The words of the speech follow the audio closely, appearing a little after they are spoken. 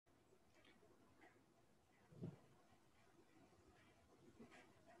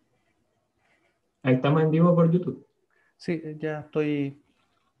ahí estamos en vivo por YouTube. Sí, ya estoy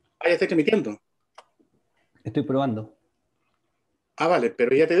Ya estoy transmitiendo. probando. Vale,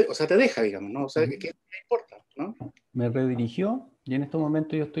 pero ya te, o sea, te deja, digamos, ¿no? O sea, ¿qué importa, no? Me redirigió y en estos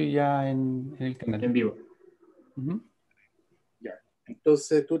momentos yo estoy ya en el canal. En vivo. Ya.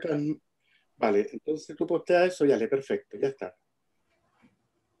 Entonces vale, entonces tú posteas eso, ya, perfecto, ya está.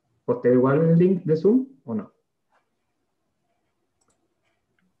 ¿Posteo igual el link de Zoom o no?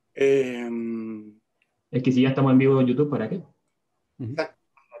 Es que si ya estamos en vivo en YouTube, ¿para qué? Exacto.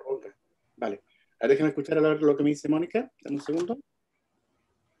 Vale. Ahora déjame escuchar lo que me dice Mónica. Dame un segundo.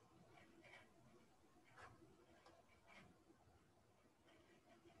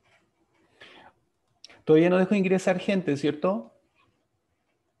 Todavía no dejo ingresar gente, ¿cierto?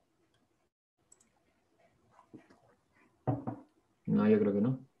 No, yo creo que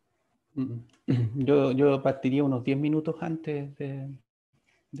no. Yo partiría unos 10 minutos antes de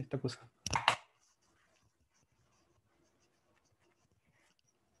esta cosa.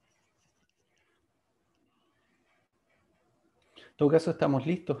 En todo caso, estamos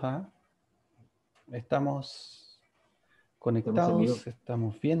listos, ¿ah? Estamos conectados,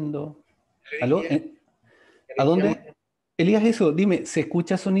 estamos viendo. ¿Aló? ¿A dónde? Elías, eso, dime, ¿se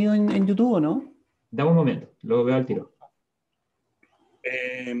escucha sonido en YouTube o no? Dame un momento, lo veo al tiro.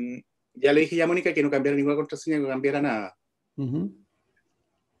 Ya le dije ya a Mónica que no cambiara ninguna contraseña, que no cambiara nada. No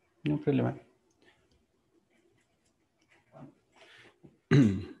hay problema.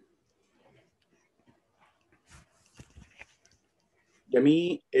 Y a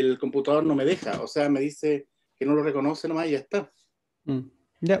mí el computador no me deja, o sea, me dice que no lo reconoce nomás y ya está.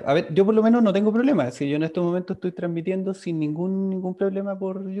 Ya, a ver, yo por lo menos no tengo problema. Si yo en estos momentos estoy transmitiendo sin ningún problema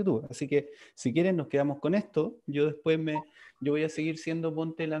por YouTube. Así que si quieren nos quedamos con esto. Yo después yo voy a seguir siendo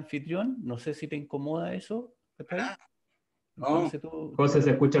ponte el anfitrión. No sé si te incomoda eso. ¿Está? Entonces tú José, se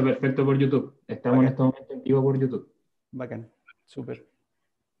escucha perfecto por YouTube. Estamos en este momento en vivo por YouTube. Bacán, súper.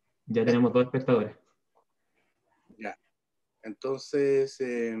 Ya tenemos 2 espectadores. Ya. Entonces,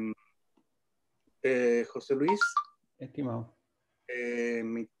 José Luis. Estimado.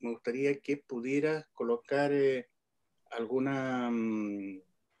 Me gustaría que pudieras colocar alguna, no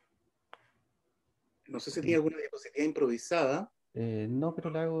sé si tiene alguna diapositiva improvisada. No, pero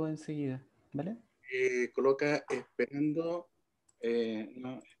la hago enseguida, ¿vale? Coloca esperando,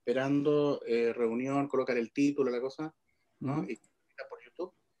 reunión, colocar el título, la cosa, ¿no? Y por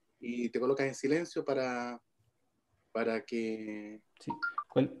YouTube y te colocas en silencio para que... Sí.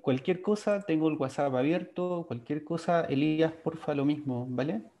 Cualquier cosa, tengo el WhatsApp abierto, cualquier cosa, Elías, porfa, lo mismo,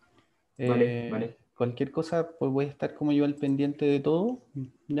 ¿vale? Vale. Cualquier cosa, pues voy a estar como yo al pendiente de todo,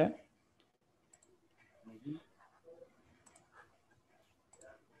 ¿ya?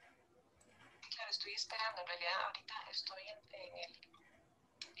 Claro, estoy esperando, en realidad ahorita estoy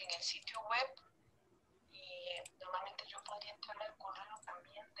en el sitio web y normalmente yo podría entrar al correo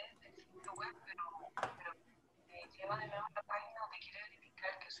también desde el sitio web, pero lleva de nuevo a la página donde quiere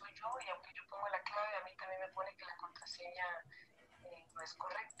verificar que soy yo y aunque yo pongo la clave, a mí también me pone que la contraseña no es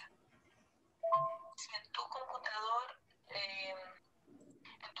correcta. Si en tu computador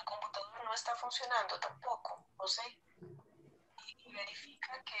no está funcionando tampoco, José, y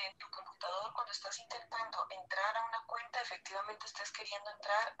verifica que en tu computador cuando estás intentando entrar a una cuenta, efectivamente estés queriendo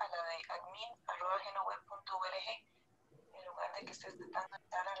entrar a la de admin@genoweb.org en lugar de que estés tratando de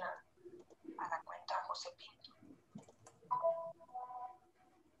entrar a la cuenta José Pinto.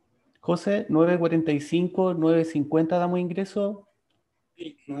 José, 9:45, 9:50 damos ingreso.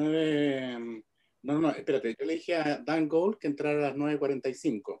 Sí, 9... No, espérate, yo le dije a Dan Gold que entrara a las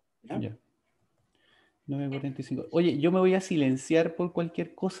 9:45. ¿Ya? 9:45. Oye, yo me voy a silenciar por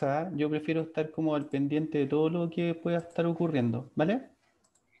cualquier cosa. Yo prefiero estar como al pendiente de todo lo que pueda estar ocurriendo, ¿vale?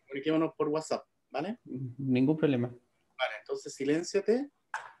 Comuniquémonos por WhatsApp, ¿vale? Ningún problema. Vale, entonces silénciate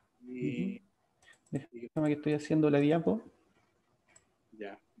y... Déjame que estoy haciendo la diapo.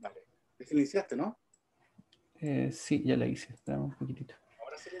 Ya, vale. Te silenciaste, ¿no? Sí, ya la hice. Espera un poquitito.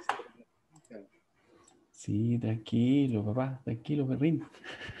 Ahora silenciate. Sí, tranquilo, papá. Tranquilo, perrín.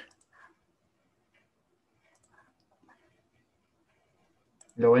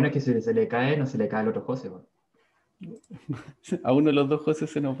 Lo bueno es que si se le cae, no se le cae al otro José. Bueno. A uno de los dos José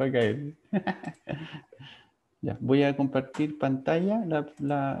se nos va a caer. Ya, voy a compartir pantalla.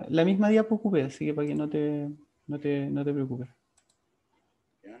 La misma diapo ocupé, así que para que no te preocupes.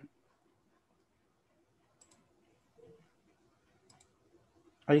 ¿Ya?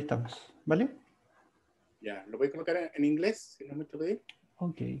 Ahí estamos, ¿vale? Ya, ¿lo voy a colocar en inglés? Si no me pedir.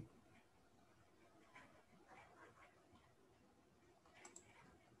 Ok.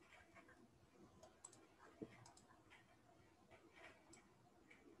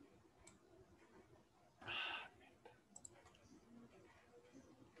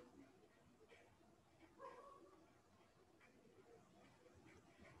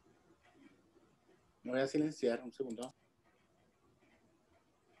 Me voy a silenciar un segundo.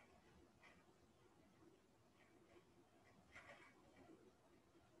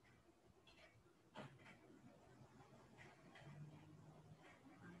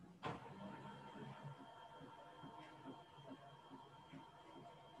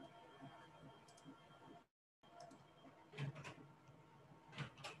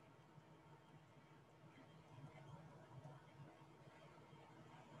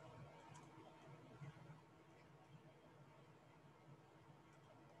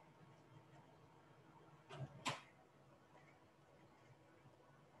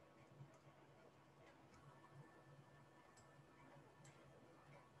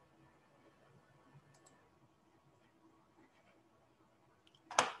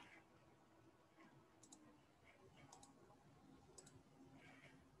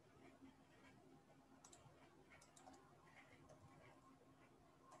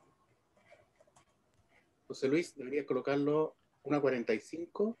 José Luis, deberías colocarlo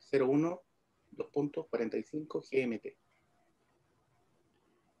 1:45, 01, 2:45 GMT.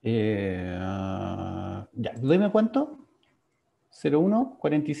 Ya, dime cuánto. 01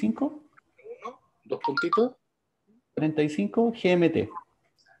 45 1, 2 puntitos. 45 GMT.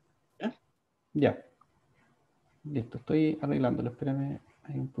 ¿Ya? Ya. Listo, estoy arreglándolo. Espérame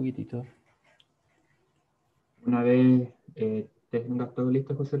ahí un poquitito. Una vez tengas todo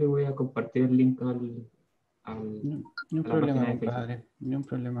listo, José, le voy a compartir el link Ni un a la problema, página de Facebook. compadre. Ni un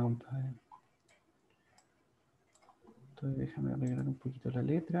problema, compadre. Entonces déjame arreglar un poquito la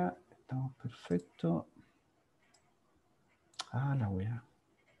letra. Estamos perfectos. Ah, la wea.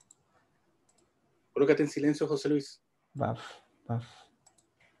 Colócate en silencio, José Luis. Baf, baf.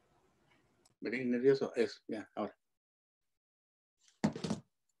 ¿Venís nervioso? Eso, ya, ahora.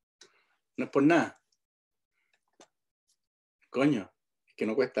 No es por nada. Coño, es que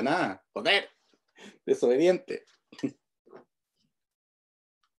no cuesta nada. Joder, desobediente.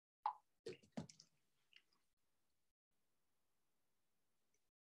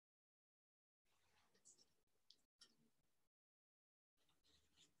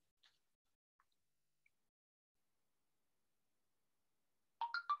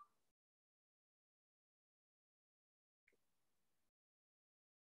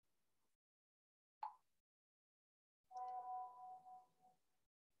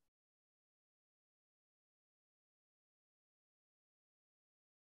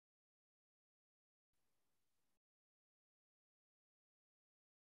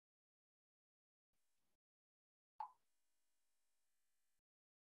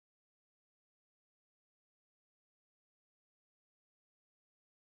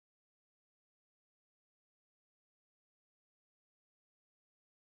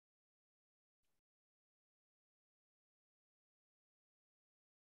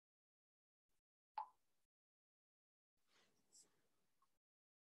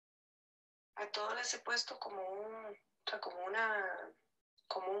 A todos les he puesto como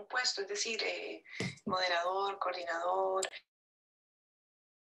como un puesto, es decir, moderador, coordinador,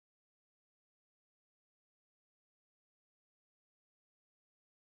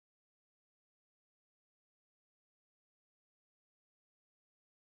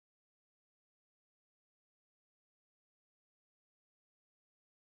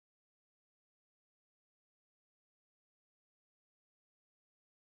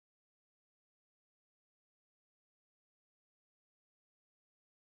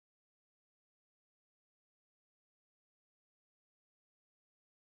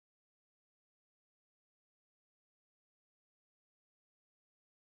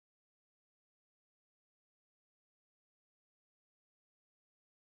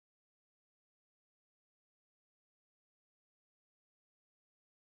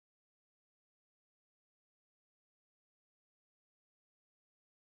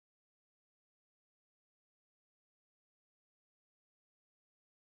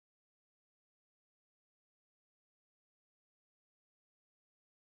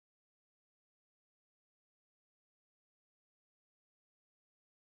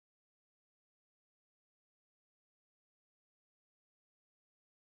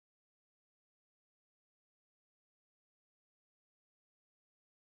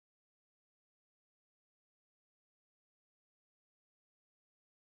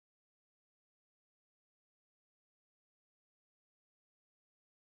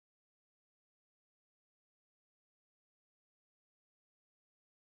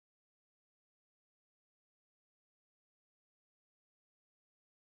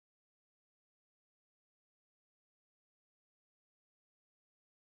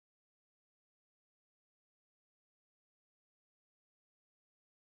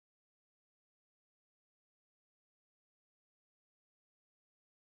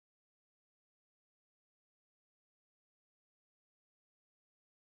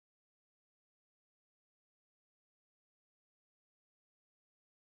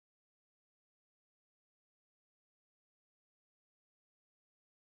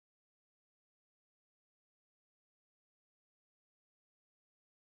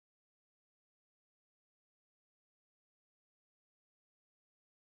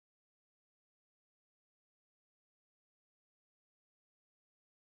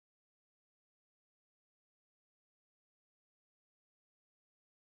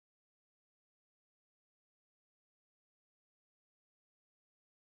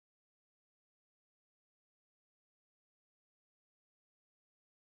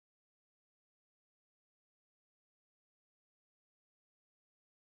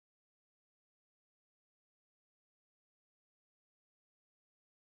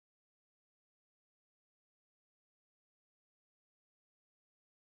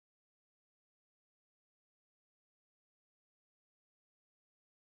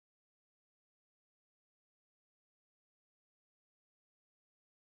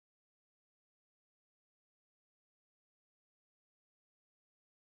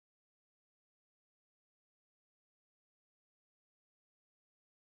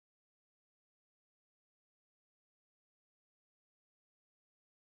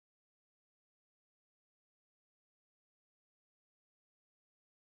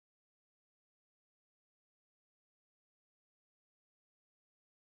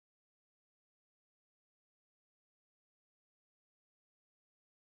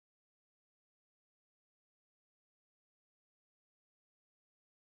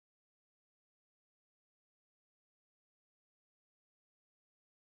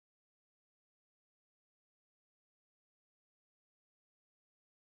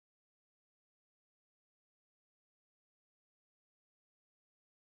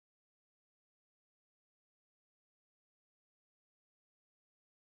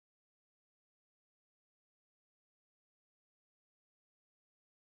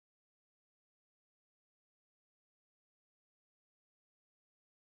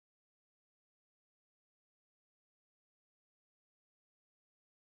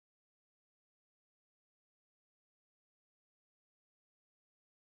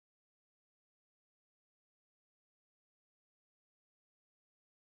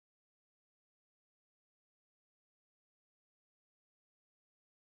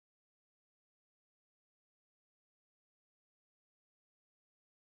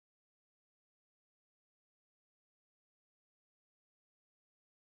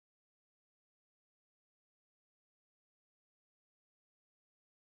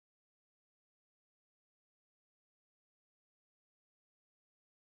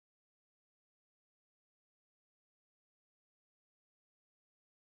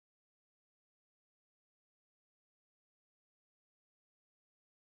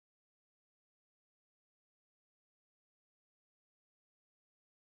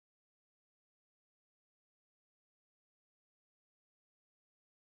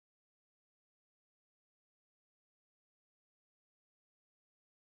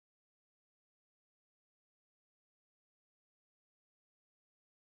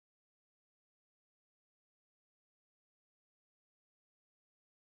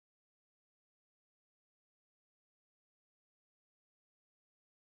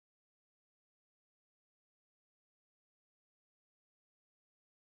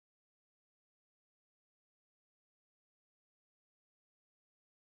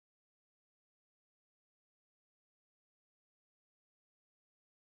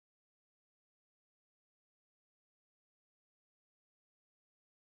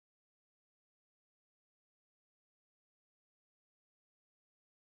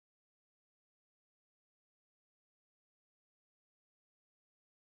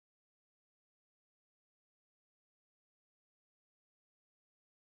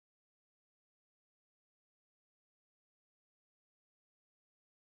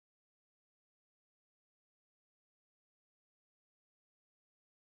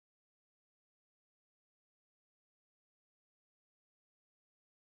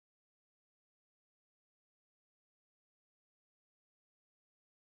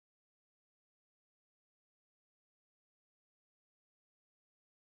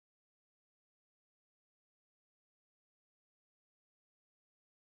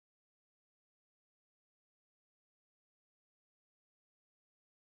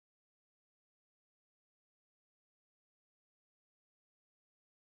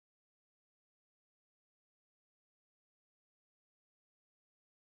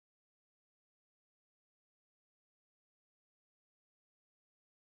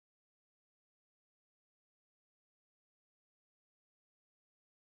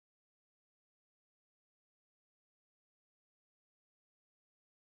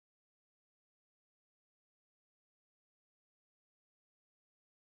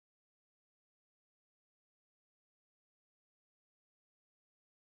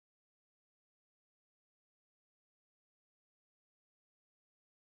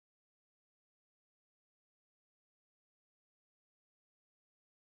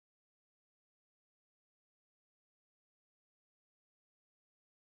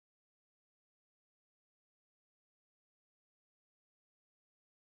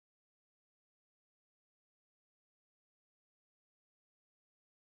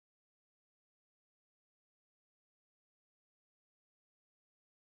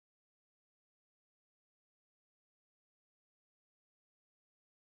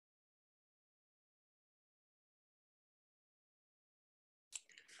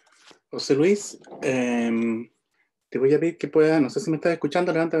 José Luis, te voy a pedir que puedas, no sé si me estás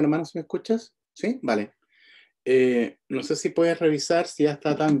escuchando, levántame la mano si me escuchas. ¿Sí? Vale. No sé si puedes revisar si ya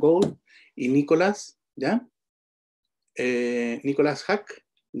está Dan Gold y Nicolás, ¿ya? Nicolás Hack,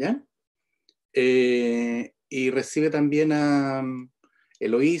 ¿ya? Y recibe también a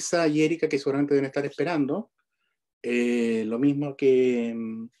Eloísa y Erika, que seguramente deben estar esperando. Lo mismo que,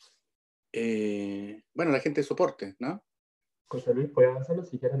 bueno, la gente de soporte, ¿no? José Luis, ¿puedes hacerlo?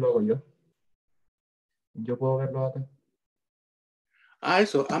 Si quieres lo hago yo. Yo puedo verlo acá. Ah,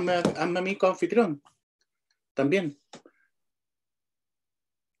 eso, hazme a mí coanfitrión. También.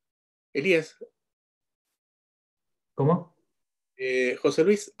 Elías, ¿Cómo? José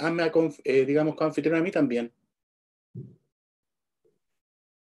Luis, hazme digamos coanfitrión a mí también.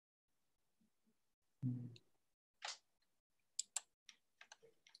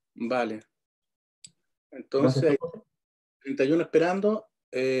 Vale. ¿Lo haces Entonces, tú, José? 31 esperando.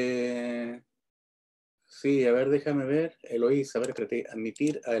 Sí, a ver, déjame ver. Eloísa, a ver, espérate.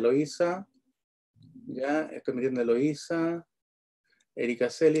 Admitir a Eloísa. Ya, estoy metiendo a Eloísa. Erika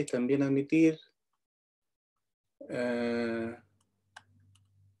Celis, también admitir.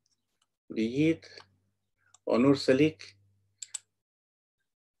 Brigitte. Onur Selik.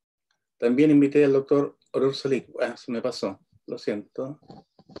 También invité al doctor Onur Selik. Bueno, se me pasó. Lo siento.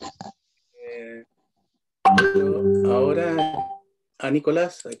 Ahora a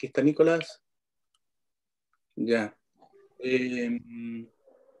Nicolás. Aquí está Nicolás. Ya.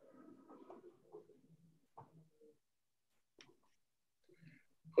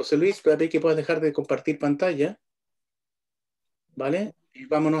 José Luis, espérate que puedas dejar de compartir pantalla. ¿Vale? Y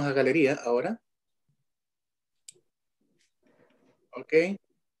vámonos a galería ahora. Ok.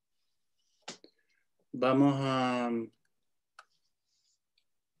 Vamos a...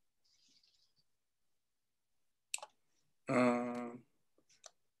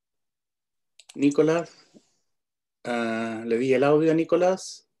 Nicolás. Le di el audio a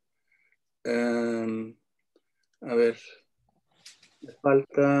Nicolás. A ver. Me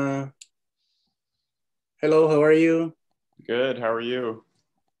falta... Hello, how are you? Good, how are you?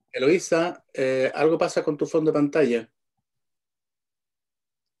 Eloísa, algo pasa con tu fondo de pantalla.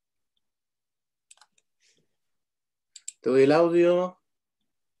 Te doy el audio.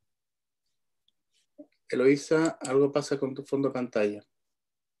 Eloísa, algo pasa con tu fondo de pantalla.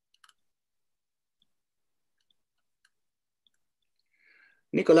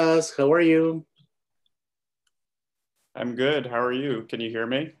 Nicolás, how are you? I'm good, how are you? Can you hear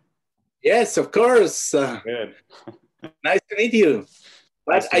me? Yes, of course. Good. Nice to meet you.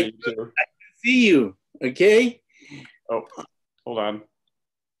 Nice But to meet you too. I can see you, okay? Oh, hold on.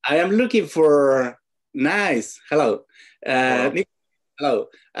 I am looking for... Nice. Hello. Hello. Hello.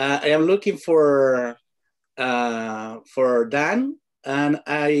 I am looking for Dan, and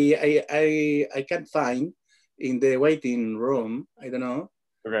I can't find in the waiting room. I don't know.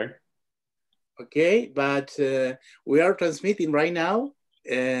 Okay. Okay, but we are transmitting right now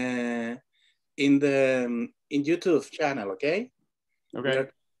in YouTube channel. Okay. Okay.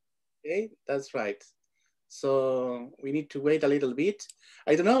 Okay, that's right. So we need to wait a little bit.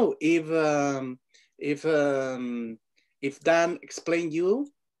 I don't know if Dan explained you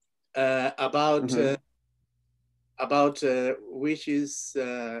about which is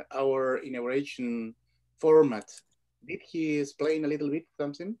our inauguration format. Did he explain a little bit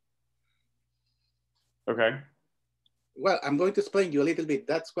something? Okay. Well, I'm going to explain you a little bit.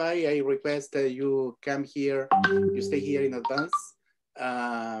 That's why I request you come here, you stay here in advance.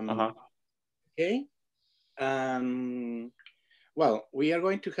 Okay. Well, we are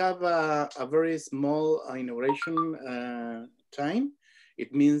going to have a very small inauguration time.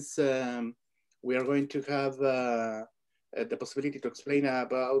 It means we are going to have the possibility to explain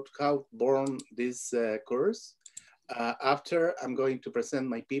about how born this course. After, I'm going to present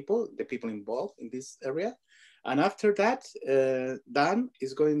my people, the people involved in this area. And after that, Dan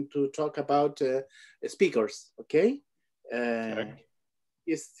is going to talk about speakers, okay? Okay.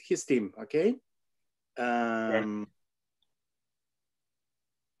 His team, okay?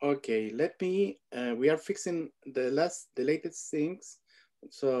 Okay, let me, we are fixing the latest things.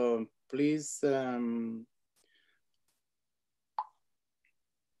 So please,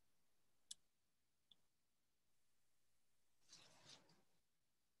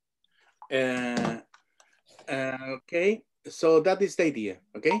 okay, so that is the idea,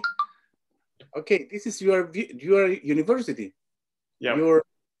 okay? Okay, this is your university, Yep. your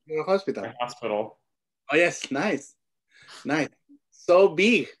hospital. My hospital. Oh yes, nice, nice, so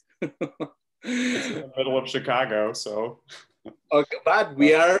big. It's in the middle of Chicago, so. Okay, but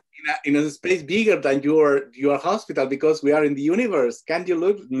we are in a space bigger than your hospital, because we are in the universe. Can you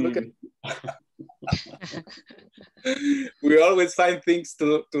look at? We always find things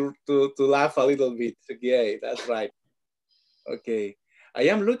to laugh a little bit. Okay, that's right. Okay, I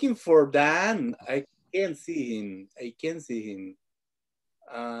am looking for Dan. I can't see him. I can't see him.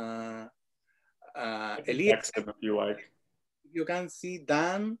 Elias, Text him if you like. you can see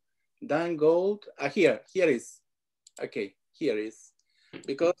Dan Gold. Here is. Okay, here is.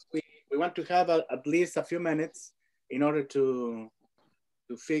 Because we want to have at least a few minutes in order to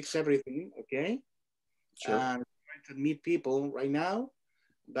fix everything. Okay. Sure. We're going to meet people right now,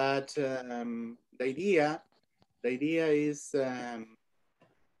 but the idea is.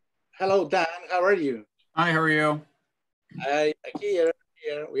 Hello, Dan. How are you? Hi, how are you?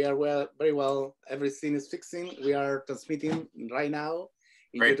 Here we are well, very well. Everything is fixing. We are transmitting right now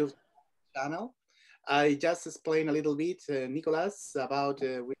in Great. YouTube channel. I just explained a little bit, Nicolas, about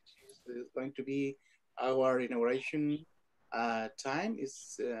which is going to be our inauguration time.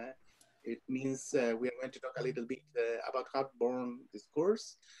 It means we are going to talk a little bit about heartborn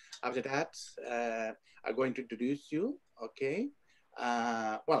discourse. After that, I'm going to introduce you. Okay.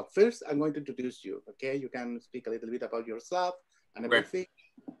 Well, first I'm going to introduce you. Okay, you can speak a little bit about yourself and everything.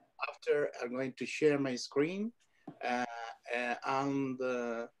 Okay. After, I'm going to share my screen, and I'm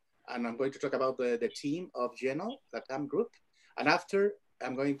going to talk about the team of Geno, the TAM group. And after,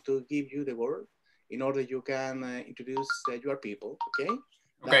 I'm going to give you the word in order you can introduce your people. Okay.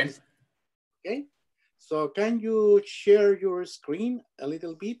 Okay. Okay. So can you share your screen a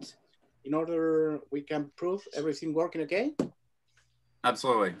little bit in order we can prove everything working okay?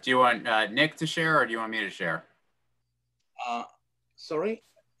 Absolutely. Do you want Nick to share or do you want me to share? Sorry,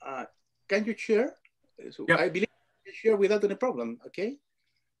 can you share? So yep. I believe you share without any problem, okay?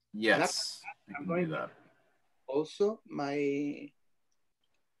 Yes, I can do that. Also, my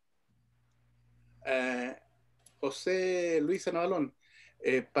José Luis Anabalón,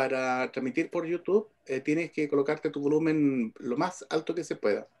 para transmitir por YouTube, tienes que colocarte tu volumen lo más alto que se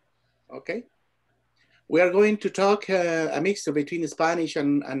pueda, okay? We are going to talk a mixture between Spanish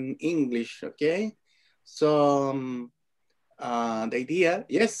and English, okay? So the idea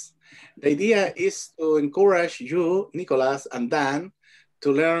is to encourage you, Nicolas, and Dan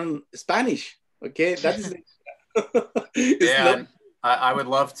to learn Spanish, okay? That is yeah, I would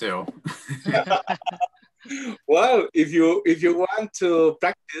love to. Well, if you want to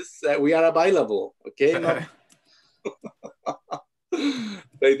practice, we are available, okay? The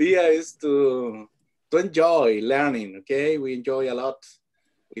idea is to enjoy learning, okay? We enjoy a lot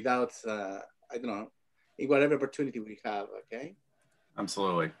without, I don't know, in whatever opportunity we have, okay?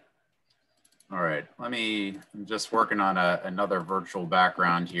 Absolutely. All right, I'm just working on another virtual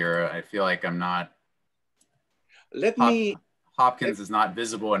background here. I feel like I'm not, Hopkins is not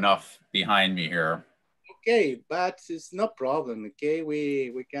visible enough behind me here. Okay, but it's no problem, okay?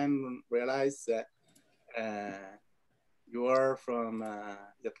 We can realize that you are from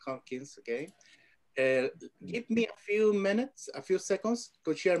Hopkins, okay? Give me a few minutes, a few seconds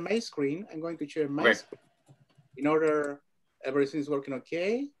to share my screen. I'm going to share my screen in order everything's working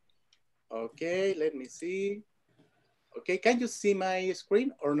okay. Okay, let me see. Okay, can you see my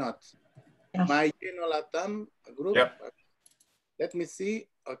screen or not? Yes. My Geno Latam group. Yep. Let me see.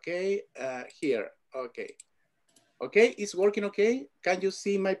 Okay, here. Okay. Okay, it's working okay. Can you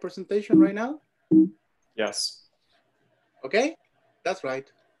see my presentation right now? Yes. Okay, that's right.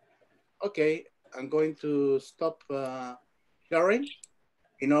 Okay, I'm going to stop sharing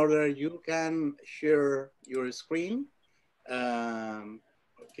in order you can share your screen.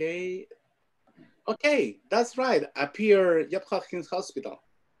 Okay. Okay, that's right. Appear Johns Hopkins Hospital.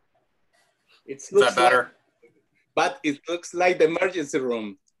 Is that better? But it looks like the emergency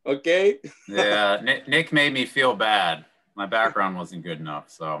room. Okay. Yeah, Nick made me feel bad. My background wasn't good enough,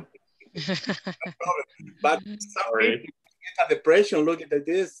 so. But sorry, get a depression looking at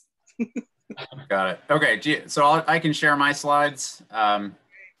this. Got it. Okay, so I can share my slides.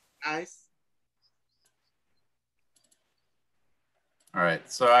 Nice. All right,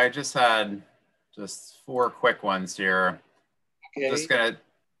 so I just had 4 quick ones here. Okay. Just gonna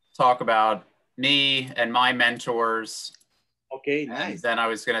talk about me and my mentors. Okay, nice. And then I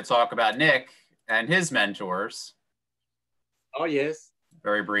was gonna talk about Nick and his mentors. Oh, yes.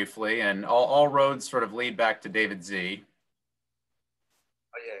 Very briefly, and all roads sort of lead back to David Z.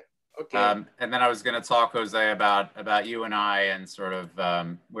 Oh, yeah. Okay. And then I was gonna talk, Jose, about you and I and sort of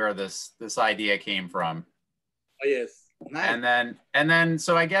where this idea came from. Oh, yes. Nice. And then,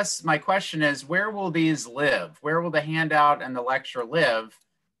 so I guess my question is, where will these live? Where will the handout and the lecture live?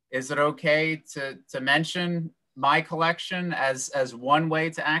 Is it okay to mention my collection as one way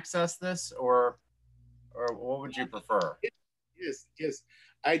to access this, or what would you prefer? Yes, yes.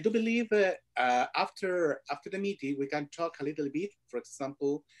 I do believe after the meeting, we can talk a little bit. For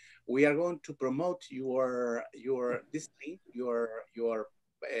example, we are going to promote your this link, your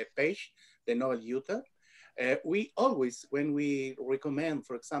page, the Novel Utah. We always, when we recommend,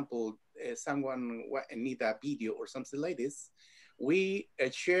 for example, someone need a video or something like this, we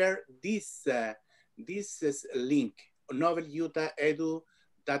share this link,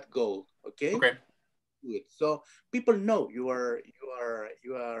 novelutah.edu.gold. Okay. Okay. Good. So people know your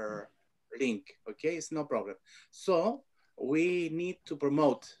link. Okay, it's no problem. So we need to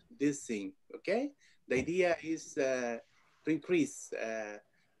promote this thing. Okay, the idea is to increase the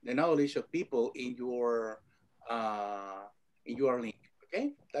knowledge of people in your link.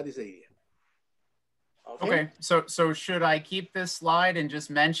 Okay, that is the idea. Okay. So should I keep this slide and just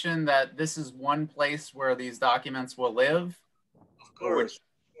mention that this is one place where these documents will live? Of course, of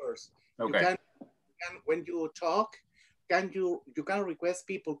course. Okay. You can, when you talk, you can request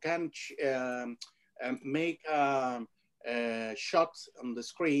people can make shots on the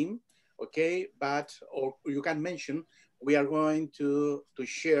screen, okay? Or you can mention we are going to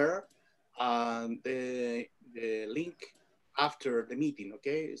share the link after the meeting,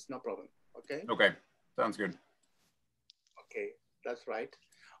 okay? It's no problem, okay? Okay, sounds good. Okay, that's right.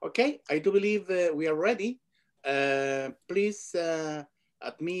 Okay, I do believe we are ready. Please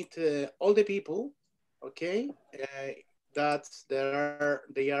admit all the people, okay, that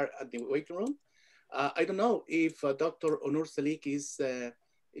they are at the waiting room. I don't know if Dr. Onur Salik is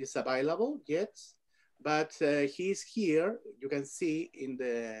available yet, but he's here. You can see in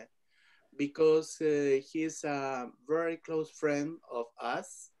the, because he's a very close friend of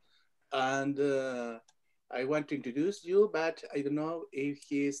us, and I want to introduce you, but I don't know if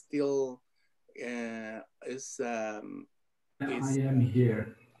he is still I am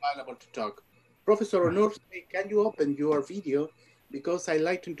here. Available to talk. Professor Onur, can you open your video? Because I'd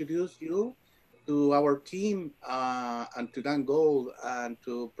like to introduce you to our team and to Dan Gold and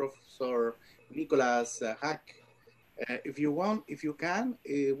to Professor Nicholas Hack. If you want, if you can,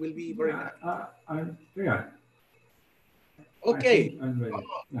 it will be very nice. I'm yeah. Okay. I'm ready.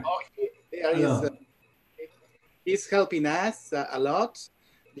 There is, he's helping us a lot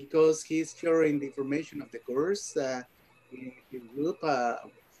because he's sharing the information of the course in his group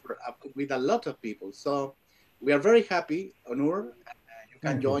with a lot of people. So we are very happy, Onur. You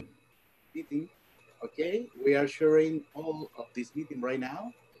can join the meeting. Okay, we are sharing all of this meeting right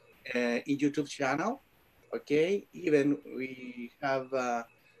now in YouTube channel. Okay, even we have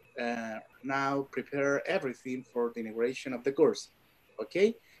now prepared everything for the inauguration of the course.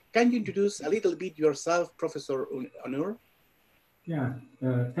 Okay, can you introduce a little bit yourself, Professor Onur? Yeah,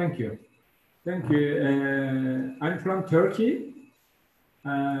 thank you. Thank you. I'm from Turkey.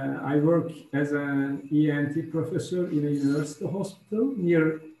 I work as an ENT professor in a university hospital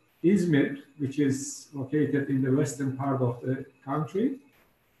near Izmir, which is located in the western part of the country,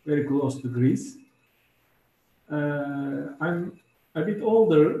 very close to Greece. I'm a bit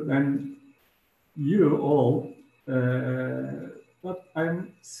older than you all, but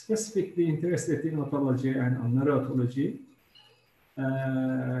I'm specifically interested in otology and neurotology,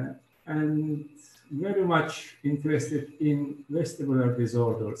 and very much interested in vestibular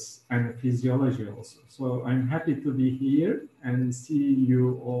disorders and physiology also. So I'm happy to be here and see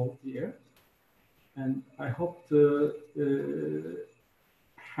you all here. And I hope to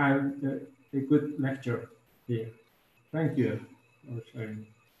have a good lecture here. Thank you for sharing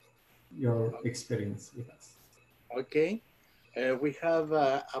your experience with us. Okay. We have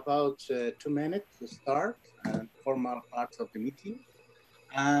about 2 minutes to start formal parts of the meeting.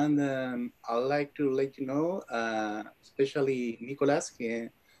 And I'd like to let you know, especially Nicholas,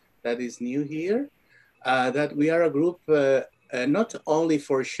 that is new here, that we are a group not only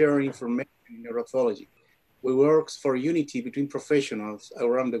for sharing information in neurology. We work for unity between professionals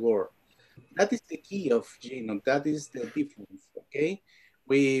around the world. That is the key of Genome. That is the difference, okay?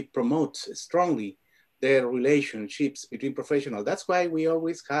 We promote strongly the relationships between professionals. That's why we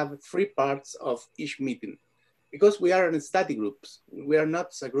always have 3 parts of each meeting, because we are in study groups. We are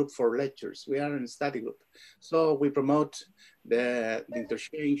not a group for lectures. We are in a study group. So we promote the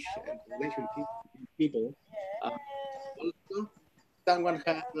interchange and relationship between people. Also, someone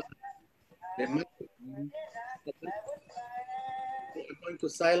has the microphone. I'm going to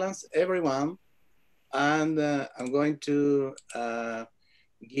silence everyone, and I'm going to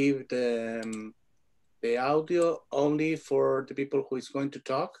give the audio only for the people who is going to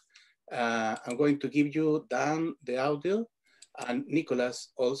talk. I'm going to give you, Dan, the audio, and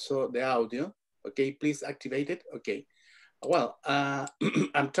Nicholas also the audio. Okay, please activate it. Okay. Well,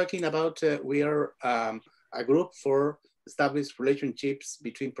 I'm talking about we are a group for established relationships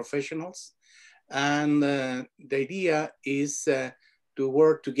between professionals. And the idea is to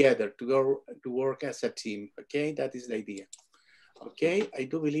work together, to work as a team. Okay, that is the idea. Okay, I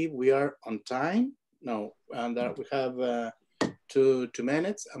do believe we are on time. No, and we have 2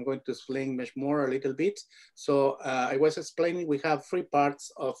 minutes. I'm going to explain much more a little bit. So I was explaining we have 3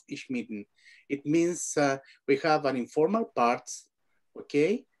 parts of each meeting. It means we have an informal part,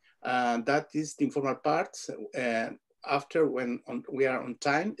 okay? That is the informal part. After when we are on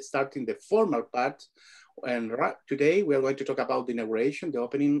time, starting the formal part. And today we are going to talk about the inauguration, the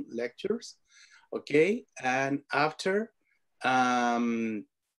opening lectures, okay? And after, we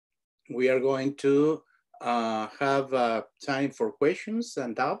are going to have time for questions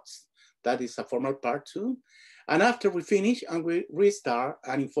and doubts. That is a formal part too. And after we finish, and we restart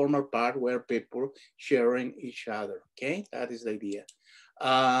an informal part where people sharing each other, okay? That is the idea.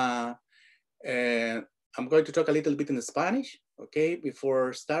 I'm going to talk a little bit in Spanish, okay,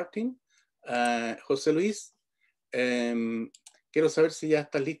 before starting. José Luis, quiero saber si ya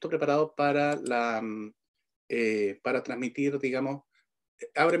estás listo, preparado para para transmitir, digamos.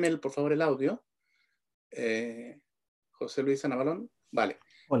 Ábreme, por favor, el audio. José Luis Anabalón. Vale.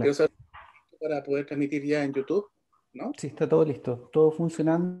 Hola. Quiero saber para poder transmitir ya en YouTube, ¿no? Sí, está todo listo. Todo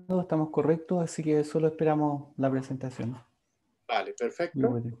funcionando, estamos correctos, así que solo esperamos la presentación. Vale,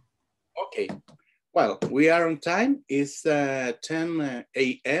 perfecto. Okay. Well, we are on time. It's 10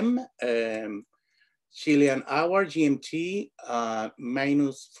 a.m. Chilean hour, GMT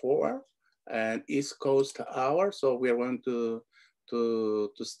 -4, and East Coast hour. So we are going to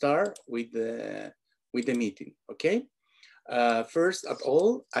start with the meeting. Okay. First of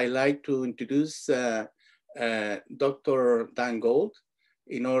all, I like to introduce Dr. Dan Gold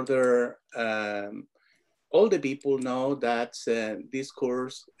in order all the people know that this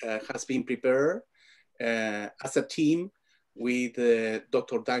course has been prepared as a team with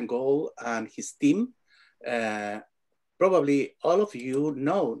Dr. Dan Gold and his team. Probably all of you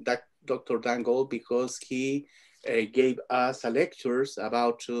know that Dr. Dan Gold because he gave us lectures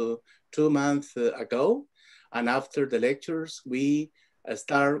about 2 months ago. And after the lectures, we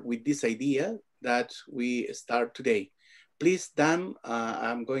start with this idea that we start today. Please, Dan,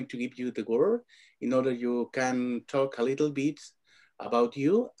 I'm going to give you the word in order you can talk a little bit about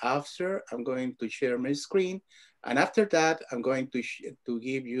you. After, I'm going to share my screen. And after that, I'm going to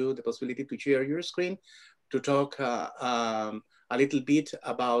give you the possibility to share your screen to talk a little bit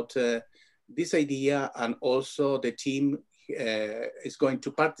about this idea, and also the team is going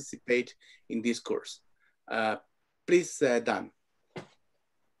to participate in this course. Please, Dan.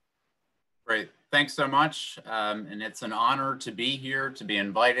 Great. Thanks so much. And it's an honor to be here, to be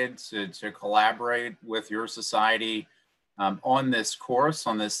invited to collaborate with your society on this course,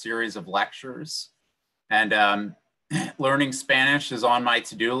 on this series of lectures. And learning Spanish is on my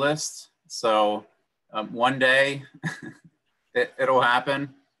to-do list. So one day it'll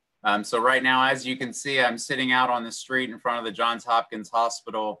happen. So right now, as you can see, I'm sitting out on the street in front of the Johns Hopkins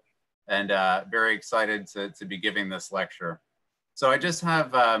Hospital, and very excited to be giving this lecture. So I just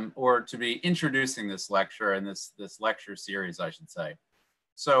have, or to be introducing this lecture and this lecture series, I should say.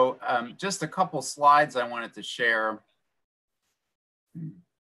 So just a couple slides I wanted to share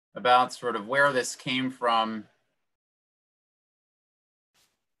about sort of where this came from.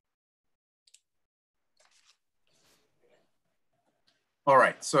 All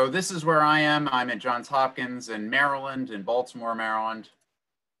right, so this is where I am. I'm at Johns Hopkins in Maryland, in Baltimore, Maryland.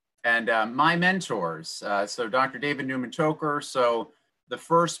 And my mentors, so Dr. David Newman-Toker, so the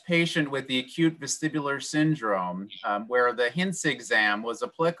first patient with the acute vestibular syndrome, where the HINTS exam was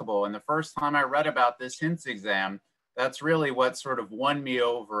applicable. And the first time I read about this HINTS exam, that's really what sort of won me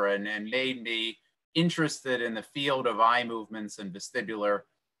over and made me interested in the field of eye movements and vestibular.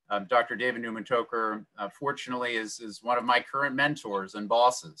 Dr. David Newman-Toker, fortunately, is one of my current mentors and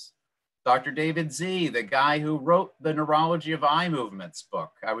bosses. Dr. David Z, the guy who wrote the Neurology of Eye Movements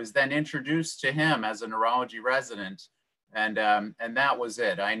book. I was then introduced to him as a neurology resident, and that was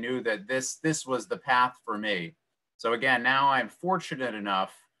it. I knew that this was the path for me. So again, now I'm fortunate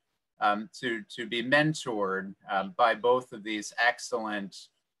enough to be mentored by both of these excellent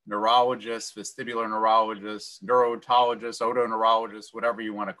neurologists, vestibular neurologists, neurotologists, otoneurologists, whatever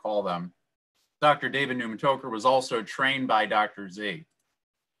you want to call them. Dr. David Newman-Toker was also trained by Dr. Z.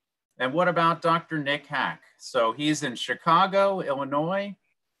 And what about Dr. Nick Hack? So he's in Chicago, Illinois,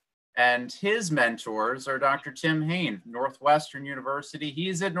 and his mentors are Dr. Tim Hain, Northwestern University.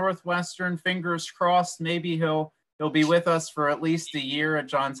 He's at Northwestern, fingers crossed, maybe he'll He'll be with us for at least a year at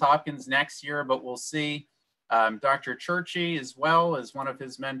Johns Hopkins next year, but we'll see. Dr. Churchy as well as one of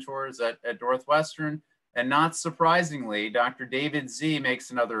his mentors at Northwestern. And not surprisingly, Dr. David Z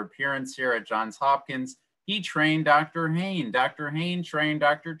makes another appearance here at Johns Hopkins. He trained Dr. Hain. Dr. Hain trained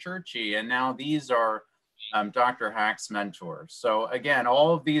Dr. Churchy, and now these are Dr. Hack's mentors. So again,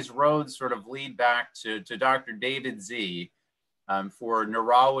 all of these roads sort of lead back to Dr. David Z for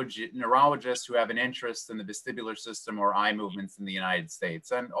neurologists who have an interest in the vestibular system or eye movements in the United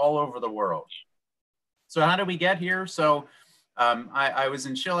States and all over the world. So how did we get here? So I was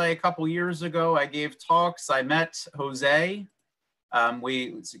in Chile a couple years ago. I gave talks. I met Jose.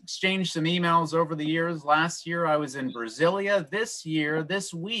 We exchanged some emails over the years. Last year, I was in Brasilia.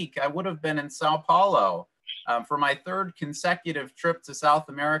 This week, I would have been in Sao Paulo for my third consecutive trip to South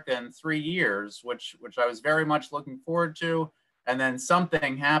America in 3 years, which I was very much looking forward to. And then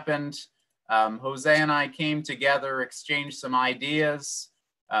something happened. Jose and I came together, exchanged some ideas,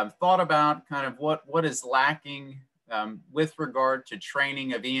 thought about kind of what is lacking with regard to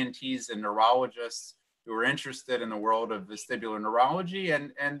training of ENTs and neurologists who are interested in the world of vestibular neurology.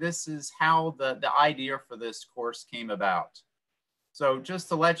 And this is how the idea for this course came about. So just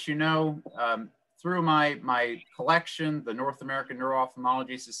to let you know, through my collection, the North American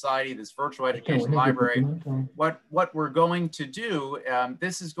Neuro-Ophthalmology Society, this virtual education library, what we're going to do,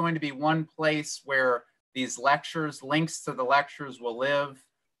 this is going to be one place where these lectures, links to the lectures will live,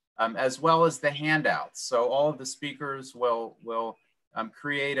 as well as the handouts. So all of the speakers will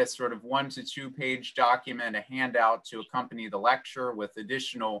create a sort of 1 to 2 page document, a handout to accompany the lecture with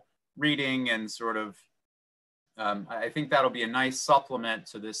additional reading and sort of, I think that'll be a nice supplement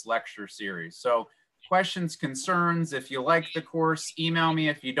to this lecture series. So questions, concerns, if you like the course, email me.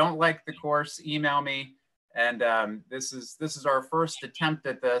 If you don't like the course, email me. And this is our first attempt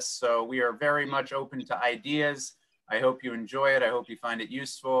at this. So we are very much open to ideas. I hope you enjoy it. I hope you find it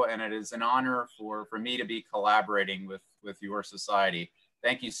useful. And it is an honor for me to be collaborating with your society.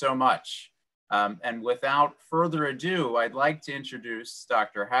 Thank you so much. And without further ado, I'd like to introduce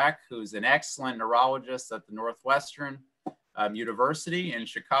Dr. Hack, who's an excellent neurologist at the Northwestern University in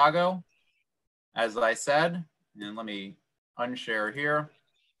Chicago. As I said, and let me unshare here.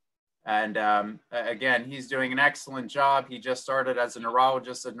 And again, he's doing an excellent job. He just started as a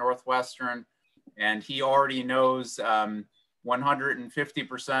neurologist at Northwestern, and he already knows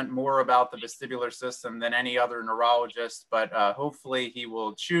 150% more about the vestibular system than any other neurologist, but hopefully he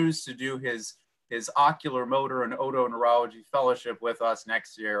will choose to do his ocular motor and otoneurology fellowship with us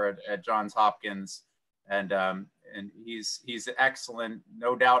next year at Johns Hopkins. And he's excellent.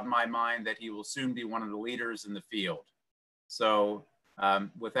 No doubt in my mind that he will soon be one of the leaders in the field. So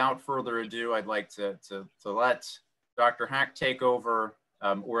without further ado, I'd like to let Dr. Hack take over,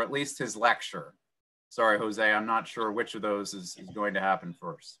 or at least his lecture. Sorry, Jose, I'm not sure which of those is going to happen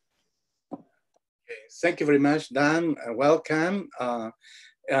first. Okay. Thank you very much, Dan. Welcome.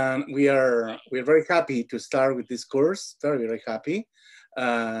 And we are very happy to start with this course. Very, very happy.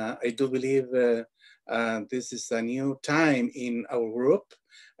 I do believe this is a new time in our group.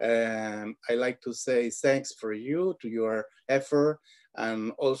 I like to say thanks for you, to your effort,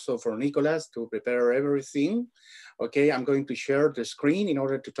 and also for Nicolas to prepare everything. Okay, I'm going to share the screen in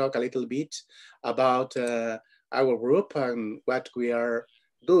order to talk a little bit about our group and what we are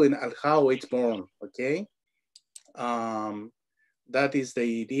doing and how it's born, okay? That is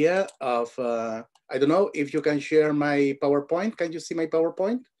the idea of, I don't know if you can share my PowerPoint. Can you see my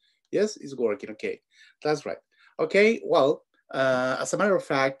PowerPoint? Yes, it's working, okay. That's right. Okay, well, as a matter of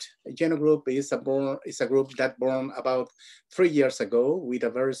fact, Geno Group is a group that born about 3 years ago with a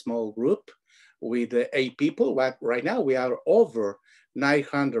very small group with 8 people. But right now we are over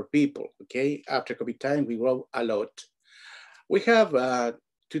 900 people, okay? After COVID time, we grow a lot. We have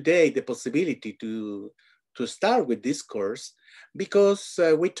today the possibility to start with this course because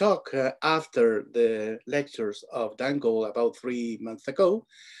we talked after the lectures of Dan Gold about 3 months ago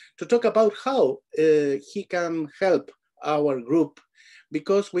to talk about how he can help our group,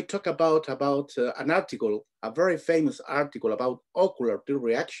 because we talk about an article, a very famous article about ocular tear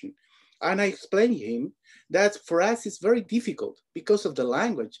reaction. And I explained to him that for us it's very difficult because of the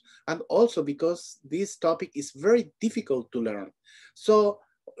language and also because this topic is very difficult to learn. So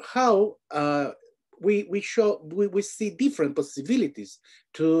how we see different possibilities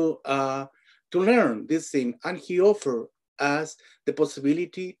to learn this thing, and he offered us the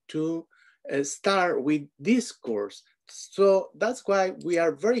possibility to start with this course. So that's why we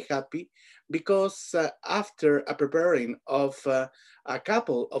are very happy, because after a preparing of a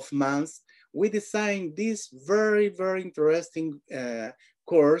couple of months, we designed this very, very interesting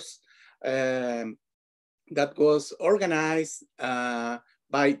course that was organized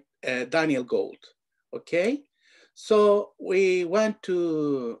by Daniel Gold. Okay, so we want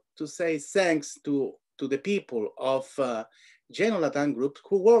to say thanks to the people of General Latam Group,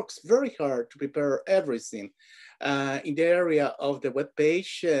 who works very hard to prepare everything. In the area of the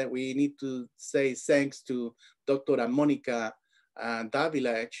webpage, we need to say thanks to Dr. Monica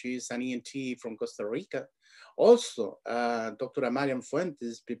Davila. She's an ENT from Costa Rica. Also, Dr. Mariam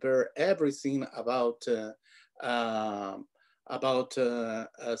Fuentes prepared everything about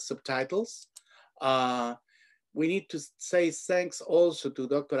subtitles. We need to say thanks also to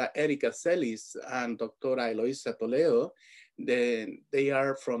Dr. Erika Celis and Dr. Eloisa Toledo. They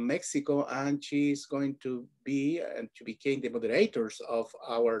are from Mexico, and she's going to be and to become the moderators of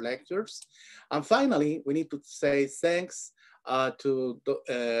our lectures. And finally, we need to say thanks to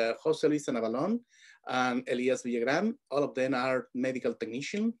Jose Luis Navalon and Elias Villagran. All of them are medical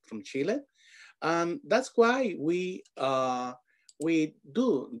technicians from Chile. And that's why we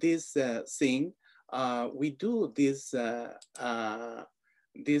do this thing. We do this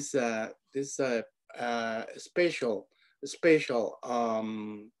special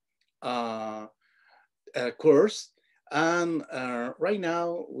course. And right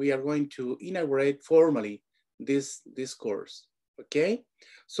now we are going to inaugurate formally this course. Okay,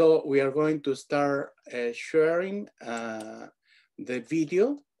 so we are going to start sharing the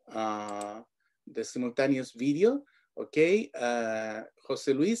video, the simultaneous video. Okay,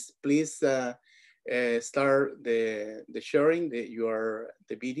 Jose Luis, please start the sharing the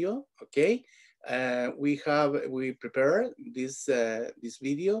video. Okay, we prepare this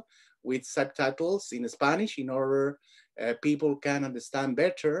video with subtitles in Spanish in order people can understand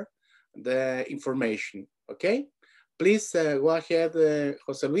better the information. Okay, please go ahead,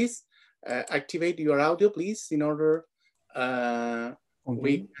 Jose Luis. Activate your audio, please, in order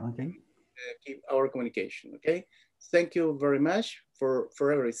we keep our communication. Okay, thank you very much for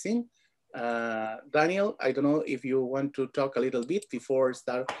everything. Daniel, I don't know if you want to talk a little bit before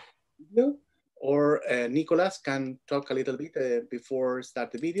start video, or Nicolas can talk a little bit before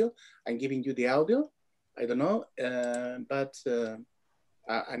start the video. I'm giving you the audio. I don't know, but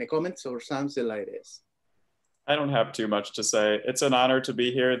any comments or something like this? I don't have too much to say. It's an honor to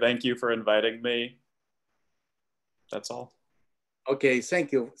be here. Thank you for inviting me. That's all. Okay,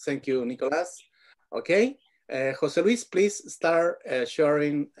 thank you, Nicolas. Okay, Jose Luis, please start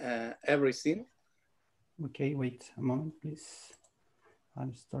sharing everything. Okay, wait a moment, please.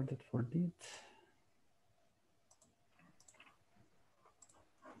 I'm started for it.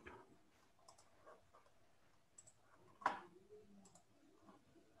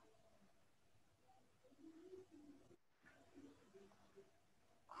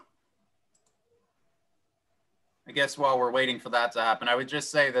 I guess while we're waiting for that to happen, I would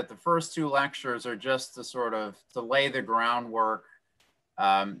just say that the first two lectures are just to sort of lay the groundwork,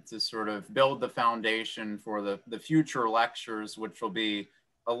 to sort of build the foundation for the future lectures, which will be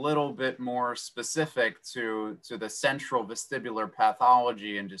a little bit more specific to the central vestibular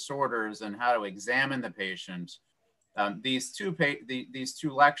pathology and disorders and how to examine the patient. These two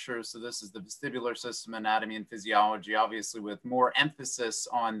lectures, so this is the vestibular system, anatomy and physiology, obviously with more emphasis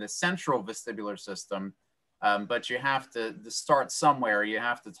on the central vestibular system. But you have to start somewhere. You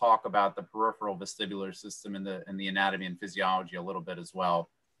have to talk about the peripheral vestibular system and the anatomy and physiology a little bit as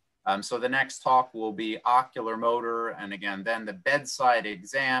well. So the next talk will be ocular motor, and again, then the bedside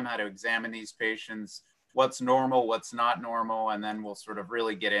exam, how to examine these patients, what's normal, what's not normal, and then we'll sort of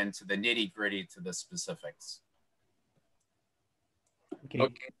really get into the nitty-gritty to the specifics.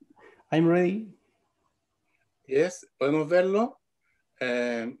 Okay. I'm ready. Yes, podemos verlo.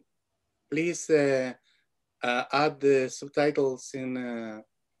 Please add the subtitles in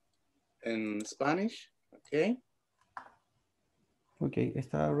Spanish. Okay. Ok,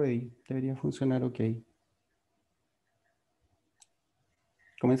 está ready. Debería funcionar ok.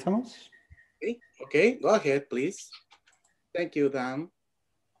 ¿Comenzamos? Okay, go ahead, please. Thank you, Dan.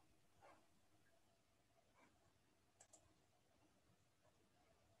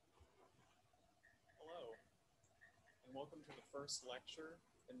 Hello, and welcome to the first lecture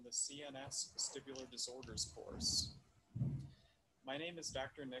in the CNS Vestibular Disorders course. My name is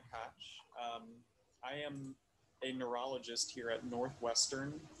Dr. Nick Hatch. I am a neurologist here at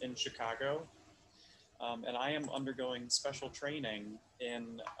Northwestern in Chicago, and I am undergoing special training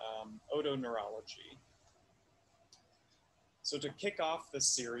in otoneurology. So to kick off this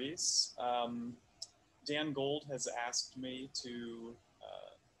series, Dan Gold has asked me to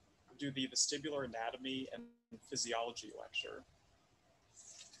do the vestibular anatomy and physiology lecture.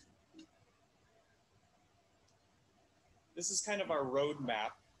 This is kind of our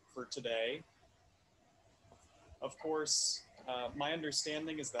roadmap for today. Of course, my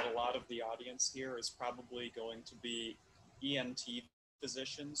understanding is that a lot of the audience here is probably going to be ENT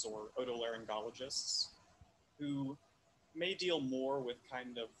physicians or otolaryngologists who may deal more with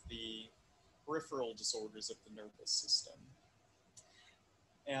kind of the peripheral disorders of the nervous system.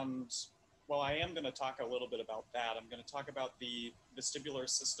 And while I am going to talk a little bit about that, I'm going to talk about the vestibular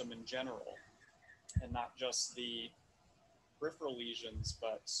system in general, and not just the peripheral lesions,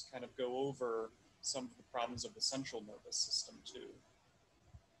 but kind of go over some of the problems of the central nervous system too.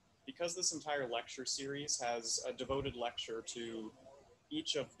 Because this entire lecture series has a devoted lecture to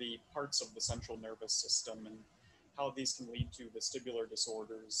each of the parts of the central nervous system and how these can lead to vestibular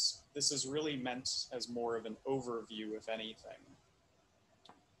disorders, this is really meant as more of an overview, if anything.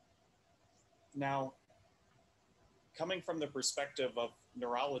 Now, coming from the perspective of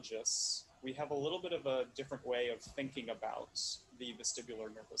neurologists, we have a little bit of a different way of thinking about the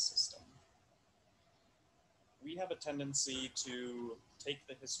vestibular nervous system. We have a tendency to take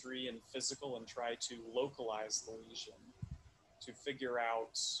the history and physical and try to localize the lesion to figure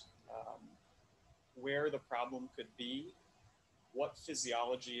out where the problem could be, what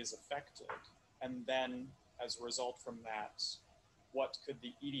physiology is affected, and then as a result from that, what could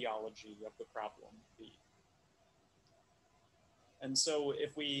the etiology of the problem be? And so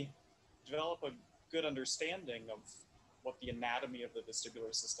if we develop a good understanding of what the anatomy of the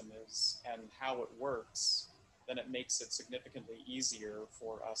vestibular system is and how it works, then it makes it significantly easier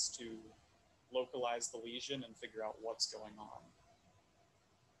for us to localize the lesion and figure out what's going on.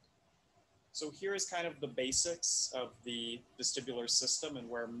 So here is kind of the basics of the vestibular system and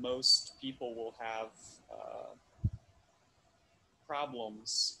where most people will have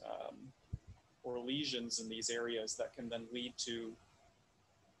problems or lesions in these areas that can then lead to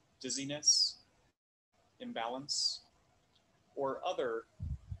dizziness, imbalance, or other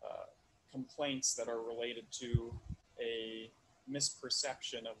complaints that are related to a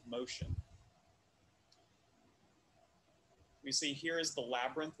misperception of motion. We see here is the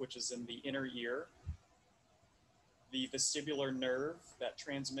labyrinth, which is in the inner ear, the vestibular nerve that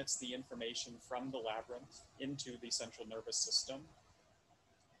transmits the information from the labyrinth into the central nervous system.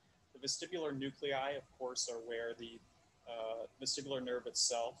 The vestibular nuclei, of course, are where the vestibular nerve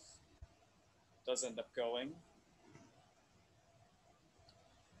itself does end up going.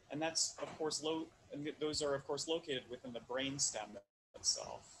 And that's, of course, those are, of course, located within the brainstem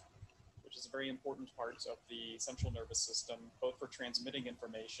itself, which is a very important part of the central nervous system, both for transmitting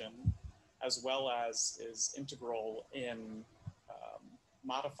information as well as is integral in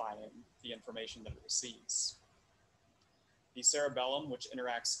modifying the information that it receives. The cerebellum, which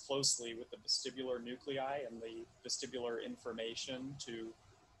interacts closely with the vestibular nuclei and the vestibular information to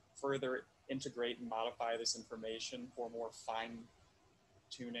further integrate and modify this information for more fine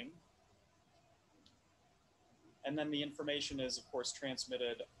tuning. And then the information is, of course,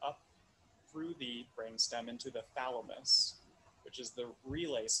 transmitted up through the brainstem into the thalamus, which is the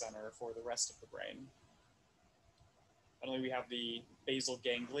relay center for the rest of the brain. Finally, we have the basal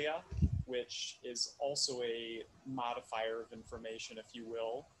ganglia, which is also a modifier of information, if you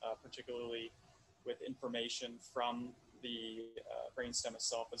will, particularly with information from the brainstem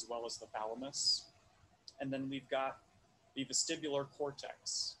itself as well as the thalamus. And then we've got the vestibular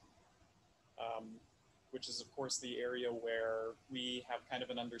cortex, which is, of course, the area where we have kind of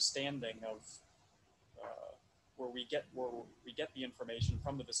an understanding of where we get the information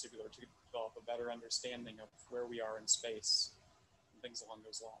from the vestibular to develop a better understanding of where we are in space and things along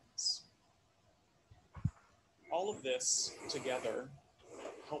those lines. All of this together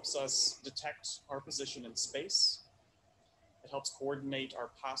helps us detect our position in space. It helps coordinate our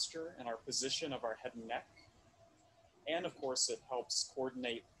posture and our position of our head and neck. And of course, it helps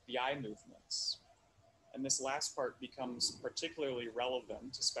coordinate the eye movements. And this last part becomes particularly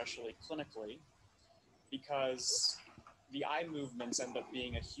relevant, especially clinically, because the eye movements end up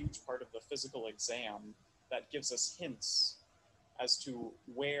being a huge part of the physical exam that gives us hints as to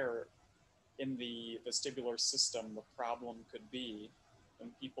where in the vestibular system the problem could be when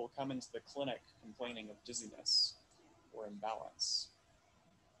people come into the clinic complaining of dizziness or imbalance.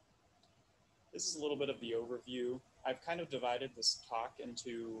 This is a little bit of the overview. I've kind of divided this talk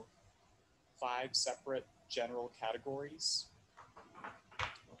into 5 separate general categories.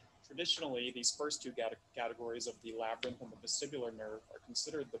 Traditionally, these first 2 categories of the labyrinth and the vestibular nerve are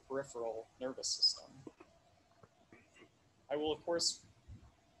considered the peripheral nervous system. I will, of course,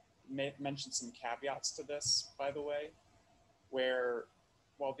 mention some caveats to this, by the way, where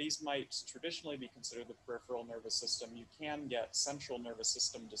while these might traditionally be considered the peripheral nervous system, you can get central nervous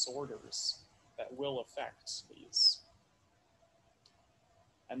system disorders that will affect these.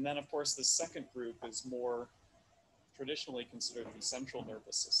 And then, of course, the second group is more traditionally considered the central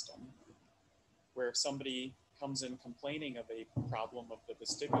nervous system, where if somebody comes in complaining of a problem of the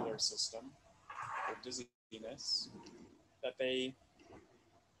vestibular system or dizziness, that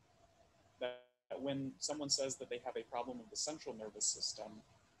when someone says that they have a problem of the central nervous system,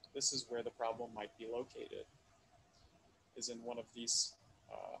 this is where the problem might be located, is in one of these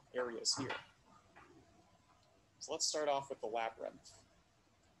areas here. So let's start off with the labyrinth.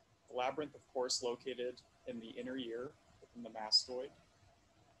 The labyrinth, of course, located in the inner ear, within the mastoid,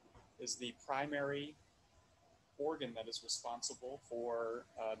 is the primary organ that is responsible for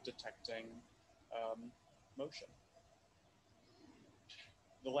detecting motion.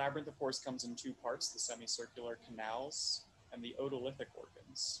 The labyrinth, of course, comes in two parts, the semicircular canals and the otolithic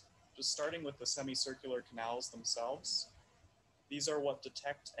organs. Just starting with the semicircular canals themselves, these are what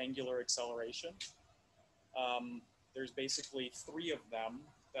detect angular acceleration. There's basically three of them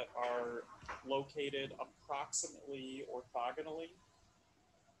that are located approximately orthogonally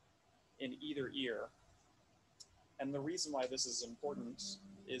in either ear. And the reason why this is important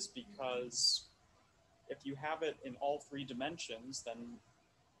is because if you have it in all three dimensions, then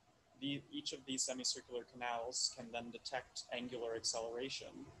each of these semicircular canals can then detect angular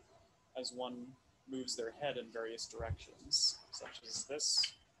acceleration as one moves their head in various directions, such as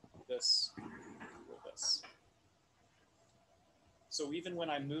this, this, or this. So even when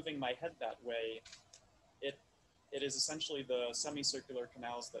I'm moving my head that way, it is essentially the semicircular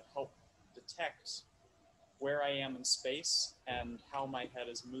canals that help detect where I am in space and how my head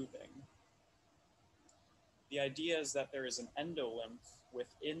is moving. The idea is that there is an endolymph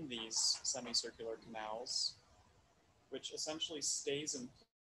within these semicircular canals, which essentially stays in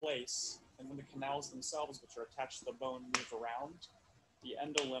place, and when the canals themselves, which are attached to the bone, move around, the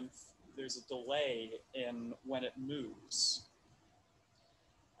endolymph, there's a delay in when it moves.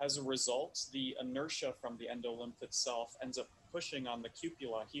 As a result, the inertia from the endolymph itself ends up pushing on the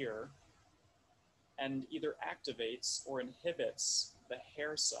cupula here and either activates or inhibits the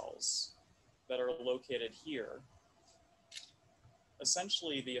hair cells that are located here.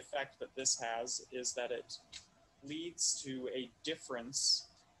 Essentially, the effect that this has is that it leads to a difference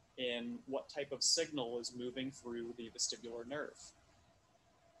in what type of signal is moving through the vestibular nerve.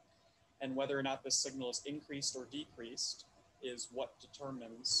 And whether or not this signal is increased or decreased is what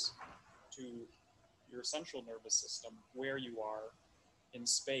determines to your central nervous system where you are in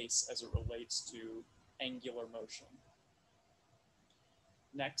space as it relates to angular motion.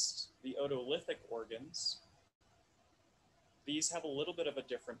 Next, the otolithic organs. These have a little bit of a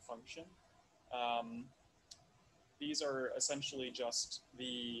different function. These are essentially just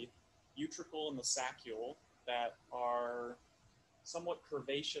the utricle and the saccule that are somewhat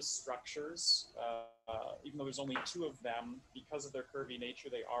curvaceous structures. Even though there's only two of them, because of their curvy nature,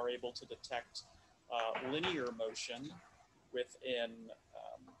 they are able to detect linear motion within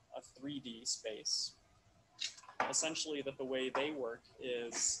a 3D space. Essentially, that the way they work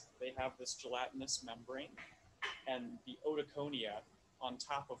is they have this gelatinous membrane and the otoconia on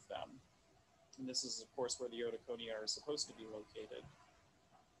top of them. And this is, of course, where the otoconia are supposed to be located,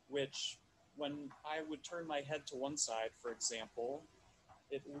 which when I would turn my head to one side, for example,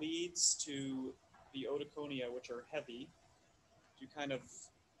 it leads to the otoconia, which are heavy, to kind of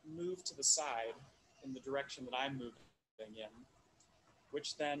move to the side in the direction that I'm moving in,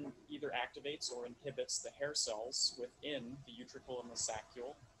 which then either activates or inhibits the hair cells within the utricle and the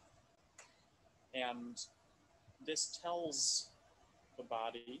saccule. And this tells the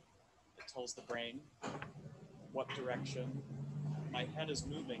body, it tells the brain what direction my head is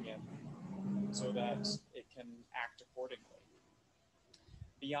moving in so that it can act accordingly.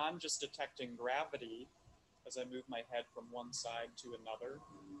 Beyond just detecting gravity as I move my head from one side to another,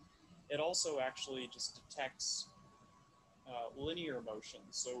 it also actually just detects linear motion.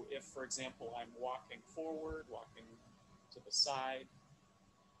 So if, for example, I'm walking forward, walking to the side,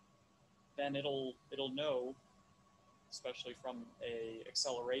 then it'll know, especially from an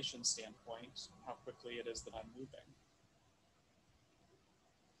acceleration standpoint, how quickly it is that I'm moving.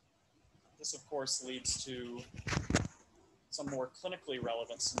 This, of course, leads to some more clinically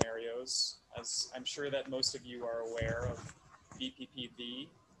relevant scenarios, as I'm sure that most of you are aware of BPPV,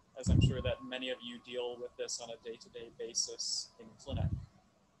 as I'm sure that many of you deal with this on a day-to-day basis in clinic.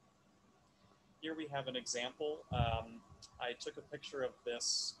 Here we have an example. I took a picture of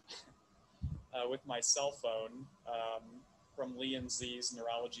this with my cell phone from Lee and Z's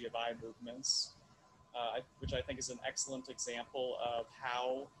Neurology of Eye Movements, which I think is an excellent example of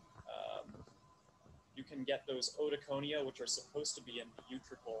how you can get those otoconia, which are supposed to be in the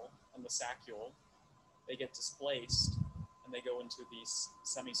utricle and the saccule. They get displaced and they go into these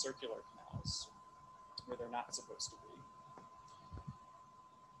semicircular canals. where they're not supposed to be.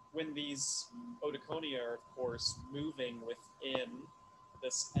 When these otoconia are, of course, moving within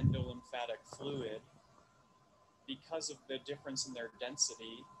this endolymphatic fluid, because of the difference in their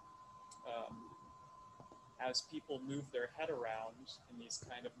density, as people move their head around in these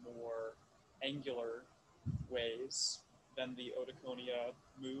kind of more angular ways, then the otoconia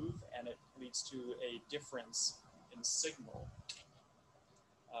move and it leads to a difference in signal.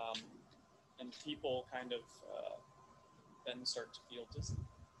 And people kind of then start to feel dizzy.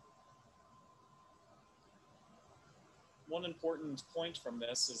 One important point from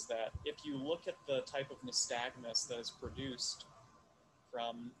this is that if you look at the type of nystagmus that is produced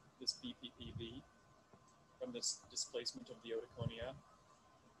from this BPPV, from this displacement of the otoconia,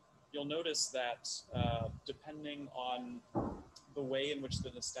 you'll notice that depending on the way in which the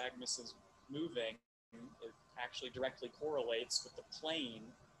nystagmus is moving, it actually directly correlates with the plane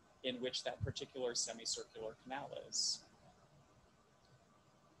in which that particular semicircular canal is.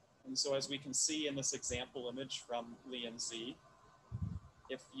 And so as we can see in this example image from Lee and Z,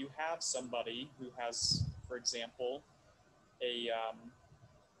 if you have somebody who has, for example, a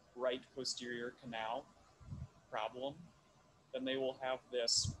right posterior canal problem, then they will have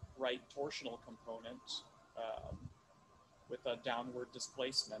this right torsional component with a downward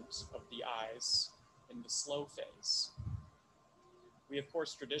displacement of the eyes in the slow phase. We, of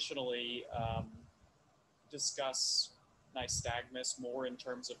course, traditionally discuss nystagmus more in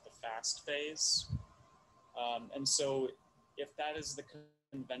terms of the fast phase. And so if that is the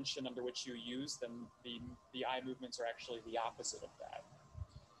convention under which you use, then the eye movements are actually the opposite of that,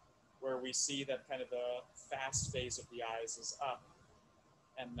 where we see that kind of the fast phase of the eyes is up,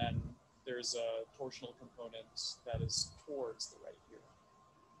 and then there's a torsional component that is towards the right ear.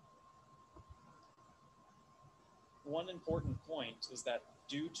 One important point is that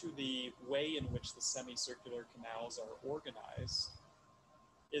due to the way in which the semicircular canals are organized,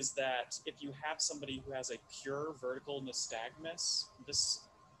 is that if you have somebody who has a pure vertical nystagmus,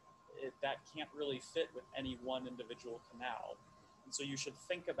 that can't really fit with any one individual canal. And so you should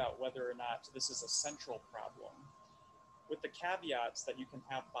think about whether or not this is a central problem, with the caveats that you can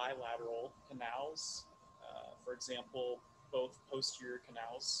have bilateral canals, for example, both posterior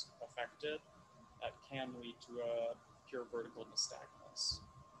canals affected, that can lead to a pure vertical nystagmus.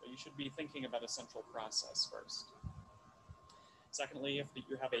 But you should be thinking about a central process first. Secondly, if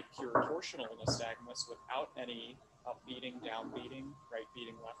you have a pure torsional nystagmus without any upbeating, downbeating, right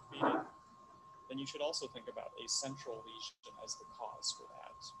beating, left beating, then you should also think about a central lesion as the cause for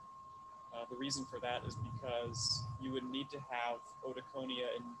that. The reason for that is because you would need to have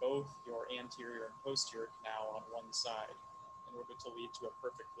otoconia in both your anterior and posterior canal on one side in order to lead to a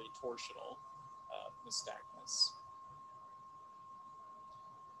perfectly torsional nystagmus.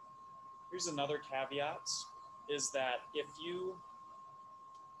 Here's another caveat, is that if you,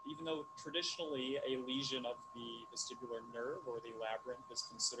 even though traditionally a lesion of the vestibular nerve or the labyrinth is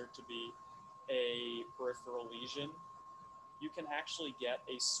considered to be a peripheral lesion, you can actually get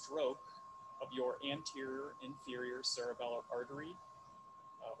a stroke of your anterior inferior cerebellar artery,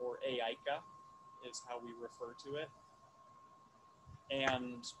 or AICA is how we refer to it.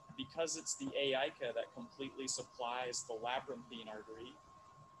 And because it's the AICA that completely supplies the labyrinthine artery,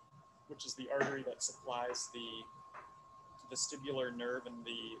 which is the artery that supplies the vestibular nerve and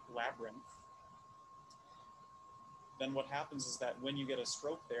the labyrinth, then what happens is that when you get a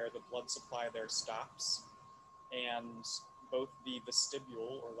stroke there, the blood supply there stops, and both the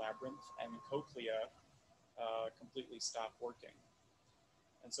vestibule or labyrinth and cochlea completely stop working.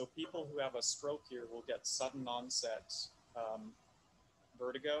 And so people who have a stroke here will get sudden onset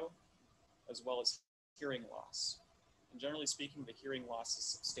vertigo, as well as hearing loss. And generally speaking, the hearing loss is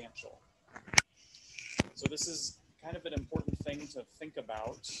substantial. So this is kind of an important thing to think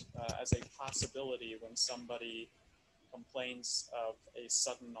about as a possibility when somebody complains of a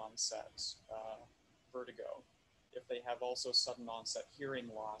sudden onset vertigo. If they have also sudden onset hearing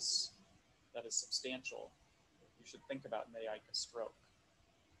loss that is substantial, you should think about an AICA stroke.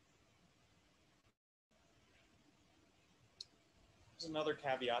 There's another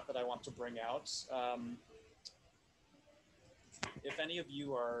caveat that I want to bring out. If any of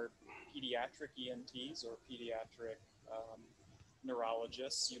you are pediatric ENTs or pediatric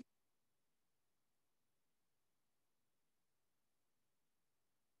neurologists, you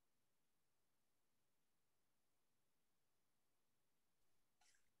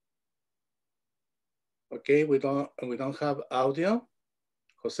Okay, we don't have audio.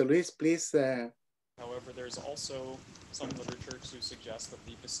 Jose Luis, please. However, there's also some literature to suggest that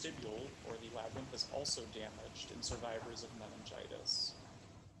the vestibule or the labyrinth is also damaged in survivors of meningitis.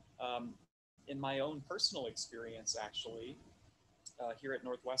 in my own personal experience, actually, here at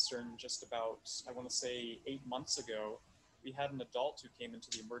Northwestern, just about, I want to say 8 months ago, we had an adult who came into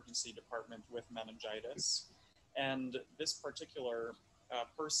the emergency department with meningitis. And this particular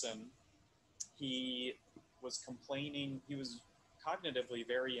person, he was complaining, he was cognitively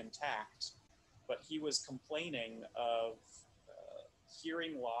very intact, but he was complaining of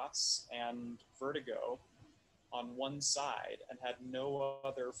hearing loss and vertigo on one side and had no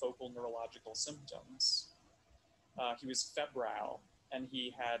other focal neurological symptoms. He was febrile and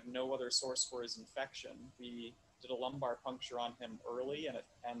he had no other source for his infection. We did a lumbar puncture on him early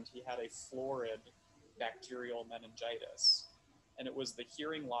and he had a florid bacterial meningitis. And it was the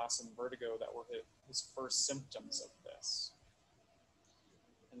hearing loss and vertigo that were his first symptoms of this.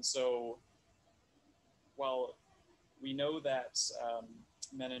 And so while we know that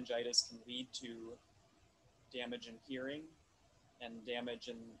meningitis can lead to damage in hearing and damage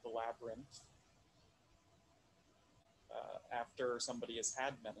in the labyrinth after somebody has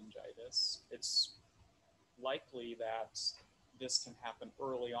had meningitis, it's likely that this can happen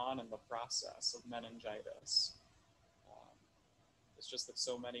early on in the process of meningitis. It's just that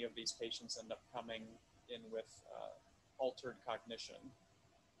so many of these patients end up coming in with altered cognition.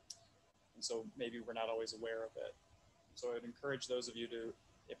 And so maybe we're not always aware of it. So I would encourage those of you to,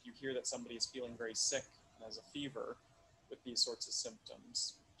 if you hear that somebody is feeling very sick and has a fever with these sorts of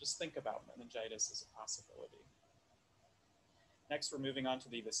symptoms, just think about meningitis as a possibility. Next, we're moving on to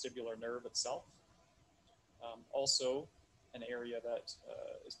the vestibular nerve itself. Also an area that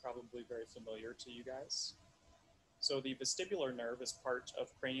is probably very familiar to you guys. So the vestibular nerve is part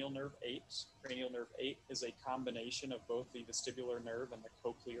of cranial nerve 8. Cranial nerve 8 is a combination of both the vestibular nerve and the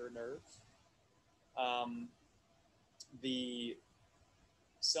cochlear nerve. The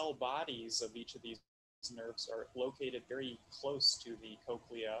cell bodies of each of these nerves are located very close to the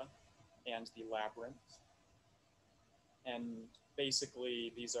cochlea and the labyrinth. And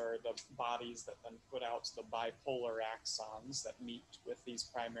basically, these are the bodies that then put out the bipolar axons that meet with these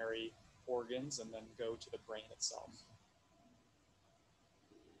primary organs and then go to the brain itself.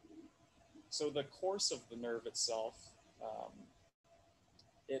 So the course of the nerve itself,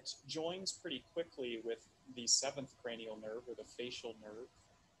 it joins pretty quickly with the 7th cranial nerve, or the facial nerve,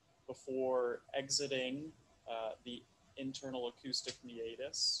 before exiting the internal acoustic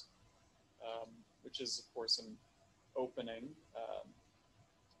meatus, which is, of course, an opening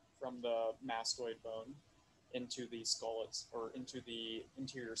from the mastoid bone into the skull, or into the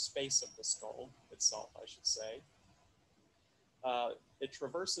interior space of the skull itself, I should say. It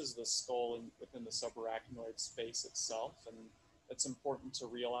traverses the skull within the subarachnoid space itself, and it's important to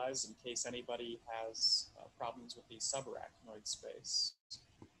realize in case anybody has problems with the subarachnoid space.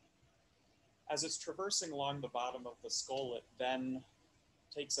 As it's traversing along the bottom of the skull, it then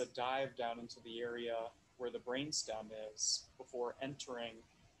takes a dive down into the area where the brainstem is before entering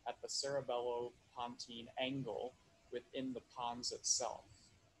at the cerebellopontine angle within the pons itself,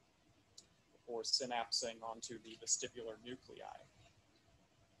 before synapsing onto the vestibular nuclei.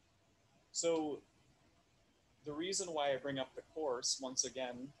 So the reason why I bring up the course, once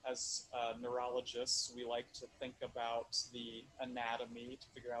again, as neurologists, we like to think about the anatomy to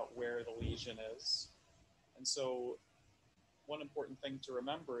figure out where the lesion is. And so one important thing to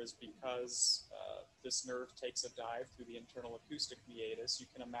remember is because this nerve takes a dive through the internal acoustic meatus, you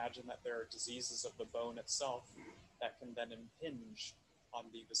can imagine that there are diseases of the bone itself that can then impinge on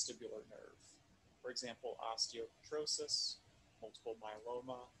the vestibular nerve. For example, osteopetrosis, multiple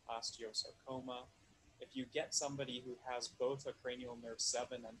myeloma, osteosarcoma. If you get somebody who has both a cranial nerve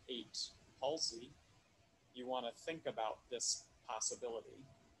 7 and 8 palsy, you want to think about this possibility.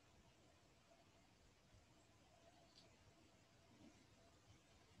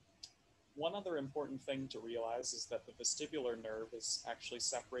 One other important thing to realize is that the vestibular nerve is actually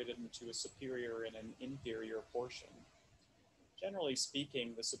separated into a superior and an inferior portion. Generally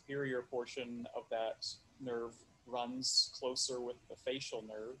speaking, the superior portion of that nerve runs closer with the facial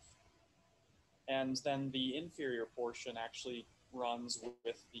nerve, and then the inferior portion actually runs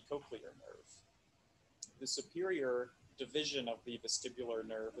with the cochlear nerve. The superior division of the vestibular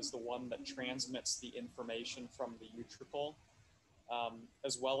nerve is the one that transmits the information from the utricle,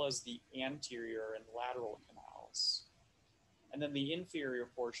 as well as the anterior and lateral canals. And then the inferior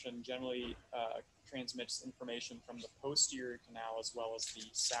portion generally transmits information from the posterior canal as well as the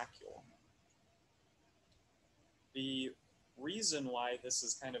saccule. The reason why this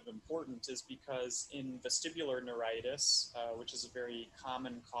is kind of important is because in vestibular neuritis, which is a very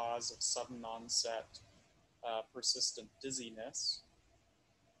common cause of sudden onset persistent dizziness,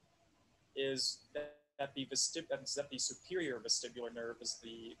 is that the superior vestibular nerve is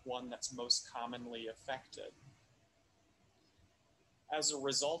the one that's most commonly affected. As a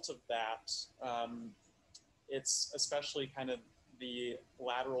result of that, it's especially kind of the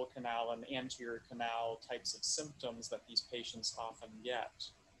lateral canal and anterior canal types of symptoms that these patients often get.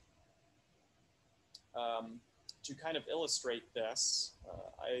 To kind of illustrate this,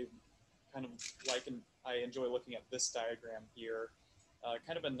 I enjoy looking at this diagram here,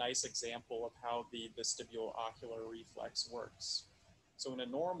 kind of a nice example of how the vestibulo-ocular reflex works. So in a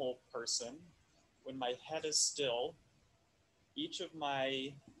normal person, when my head is still, each of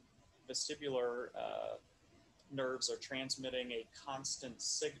my vestibular nerves are transmitting a constant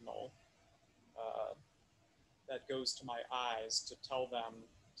signal that goes to my eyes to tell them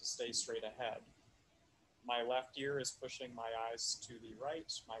to stay straight ahead. My left ear is pushing my eyes to the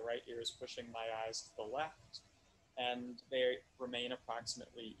right, my right ear is pushing my eyes to the left, and they remain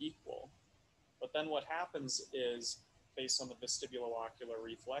approximately equal. But then what happens is, based on the vestibulo-ocular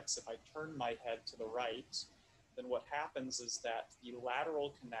reflex, if I turn my head to the right, then what happens is that the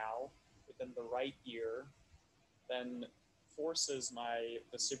lateral canal within the right ear then forces my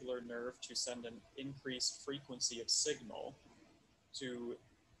vestibular nerve to send an increased frequency of signal to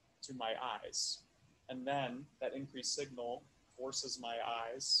my eyes. And then that increased signal forces my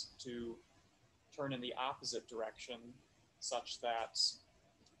eyes to turn in the opposite direction such that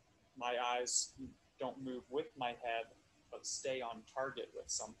my eyes don't move with my head, but stay on target with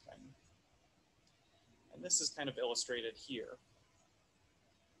something. And this is kind of illustrated here.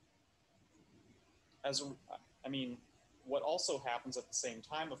 What also happens at the same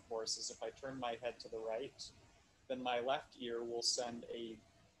time, of course, is if I turn my head to the right, then my left ear will send a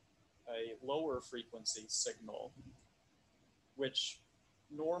lower frequency signal, which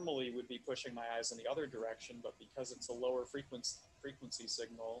normally would be pushing my eyes in the other direction, but because it's a lower frequency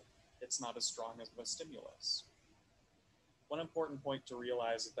signal, it's not as strong as a stimulus. One important point to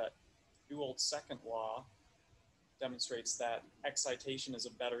realize is that Ewald's second law demonstrates that excitation is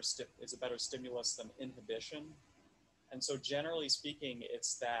a better stimulus than inhibition. And so generally speaking,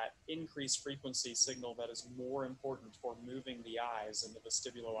 it's that increased frequency signal that is more important for moving the eyes in the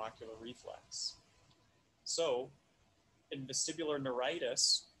vestibulo-ocular reflex. So in vestibular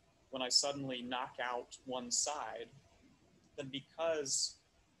neuritis, when I suddenly knock out one side, then because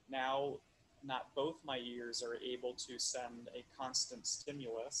now not both my ears are able to send a constant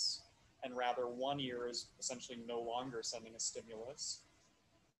stimulus, and rather one ear is essentially no longer sending a stimulus,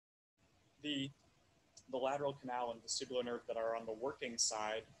 the lateral canal and vestibular nerve that are on the working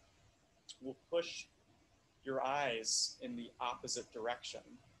side will push your eyes in the opposite direction.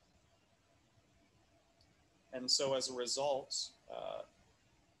 And so as a result,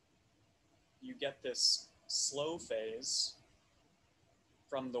 you get this slow phase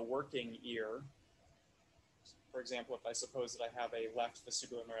from the working ear. For example, if I suppose that I have a left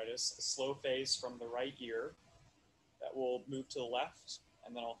vestibular neuritis, a slow phase from the right ear that will move to the left,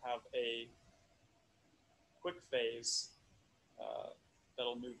 and then I'll have a quick phase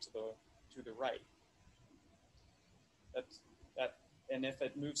that'll move to the right. And if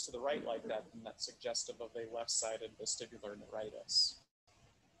it moves to the right like that, then that's suggestive of a left-sided vestibular neuritis.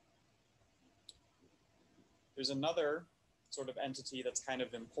 There's another sort of entity that's kind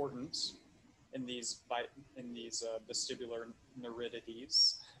of important in these vestibular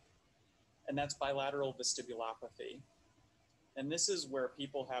neuridities, and that's bilateral vestibulopathy. And this is where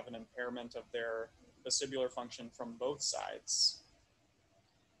people have an impairment of their vestibular function from both sides.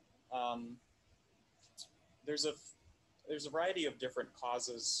 There's a variety of different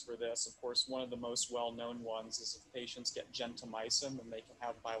causes for this. Of course, one of the most well-known ones is if patients get gentamicin, then they can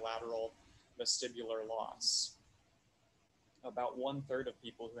have bilateral vestibular loss. About 1/3 of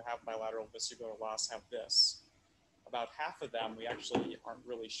people who have bilateral vestibular loss have this. About half of them, we actually aren't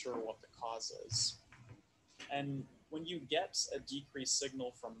really sure what the cause is. And when you get a decreased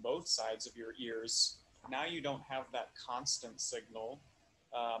signal from both sides of your ears, now you don't have that constant signal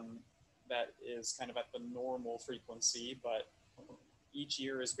that is kind of at the normal frequency, but each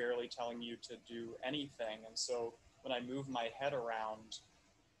ear is barely telling you to do anything. And so when I move my head around,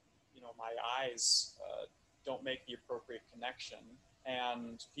 my eyes don't make the appropriate connection.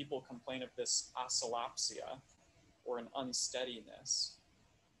 And people complain of this oscillopsia, or an unsteadiness,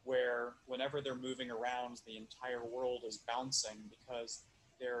 where whenever they're moving around, the entire world is bouncing because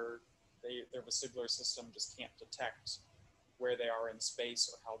their vestibular system just can't detect where they are in space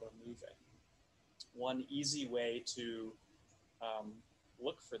or how they're moving. One easy way to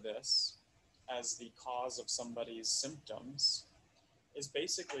look for this as the cause of somebody's symptoms is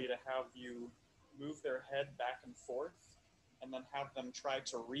basically to have you move their head back and forth and then have them try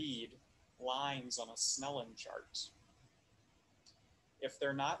to read lines on a Snellen chart. If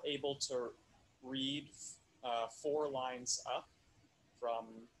they're not able to read 4 lines up from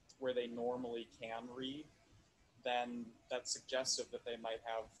where they normally can read, then that's suggestive that they might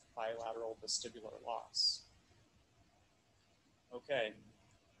have bilateral vestibular loss. Okay,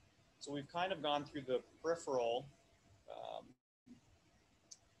 so we've kind of gone through the peripheral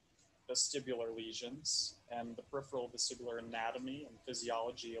vestibular lesions and the peripheral vestibular anatomy and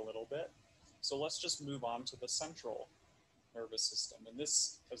physiology a little bit. So let's just move on to the central nervous system. And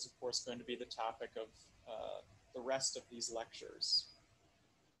this is, of course, going to be the topic of the rest of these lectures.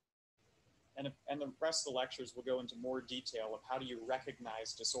 And the rest of the lectures will go into more detail of how do you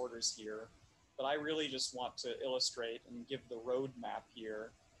recognize disorders here. But I really just want to illustrate and give the roadmap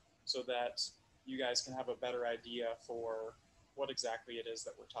here so that you guys can have a better idea for what exactly it is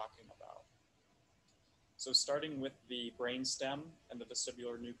that we're talking about. So starting with the brainstem and the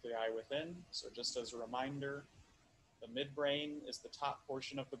vestibular nuclei within. So just as a reminder, the midbrain is the top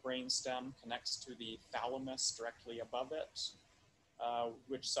portion of the brainstem, connects to the thalamus directly above it,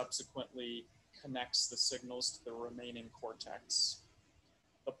 which subsequently connects the signals to the remaining cortex.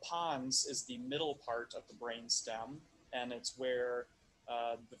 The pons is the middle part of the brainstem, and it's where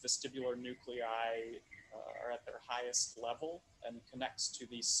the vestibular nuclei are at their highest level and connects to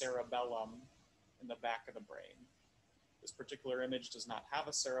the cerebellum in the back of the brain. This particular image does not have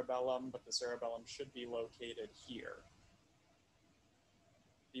a cerebellum, but the cerebellum should be located here.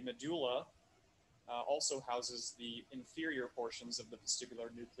 The medulla also houses the inferior portions of the vestibular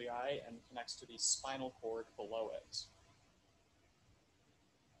nuclei and connects to the spinal cord below it.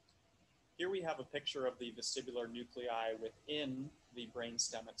 Here we have a picture of the vestibular nuclei within the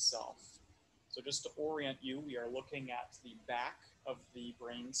brainstem itself. So just to orient you, we are looking at the back of the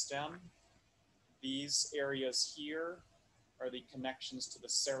brainstem. These areas here are the connections to the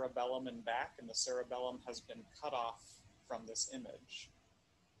cerebellum and back, and the cerebellum has been cut off from this image.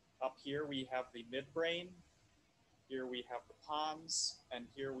 Up here we have the midbrain, here we have the pons, and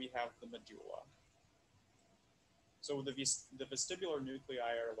here we have the medulla. So the vestibular nuclei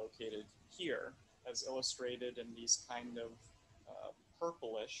are located here, as illustrated in these kind of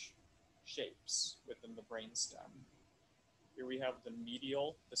purplish shapes within the brainstem. Here we have the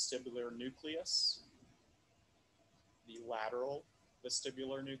medial vestibular nucleus, the lateral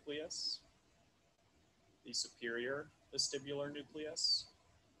vestibular nucleus, the superior vestibular nucleus,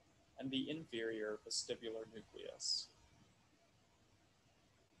 and the inferior vestibular nucleus.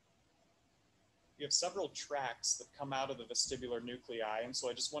 We have several tracts that come out of the vestibular nuclei, and so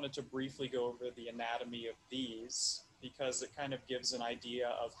I just wanted to briefly go over the anatomy of these because it kind of gives an idea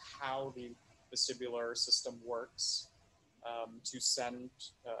of how the vestibular system works to send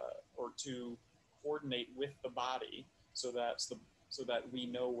or to coordinate with the body so that we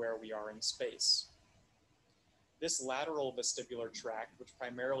know where we are in space. This lateral vestibular tract, which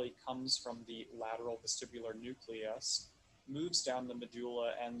primarily comes from the lateral vestibular nucleus, moves down the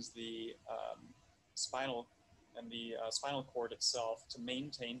medulla and the spinal cord itself to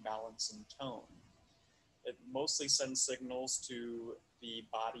maintain balance and tone. It mostly sends signals to the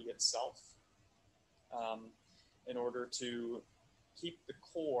body itself in order to keep the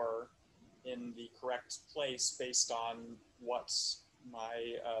core in the correct place based on what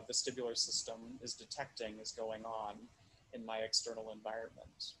my vestibular system is detecting is going on in my external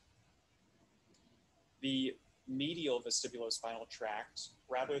environment. The medial vestibulospinal tract,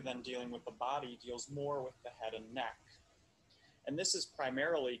 rather than dealing with the body, deals more with the head and neck. And this is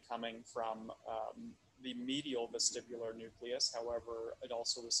primarily coming from the medial vestibular nucleus. However, it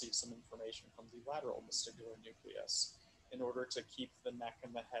also receives some information from the lateral vestibular nucleus in order to keep the neck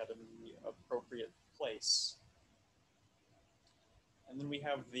and the head in the appropriate place. And then we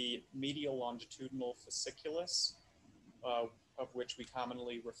have the medial longitudinal fasciculus, of which we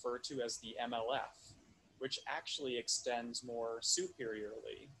commonly refer to as the MLF, which actually extends more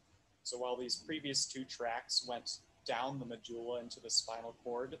superiorly. So while these previous two tracts went down the medulla into the spinal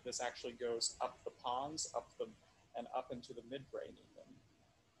cord, this actually goes up the pons, and up into the midbrain even.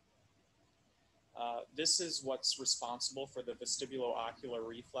 This is what's responsible for the vestibulo-ocular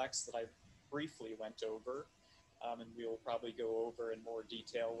reflex that I briefly went over, and we will probably go over in more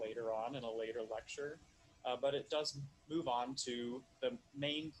detail later on in a later lecture. But it does move on to the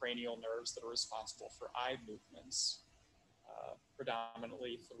main cranial nerves that are responsible for eye movements,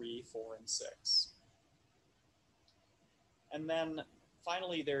 predominantly 3, 4, and 6. And then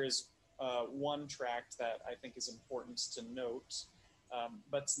finally, there is one tract that I think is important to note,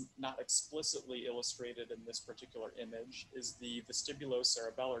 but not explicitly illustrated in this particular image, is the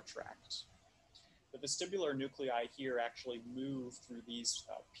vestibulocerebellar tract. The vestibular nuclei here actually move through these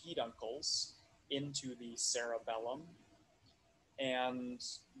peduncles into the cerebellum, and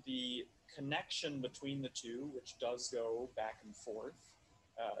the connection between the two, which does go back and forth,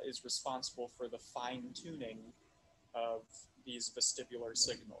 is responsible for the fine-tuning of these vestibular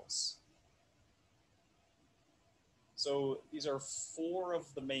signals. So these are 4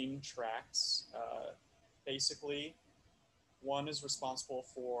 of the main tracts. Basically, one is responsible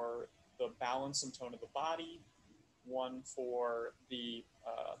for the balance and tone of the body, one for the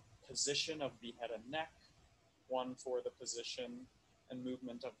position of the head and neck, one for the position and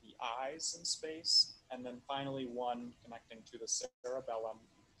movement of the eyes in space, and then finally one connecting to the cerebellum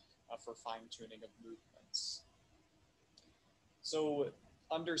for fine-tuning of movements. So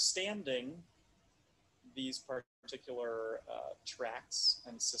understanding these particular tracts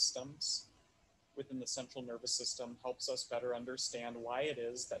and systems within the central nervous system helps us better understand why it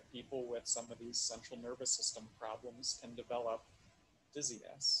is that people with some of these central nervous system problems can develop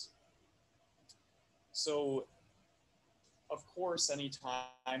dizziness. So, of course, any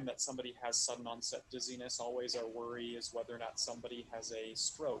time that somebody has sudden onset dizziness, always our worry is whether or not somebody has a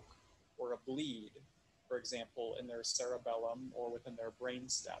stroke or a bleed, for example, in their cerebellum or within their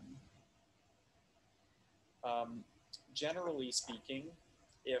brainstem. Generally speaking,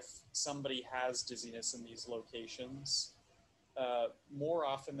 if somebody has dizziness in these locations, more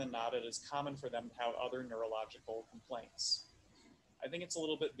often than not, it is common for them to have other neurological complaints. I think it's a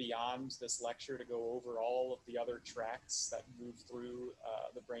little bit beyond this lecture to go over all of the other tracts that move through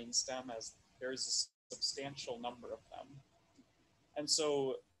the brainstem, as there's a substantial number of them. And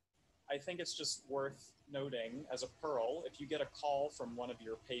so I think it's just worth noting as a pearl, if you get a call from one of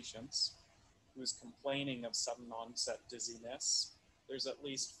your patients who's complaining of sudden onset dizziness, there's at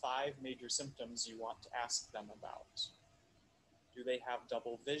least 5 major symptoms you want to ask them about. Do they have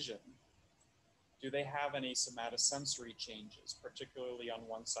double vision? Do they have any somatosensory changes, particularly on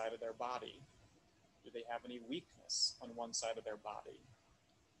one side of their body? Do they have any weakness on one side of their body?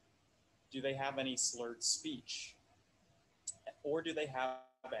 Do they have any slurred speech? Or do they have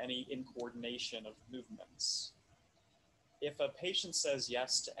any incoordination of movements? If a patient says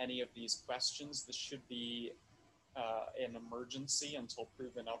yes to any of these questions, this should be an emergency until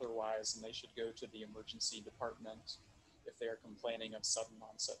proven otherwise, and they should go to the emergency department if they are complaining of sudden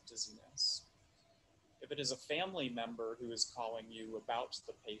onset dizziness. If it is a family member who is calling you about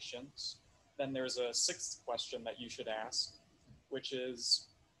the patient, then there's a 6th question that you should ask, which is,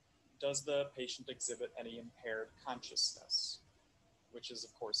 does the patient exhibit any impaired consciousness? Which is,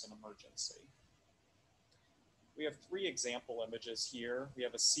 of course, an emergency. We have 3 example images here. We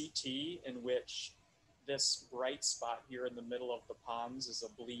have a CT in which this bright spot here in the middle of the pons is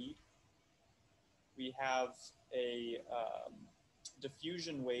a bleed. We have a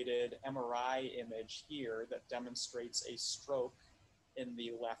diffusion-weighted MRI image here that demonstrates a stroke in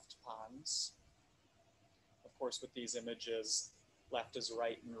the left pons. Of course, with these images, left is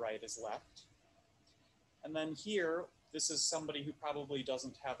right and right is left. And then here, this is somebody who probably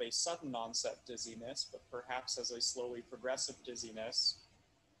doesn't have a sudden onset dizziness, but perhaps has a slowly progressive dizziness,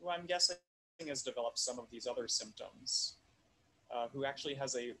 who I'm guessing has developed some of these other symptoms, who actually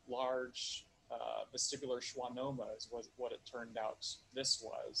has a large vestibular schwannoma is what it turned out this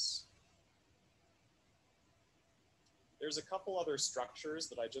was. There's a couple other structures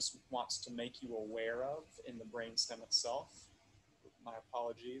that I just want to make you aware of in the brainstem itself. My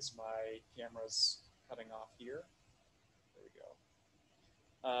apologies, my camera's cutting off here. There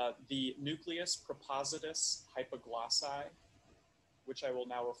we go. The nucleus prepositus hypoglossi, which I will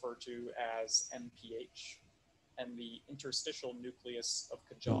now refer to as NPH, and the interstitial nucleus of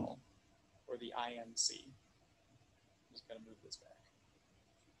Cajal, or the INC. I'm just going to move this back.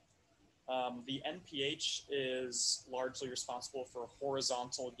 The NPH is largely responsible for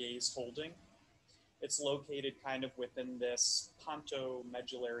horizontal gaze holding. It's located kind of within this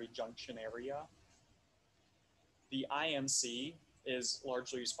pontomedullary junction area. The INC is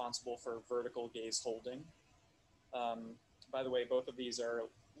largely responsible for vertical gaze holding. By the way, both of these are a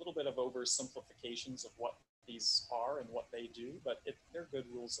little bit of oversimplifications of what these are and what they do, but they're good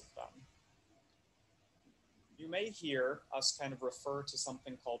rules of thumb. You may hear us kind of refer to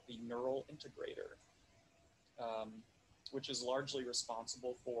something called the neural integrator, which is largely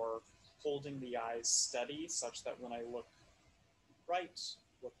responsible for holding the eyes steady such that when I look right,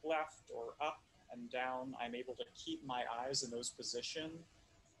 look left, or up and down, I'm able to keep my eyes in those positions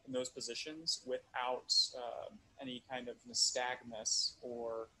without any kind of nystagmus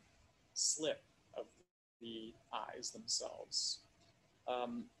or slip of the eyes themselves.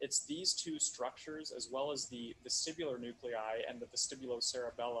 It's these two structures, as well as the vestibular nuclei and the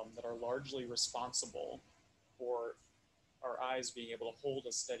vestibulocerebellum, that are largely responsible for our eyes being able to hold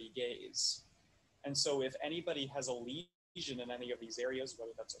a steady gaze. And so if anybody has a lesion in any of these areas,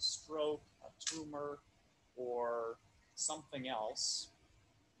 whether that's a stroke, a tumor, or something else,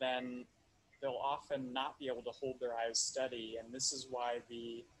 then they'll often not be able to hold their eyes steady. And this is why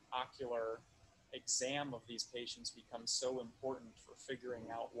the ocular exam of these patients becomes so important for figuring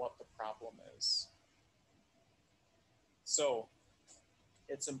out what the problem is. So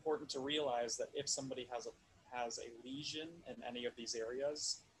it's important to realize that if somebody has a lesion in any of these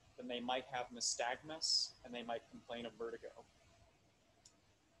areas, then they might have nystagmus and they might complain of vertigo.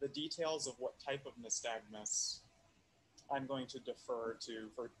 The details of what type of nystagmus I'm going to defer to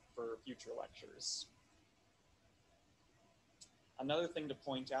for future lectures. Another thing to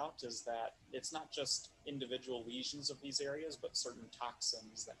point out is that it's not just individual lesions of these areas, but certain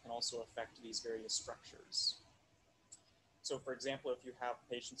toxins that can also affect these various structures. So for example, if you have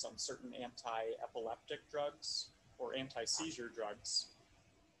patients on certain anti-epileptic drugs or anti-seizure drugs,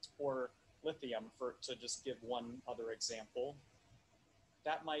 or lithium, to just give one other example,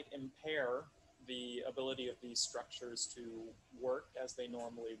 that might impair the ability of these structures to work as they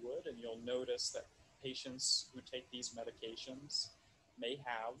normally would. And you'll notice that patients who take these medications may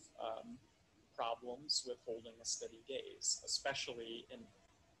have problems with holding a steady gaze, especially in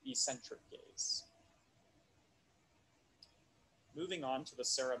eccentric gaze. Moving on to the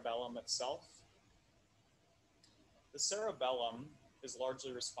cerebellum itself. The cerebellum is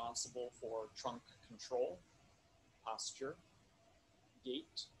largely responsible for trunk control, posture,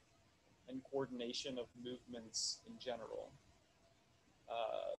 gait, and coordination of movements in general.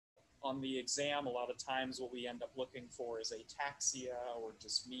 On the exam, a lot of times what we end up looking for is ataxia or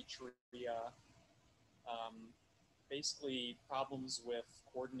dysmetria, basically problems with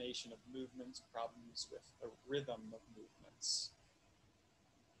coordination of movements, problems with the rhythm of movements.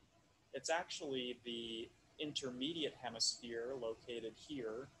 It's actually the intermediate hemisphere located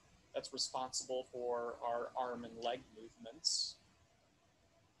here that's responsible for our arm and leg movements.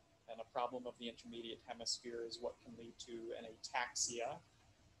 And a problem of the intermediate hemisphere is what can lead to an ataxia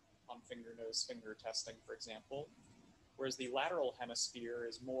on finger, nose, finger testing, for example. Whereas the lateral hemisphere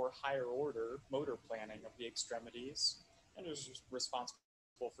is more higher order motor planning of the extremities and is responsible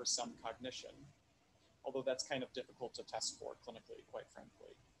for some cognition, although that's kind of difficult to test for clinically, quite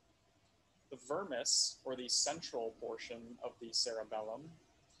frankly. The vermis, or the central portion of the cerebellum,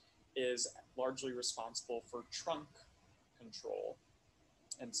 is largely responsible for trunk control.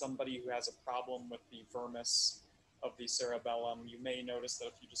 And somebody who has a problem with the vermis of the cerebellum, you may notice that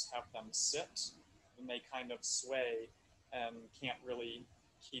if you just have them sit, then they kind of sway and can't really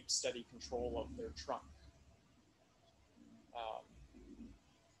keep steady control of their trunk.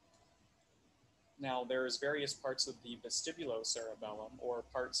 Now, there's various parts of the vestibulocerebellum, or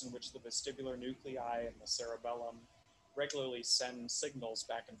parts in which the vestibular nuclei and the cerebellum regularly send signals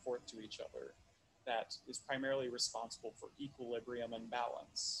back and forth to each other, that is primarily responsible for equilibrium and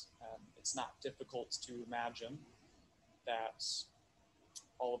balance. It's not difficult to imagine that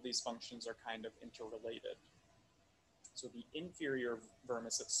all of these functions are kind of interrelated. So the inferior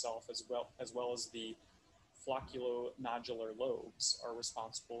vermis itself, as well as the flocculonodular lobes, are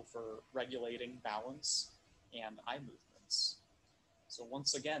responsible for regulating balance and eye movements. So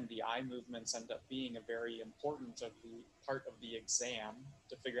once again, the eye movements end up being a very important part of the exam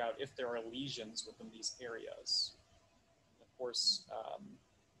to figure out if there are lesions within these areas. And of course,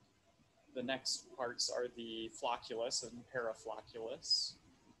 the next parts are the flocculus and paraflocculus,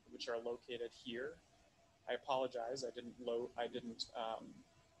 which are located here. I apologize, I didn't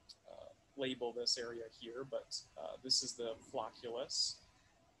label this area here, but this is the flocculus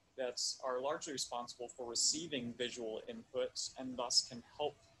that are largely responsible for receiving visual input and thus can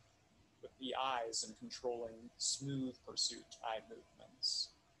help with the eyes in controlling smooth pursuit eye movements.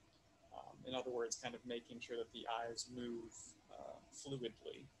 In other words, kind of making sure that the eyes move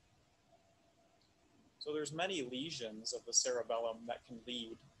fluidly. So there's many lesions of the cerebellum that can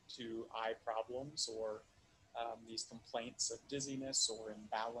lead to eye problems or these complaints of dizziness or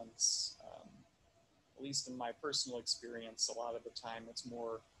imbalance. At least in my personal experience, a lot of the time it's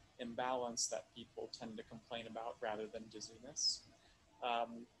more imbalance that people tend to complain about rather than dizziness.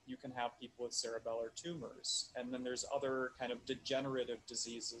 You can have people with cerebellar tumors, and then there's other kind of degenerative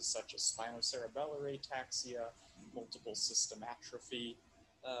diseases such as spinocerebellar ataxia, multiple system atrophy,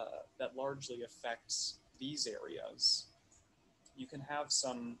 that largely affects these areas. You can have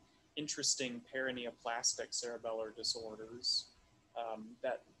some interesting paraneoplastic cerebellar disorders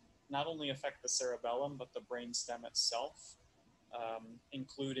that not only affect the cerebellum, but the brainstem itself.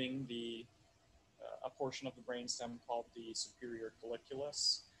 including a portion of the brainstem called the superior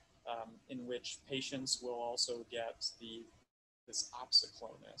colliculus, in which patients will also get this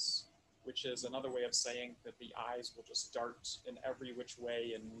opsoclonus, which is another way of saying that the eyes will just dart in every which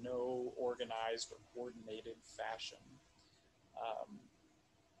way in no organized or coordinated fashion.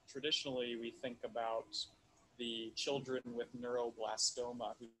 Traditionally, we think about the children with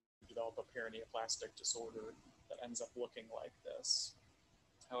neuroblastoma who develop a paraneoplastic disorder that ends up looking like this.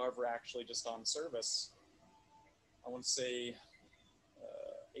 However, actually just on service, I want to say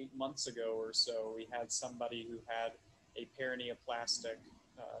 8 months ago or so, we had somebody who had a paraneoplastic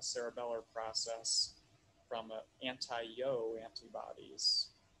cerebellar process from anti-Yo antibodies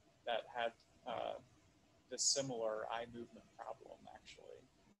that had this similar eye movement problem, actually.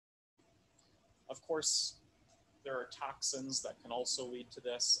 Of course, there are toxins that can also lead to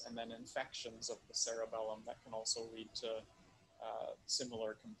this, and then infections of the cerebellum that can also lead to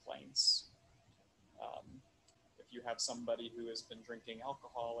similar complaints. If you have somebody who has been drinking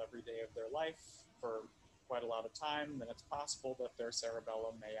alcohol every day of their life for quite a lot of time, then it's possible that their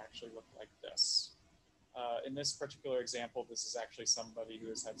cerebellum may actually look like this. In this particular example, this is actually somebody who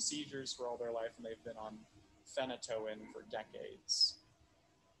has had seizures for all their life and they've been on phenytoin for decades.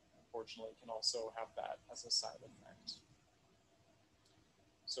 Unfortunately, can also have that as a side effect.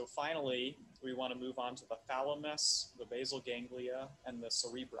 So finally, we want to move on to the thalamus, the basal ganglia, and the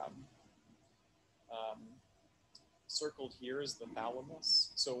cerebrum. Circled here is the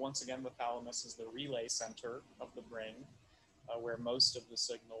thalamus. So once again, the thalamus is the relay center of the brain, where most of the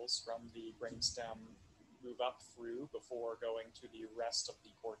signals from the brainstem move up through before going to the rest of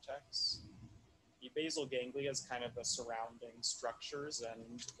the cortex. The basal ganglia is kind of the surrounding structures,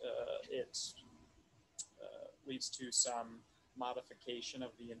 and it leads to some modification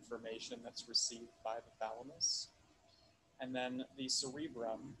of the information that's received by the thalamus. And then the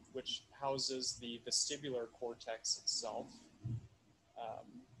cerebrum, which houses the vestibular cortex itself,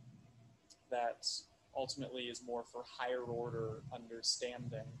 that ultimately is more for higher order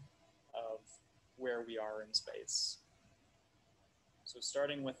understanding of where we are in space. So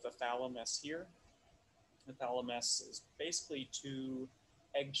starting with the thalamus here, the thalamus is basically two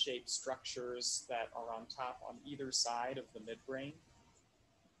egg-shaped structures that are on top on either side of the midbrain.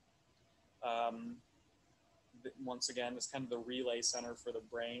 Once again, it's kind of the relay center for the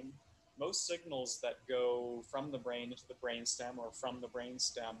brain. Most signals that go from the brain into the brainstem or from the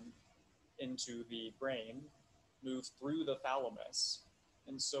brainstem into the brain move through the thalamus.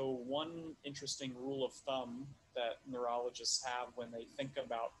 And so one interesting rule of thumb that neurologists have when they think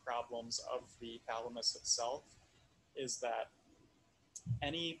about problems of the thalamus itself is that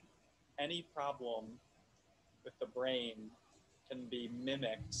any problem with the brain can be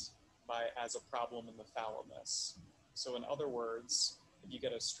mimicked as a problem in the thalamus. So in other words, if you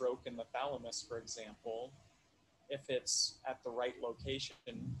get a stroke in the thalamus, for example, if it's at the right location,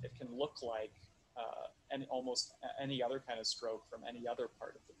 it can look like almost any other kind of stroke from any other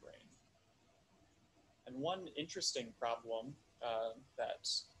part of the brain. And one interesting problem that,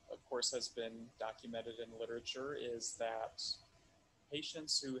 of course, has been documented in literature is that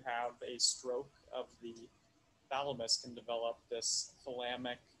patients who have a stroke of the thalamus can develop this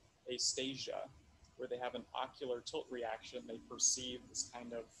thalamic astasia, where they have an ocular tilt reaction. They perceive this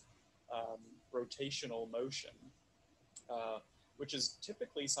kind of rotational motion, which is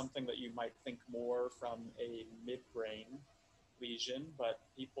typically something that you might think more from a midbrain lesion, but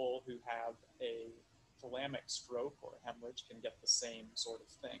people who have a thalamic stroke or hemorrhage can get the same sort of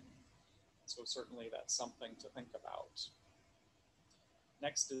thing. So certainly that's something to think about.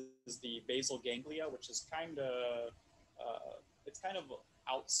 Next is the basal ganglia, which is kind of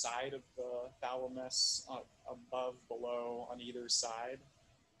outside of the thalamus, above, below, on either side.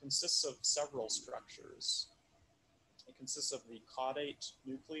 It consists of several structures. It consists of the caudate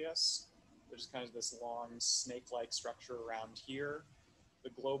nucleus, which is kind of this long snake-like structure around here.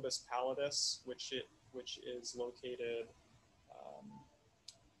 The globus pallidus, which is located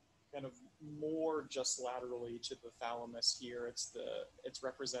kind of more just laterally to the thalamus here. It's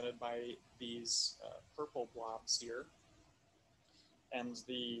represented by these purple blobs here. And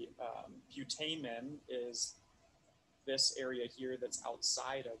the putamen is this area here that's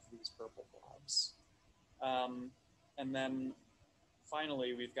outside of these purple blobs. And then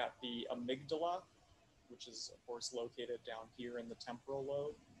finally, we've got the amygdala, which is, of course, located down here in the temporal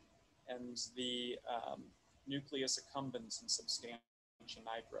lobe, and the nucleus accumbens and substantia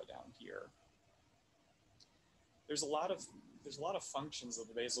nigra down here. There's a lot of functions of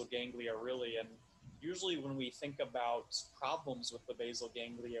the basal ganglia, really, and usually when we think about problems with the basal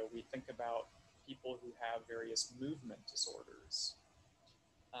ganglia, we think about people who have various movement disorders.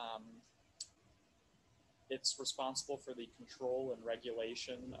 It's responsible for the control and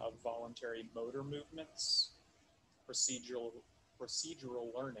regulation of voluntary motor movements, procedural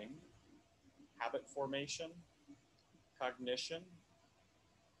learning, habit formation, cognition,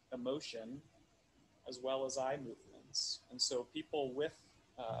 emotion, as well as eye movements. And so people with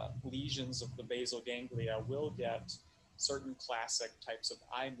lesions of the basal ganglia will get certain classic types of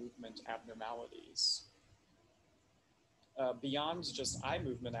eye movement abnormalities. Beyond just eye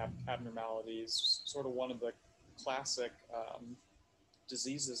movement abnormalities, sort of one of the classic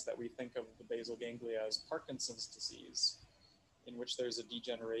diseases that we think of the basal ganglia as Parkinson's disease, in which there's a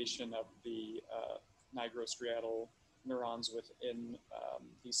degeneration of the nigrostriatal neurons within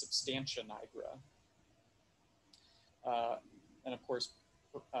the substantia nigra. And of course,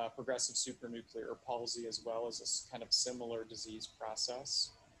 progressive supranuclear palsy as well is a kind of similar disease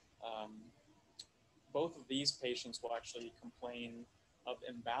process. Both of these patients will actually complain of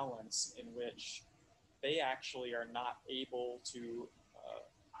imbalance in which they actually are not able to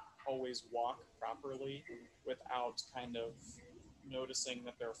always walk properly without kind of noticing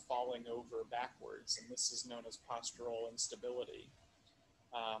that they're falling over backwards, and this is known as postural instability.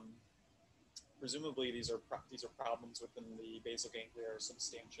 Presumably these are problems within the basal ganglia or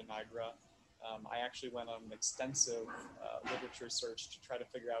substantia nigra. I actually went on an extensive literature search to try to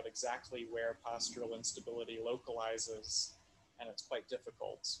figure out exactly where postural instability localizes, and it's quite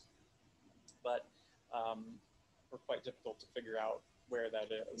difficult. But or quite difficult to figure out where that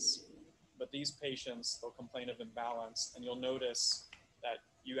is. But these patients, they'll complain of imbalance, and you'll notice that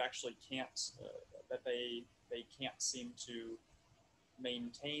you actually can't, that they can't seem to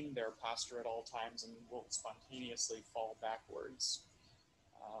maintain their posture at all times and will spontaneously fall backwards.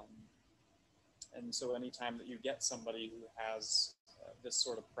 And so anytime that you get somebody who has this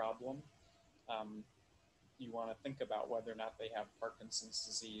sort of problem, you want to think about whether or not they have Parkinson's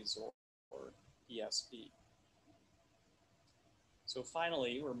disease or PSP. So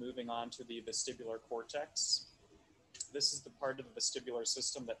finally, we're moving on to the vestibular cortex. This is the part of the vestibular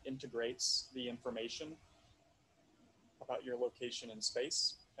system that integrates the information about your location in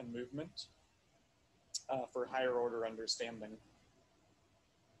space and movement for higher order understanding.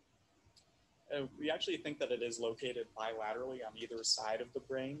 We actually think that it is located bilaterally on either side of the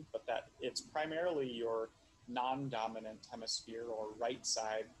brain, but that it's primarily your non-dominant hemisphere or right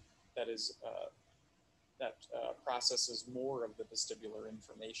side that is processes more of the vestibular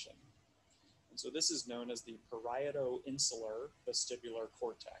information. And so this is known as the parieto-insular vestibular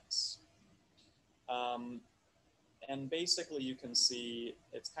cortex. And basically you can see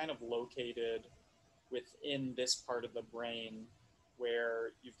it's kind of located within this part of the brain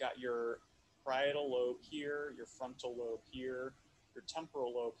where you've got your parietal lobe here, your frontal lobe here, your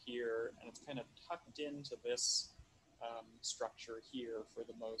temporal lobe here, and it's kind of tucked into this structure here for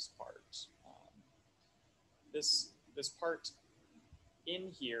the most part. This part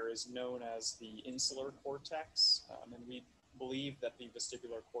in here is known as the insular cortex, and we believe that the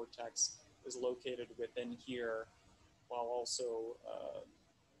vestibular cortex is located within here, while also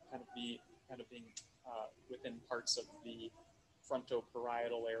kind of being within parts of the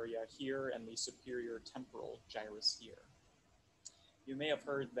frontoparietal area here and the superior temporal gyrus here. You may have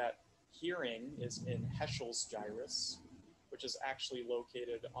heard that hearing is in Heschel's gyrus, which is actually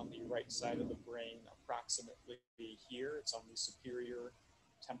located on the right side of the brain, approximately here. It's on the superior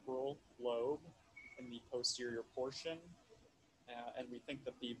temporal lobe in the posterior portion. And we think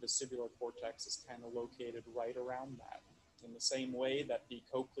that the vestibular cortex is kind of located right around that. In the same way that the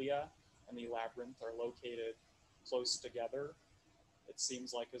cochlea and the labyrinth are located close together, it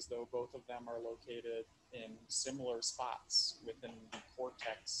seems like as though both of them are located in similar spots within the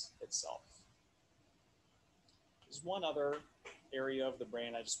cortex itself. There's one other area of the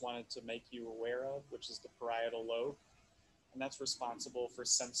brain I just wanted to make you aware of, which is the parietal lobe, and that's responsible for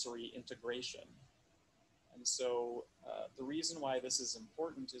sensory integration. And so the reason why this is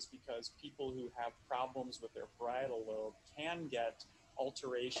important is because people who have problems with their parietal lobe can get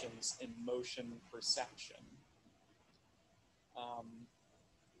alterations in motion perception.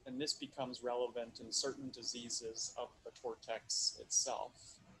 And this becomes relevant in certain diseases of the cortex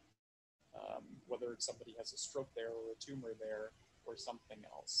itself, whether somebody has a stroke there or a tumor there or something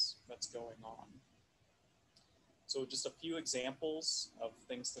else that's going on. So just a few examples of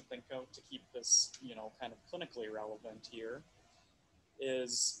things to think of to keep this, kind of clinically relevant here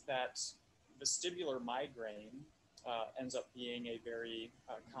is that vestibular migraine ends up being a very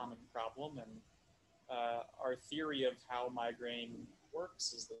common problem, and our theory of how migraine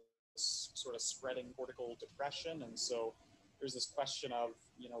works is this sort of spreading cortical depression. And so there's this question of,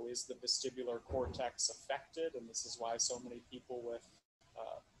 you know, is the vestibular cortex affected? And this is why so many people with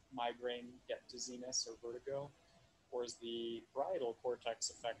migraine get dizziness or vertigo. Or is the parietal cortex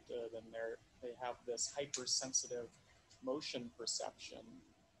affected and they have this hypersensitive motion perception?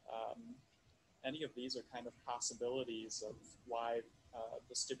 Any of these are kind of possibilities of why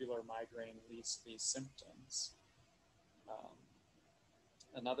vestibular migraine leads to these symptoms.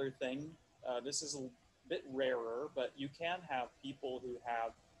 Another thing, this is a bit rarer, but you can have people who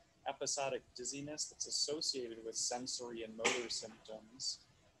have episodic dizziness that's associated with sensory and motor symptoms,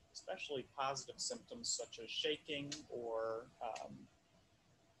 especially positive symptoms such as shaking or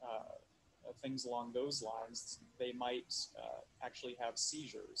things along those lines. They might actually have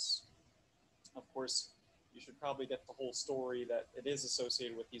seizures. Of course, you should probably get the whole story that it is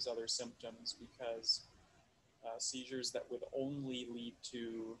associated with these other symptoms, because seizures that would only lead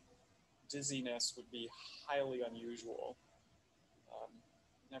to dizziness would be highly unusual.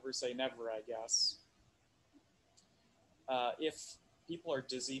 Never say never, I guess. If people are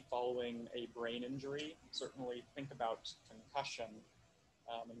dizzy following a brain injury, certainly think about concussion.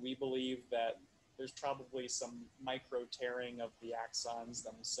 And we believe that there's probably some micro tearing of the axons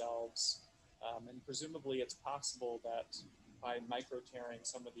themselves. And presumably it's possible that by micro tearing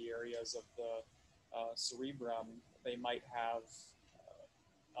some of the areas of the cerebrum, they might have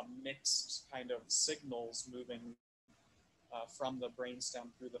a mixed kind of signals moving from the brainstem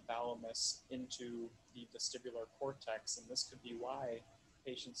through the thalamus into the vestibular cortex. And this could be why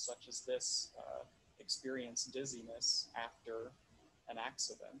patients such as this experience dizziness after an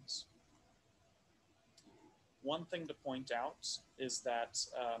accident. One thing to point out is that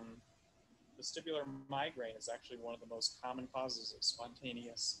vestibular migraine is actually one of the most common causes of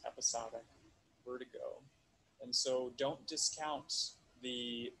spontaneous episodic vertigo. And so don't discount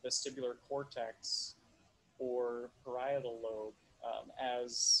the vestibular cortex or parietal lobe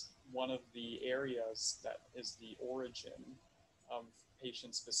as one of the areas that is the origin of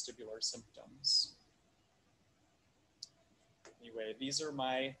patients' vestibular symptoms. Anyway, these are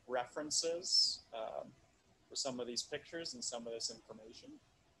my references for some of these pictures and some of this information.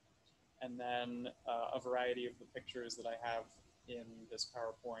 And then a variety of the pictures that I have in this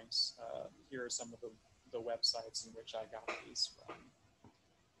PowerPoint. Here are some of the websites in which I got these from.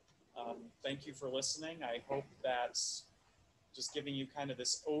 Thank you for listening. I hope that just giving you kind of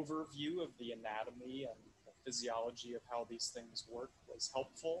this overview of the anatomy and the physiology of how these things work was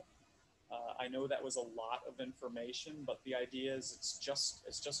helpful. I know that was a lot of information, but the idea is it's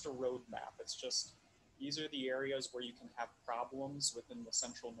just a roadmap. It's just, these are the areas where you can have problems within the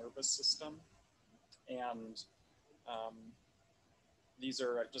central nervous system. And these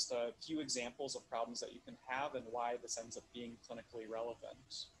are just a few examples of problems that you can have and why this ends up being clinically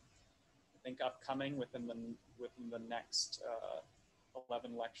relevant. I think upcoming within the next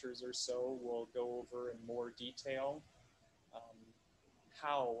 11 lectures or so, we'll go over in more detail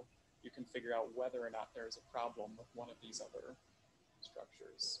how you can figure out whether or not there's a problem with one of these other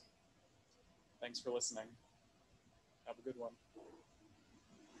structures. Thanks for listening. Have a good one.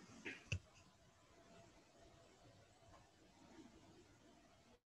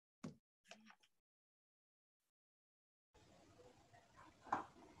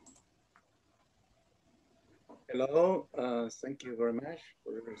 Hello, thank you very much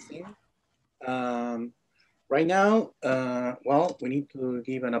for everything. Right now, well, we need to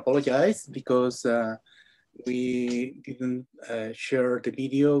give an apologize because we didn't share the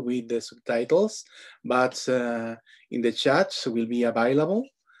video with the subtitles, but in the chat will be available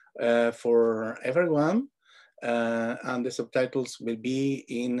for everyone, and the subtitles will be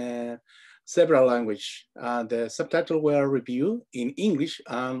in several languages. The subtitles were reviewed in English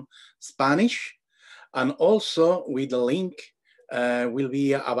and Spanish, and also with the link will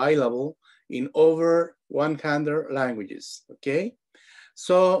be available in over 100 languages, okay?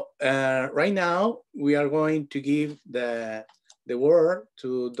 So right now we are going to give the word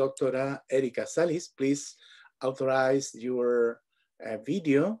to Dr. Erika Salis. Please authorize your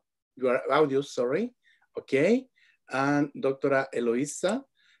video, your audio, sorry, okay? And Dr. Eloisa,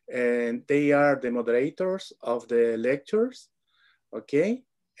 and they are the moderators of the lectures, okay?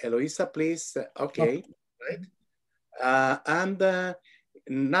 Eloisa, please, okay, right? And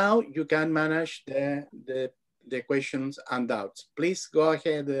now you can manage the questions and doubts. Please go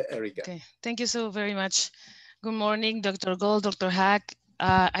ahead, Erika. Okay, thank you so very much. Good morning, Dr. Gold, Dr. Hack.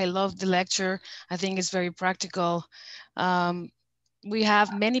 I love the lecture. I think it's very practical. We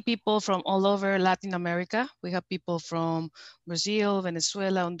have many people from all over Latin America. We have people from Brazil,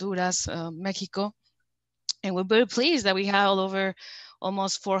 Venezuela, Honduras, Mexico. And we're very pleased that we have all over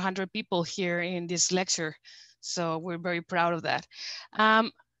almost 400 people here in this lecture. So we're very proud of that.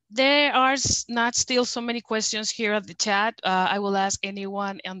 There are not still so many questions here at the chat. I will ask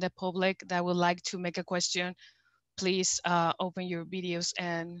anyone in the public that would like to make a question. Please open your videos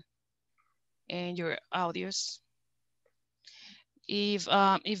and your audios.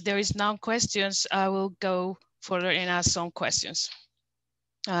 If there is no questions, I will go further and ask some questions.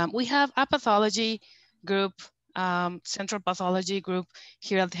 We have a pathology group, central pathology group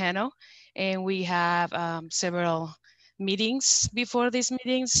here at Hano, and we have several meetings before this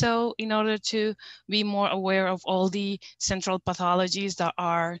meeting. So in order to be more aware of all the central pathologies that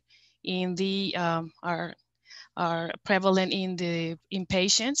are in the are prevalent in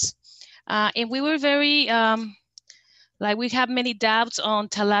patients, and we were very like we have many doubts on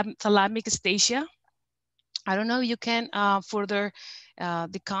thalamic dystacia. I don't know if you can further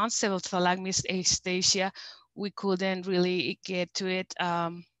the concept of thalamic dystacia. We couldn't really get to it. I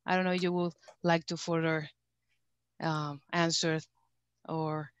don't know if you would like to further answer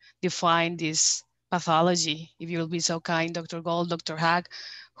or define this pathology, if you'll be so kind, Dr. Gold, Dr. Hack,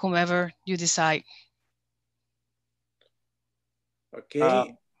 whomever you decide. Okay,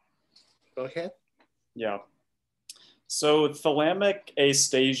 go ahead. Yeah. So thalamic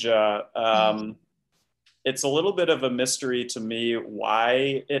dystacia, it's a little bit of a mystery to me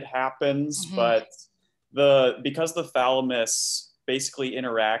why it happens, but because the thalamus basically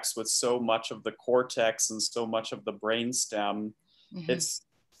interacts with so much of the cortex and so much of the brainstem, it's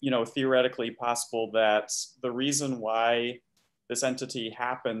theoretically possible that the reason why this entity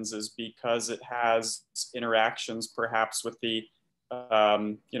happens is because it has interactions perhaps with the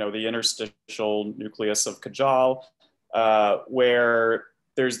the interstitial nucleus of Cajal, where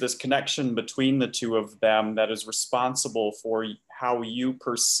there's this connection between the two of them that is responsible for how you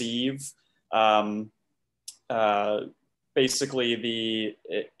perceive basically the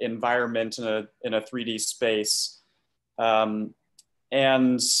environment in a 3D space. And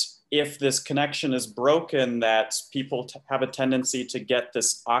if this connection is broken, that people have a tendency to get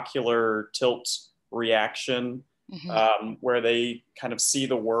this ocular tilt reaction, where they kind of see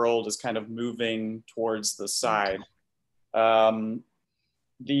the world as kind of moving towards the side.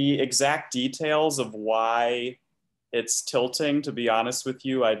 The exact details of why it's tilting, to be honest with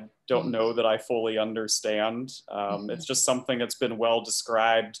you, I don't know that I fully understand. It's just something that's been well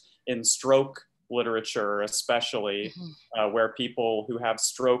described in stroke literature, especially where people who have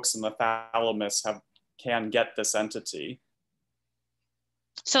strokes in the thalamus can get this entity.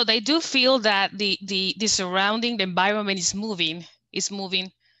 So they do feel that the surrounding, the environment is moving,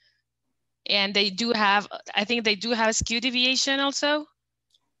 and they do have, I think they do have skew deviation also?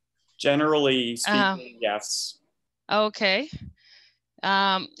 Generally speaking, yes. Okay.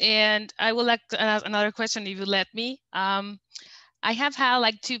 And I would like to ask another question if you let me. I have had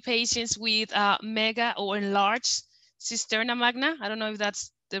like 2 patients with mega or enlarged cisterna magna. I don't know if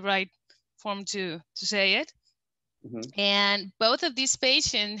that's the right form to say it. And both of these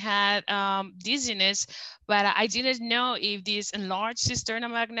patients had dizziness, but I didn't know if this enlarged cisterna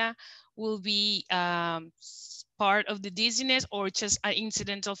magna will be part of the dizziness or just an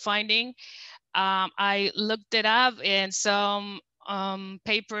incidental finding. I looked it up, and some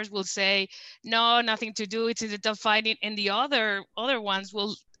papers will say, no, nothing to do, it's incidental finding. And the other ones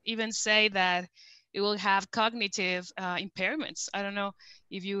will even say that it will have cognitive impairments. I don't know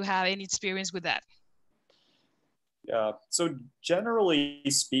if you have any experience with that. Yeah, so generally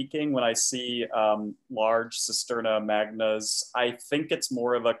speaking, when I see large cisterna magnas, I think it's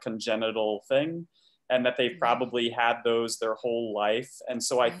more of a congenital thing, and that they've probably had those their whole life. And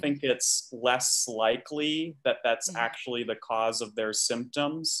so I think it's less likely that that's actually the cause of their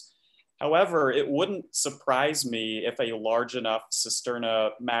symptoms. However, it wouldn't surprise me if a large enough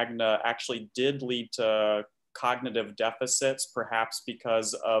cisterna magna actually did lead to cognitive deficits, perhaps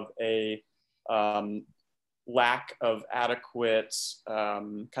because of a lack of adequate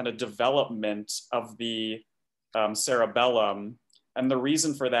kind of development of the cerebellum. And the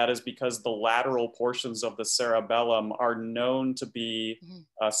reason for that is because the lateral portions of the cerebellum are known to be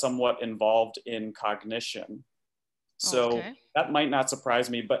somewhat involved in cognition. So that might not surprise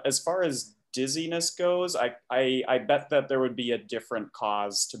me, but as far as dizziness goes, I bet that there would be a different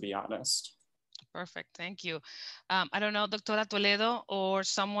cause, to be honest. Perfect, thank you. I don't know, Doctora Toledo or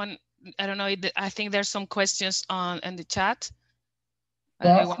someone, I don't know, I think there's some questions in the chat.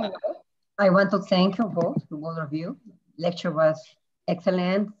 Yes, I want to thank you both of you. Lecture was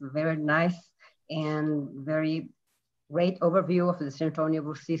excellent, very nice, and very great overview of the central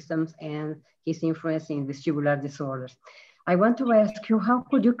nervous systems and his influence in vestibular disorders. I want to ask you, how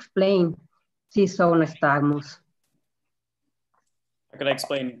could you explain C-zone nystagmus? Can I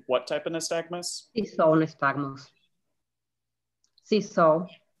explain what type of nystagmus? Seesaw nystagmus. Seesaw.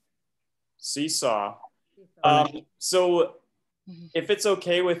 Seesaw. So if it's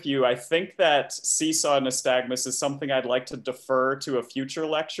okay with you, I think that seesaw nystagmus is something I'd like to defer to a future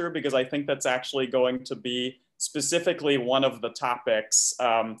lecture, because I think that's actually going to be specifically one of the topics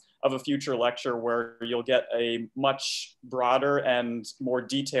of a future lecture, where you'll get a much broader and more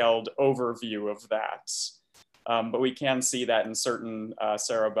detailed overview of that. But we can see that in certain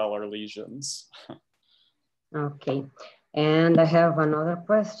cerebellar lesions. Okay, and I have another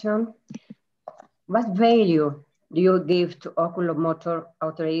question. What value do you give to oculomotor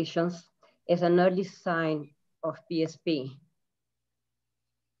alterations as an early sign of PSP?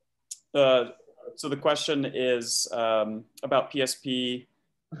 So the question is about PSP.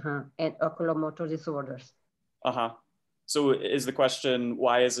 And oculomotor disorders. So is the question,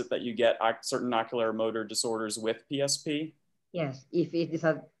 why is it that you get certain ocular motor disorders with PSP? Yes, if it is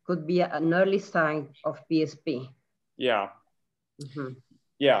could be an early sign of PSP. Yeah.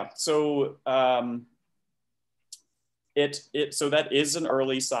 Yeah, so so that is an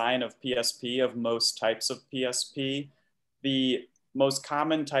early sign of PSP, of most types of PSP. The most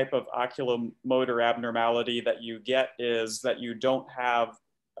common type of oculomotor abnormality that you get is that you don't have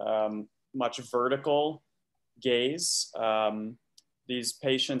much vertical gaze. These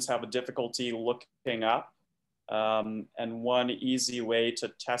patients have a difficulty looking up. And one easy way to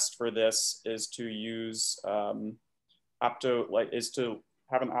test for this is to use to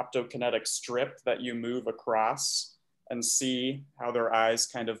have an optokinetic strip that you move across and see how their eyes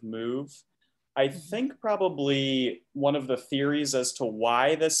kind of move. I think probably one of the theories as to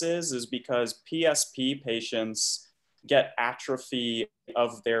why this is because PSP patients get atrophy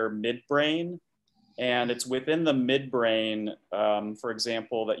of their midbrain. And it's within the midbrain, for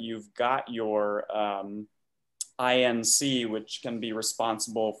example, that you've got your INC, which can be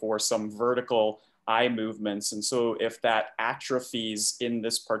responsible for some vertical eye movements. And so if that atrophies in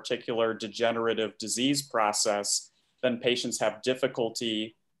this particular degenerative disease process, then patients have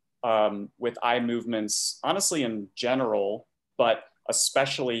difficulty with eye movements, honestly in general, but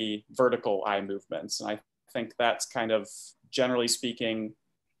especially vertical eye movements. And I think that's kind of, generally speaking,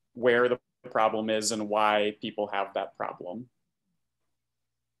 where the problem is and why people have that problem.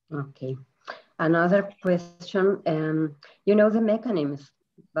 Okay. Another question, you know the mechanisms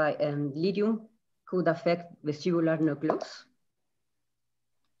by lithium could affect vestibular nucleus?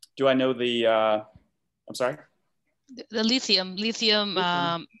 Do I know the, I'm sorry? The lithium,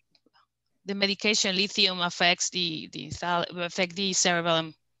 the medication lithium affects the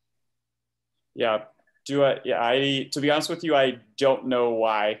cerebellum. Yeah, to be honest with you, I don't know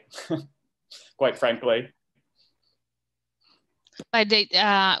why, quite frankly. But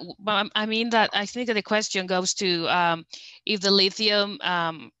I mean that I think that the question goes to if the lithium,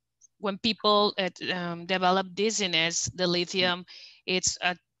 when people develop dizziness, the lithium, it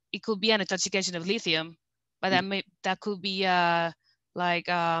could be an intoxication of lithium, but that could be like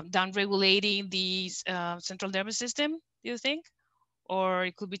down-regulating the central nervous system, do you think? Or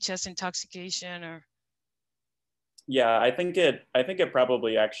it could be just intoxication or? Yeah, I think it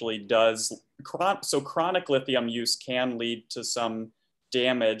probably actually does. So chronic lithium use can lead to some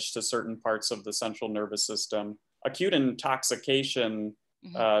damage to certain parts of the central nervous system. Acute intoxication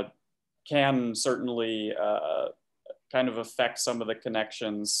can certainly kind of affect some of the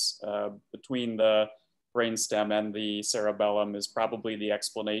connections between the brainstem and the cerebellum, is probably the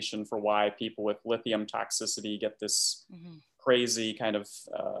explanation for why people with lithium toxicity get this crazy kind of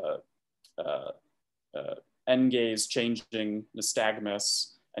end gaze changing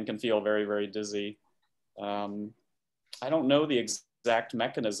nystagmus and can feel very, very dizzy. I don't know the exact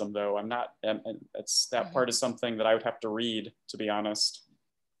mechanism though. I'm not, and that part is something that I would have to read, to be honest.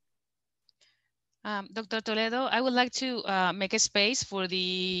 Dr. Toledo, I would like to make a space for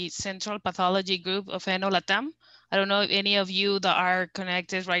the Central Pathology Group of ENO LATAM. I don't know if any of you that are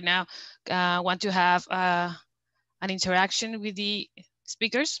connected right now want to have an interaction with the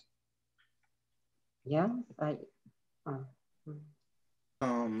speakers. Yeah,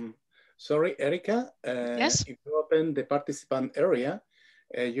 sorry, Erica. Yes. If you open the participant area,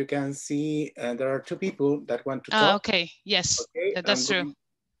 you can see there are two people that want to talk. Okay, yes, okay, that's true.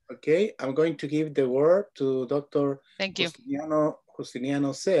 Okay, I'm going to give the word to Dr. Thank you.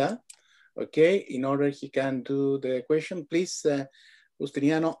 Justiniano Sea, okay, in order he can do the question. Please,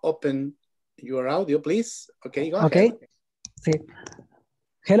 Justiniano, open your audio, please. Okay, go ahead. Sí.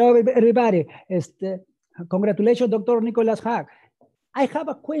 Hello, everybody. Congratulations, Dr. Nicholas Hack. I have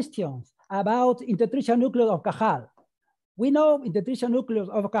a question about interstitial nucleus of Cajal. We know interstitial nucleus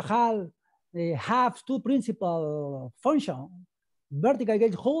of Cajal have two principal functions. vertical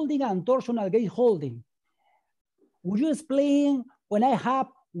gauge holding and torsional gauge holding. Would you explain when I have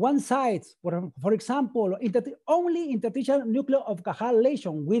one side, for example, only interstitial nucleus of Cajal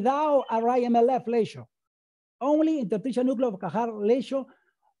lesion without a right MLF lesion, only interstitial nucleus of Cajal lesion,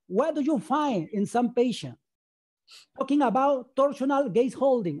 what do you find in some patients? Talking about torsional gauge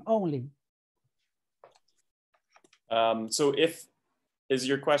holding only. So is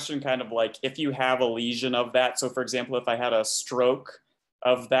your question kind of like if you have a lesion of that? So for example, if I had a stroke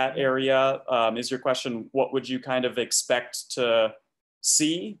of that area, is your question, what would you kind of expect to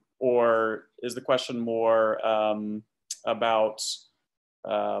see? Or is the question more about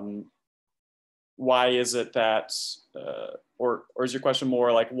why is it that, or is your question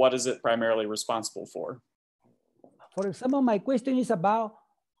more like, what is it primarily responsible for? For example, my question is about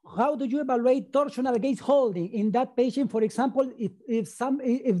how do you evaluate torsional gauge holding in that patient? For example, if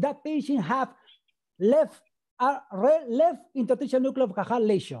that patient have left interstitial nucleus of Cajal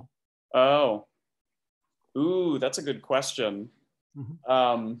lesion. Oh, ooh, that's a good question.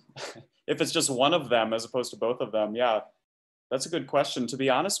 Mm-hmm. If it's just one of them as opposed to both of them, yeah, that's a good question. To be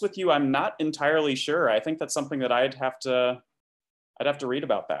honest with you, I'm not entirely sure. I think that's something that I'd have to read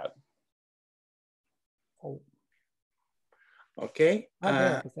about that. Oh. Okay.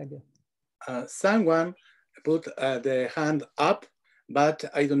 Someone put the hand up, but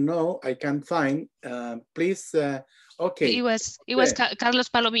I don't know. I can't find. Please. Okay. It was Carlos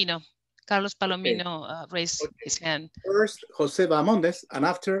Palomino. Carlos Palomino raised his hand. First, Jose Bamondes, and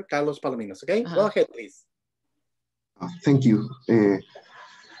after Carlos Palominos. Okay. Go ahead, please. Thank you.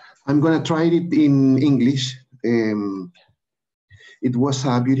 I'm gonna try it in English. It was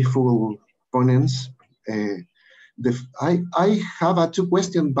a beautiful ponence. I have two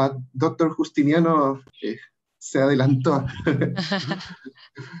questions, but Dr. Justiniano se adelantó.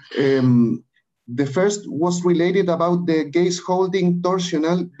 The first was related about the gaze holding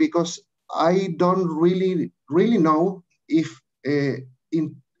torsional, because I don't really know if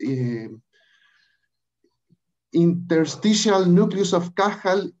interstitial nucleus of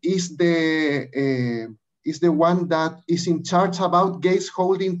Cajal is the one that is in charge about gaze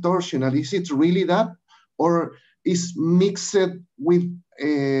holding torsional. Is it really that, or is mixed with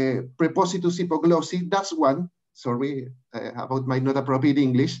prepositus hypoglossy? That's one. Sorry about my not appropriate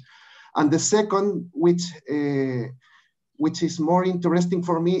English. And the second, which is more interesting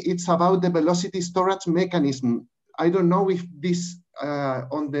for me, it's about the velocity storage mechanism. I don't know if this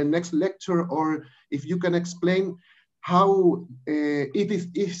on the next lecture, or if you can explain how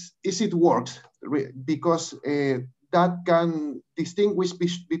it works, because that can distinguish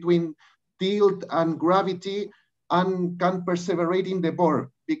between tilt and gravity and can perseverate in the board,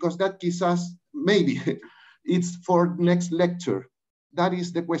 because that gives us, maybe it's for next lecture. That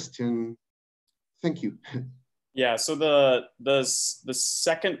is the question. Thank you. Yeah, so the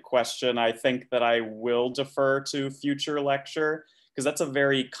second question, I think that I will defer to future lecture, because that's a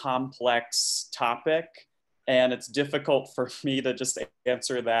very complex topic, and it's difficult for me to just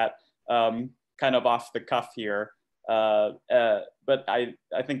answer that kind of off the cuff here. But I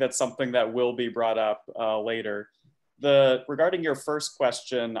think that's something that will be brought up later. Regarding your first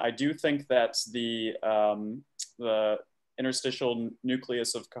question, I do think that the interstitial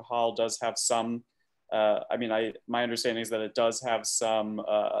nucleus of Cajal does have some, my understanding is that it does have some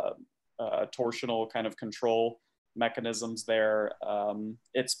torsional kind of control mechanisms there.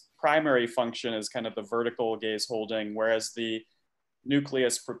 Its primary function is kind of the vertical gaze holding, whereas the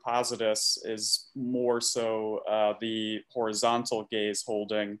nucleus prepositus is more so the horizontal gaze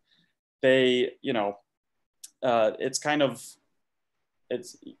holding. They, it's kind of,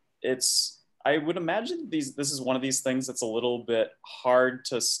 I would imagine this is one of these things that's a little bit hard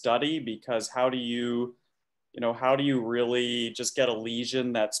to study, because how do you really just get a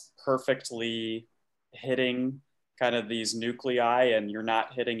lesion that's perfectly hitting kind of these nuclei and you're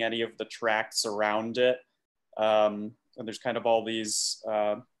not hitting any of the tracts around it? And there's kind of all these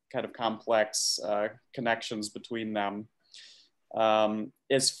kind of complex connections between them.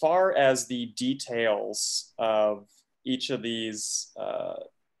 As far as the details of each of these,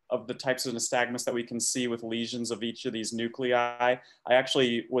 of the types of nystagmus that we can see with lesions of each of these nuclei, I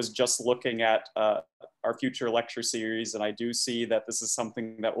actually was just looking at our future lecture series, and I do see that this is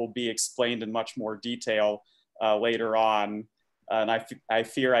something that will be explained in much more detail later on. And I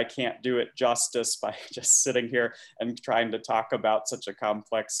fear I can't do it justice by just sitting here and trying to talk about such a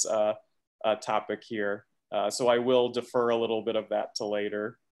complex topic here. So I will defer a little bit of that to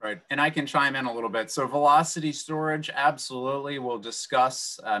later. Right, and I can chime in a little bit. So velocity storage, absolutely, we'll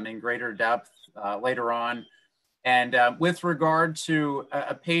discuss in greater depth later on. And with regard to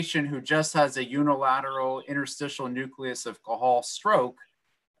a patient who just has a unilateral interstitial nucleus of Cajal stroke,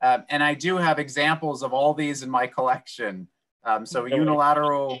 and I do have examples of all these in my collection. So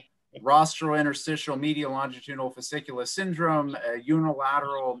unilateral rostral interstitial medial longitudinal fascicular syndrome, a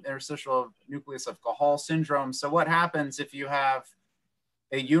unilateral interstitial nucleus of Cajal syndrome. So what happens if you have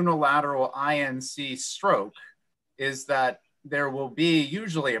a unilateral INC stroke is that there will be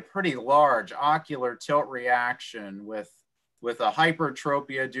usually a pretty large ocular tilt reaction with a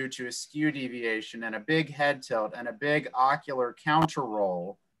hypertropia due to a skew deviation and a big head tilt and a big ocular counter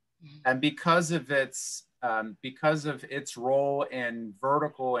roll. And because of its role in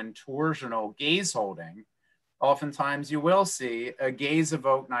vertical and torsional gaze holding, oftentimes you will see a gaze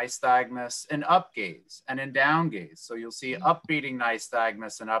evoked nystagmus in up gaze and in down gaze. So you'll see upbeating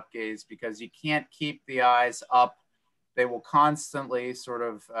nystagmus and up gaze because you can't keep the eyes up. They will constantly sort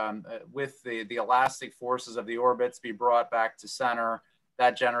of, with the elastic forces of the orbits, be brought back to center.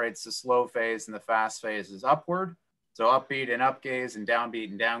 That generates the slow phase, and the fast phase is upward. So upbeat and up gaze and downbeat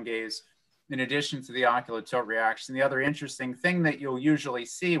and down gaze, in addition to the ocular tilt reaction. The other interesting thing that you'll usually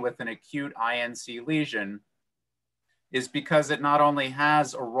see with an acute INC lesion is because it not only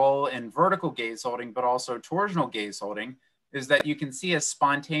has a role in vertical gaze holding, but also torsional gaze holding, is that you can see a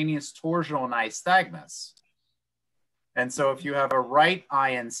spontaneous torsional nystagmus. And so if you have a right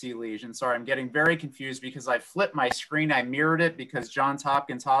INC lesion, sorry, I'm getting very confused because I flipped my screen. I mirrored it because Johns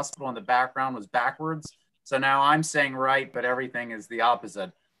Hopkins Hospital in the background was backwards. So now I'm saying right, but everything is the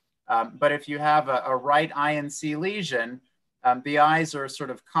opposite. But if you have a right INC lesion, the eyes are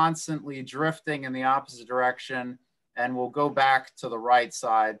sort of constantly drifting in the opposite direction and will go back to the right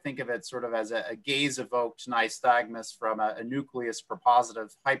side. Think of it sort of as a gaze-evoked nystagmus from a nucleus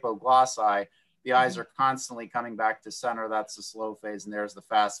prepositive hypoglossi. The eyes are constantly coming back to center. That's the slow phase, and there's the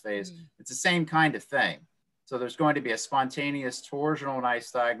fast phase. It's the same kind of thing. So there's going to be a spontaneous torsional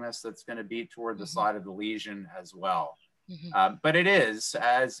nystagmus that's going to be toward the side of the lesion as well. But it is,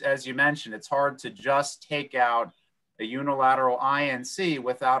 as you mentioned, it's hard to just take out a unilateral INC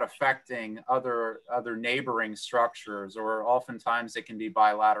without affecting other neighboring structures, or oftentimes it can be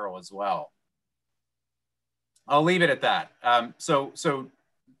bilateral as well. I'll leave it at that. So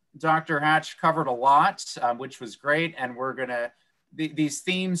Dr. Hatch covered a lot, which was great, and we're gonna, these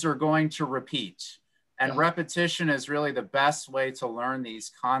themes are going to repeat. And repetition is really the best way to learn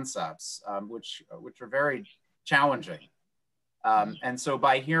these concepts, which are very challenging. And so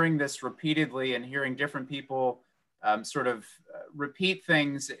by hearing this repeatedly and hearing different people sort of repeat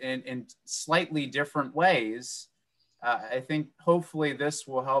things in slightly different ways, I think hopefully this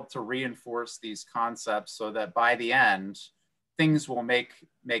will help to reinforce these concepts so that by the end, things will make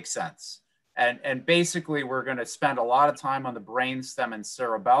sense. And basically, we're going to spend a lot of time on the brainstem and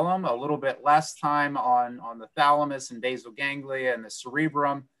cerebellum, a little bit less time on the thalamus and basal ganglia and the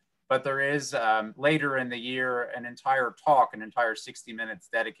cerebrum. But there is later in the year an entire talk, an entire 60 minutes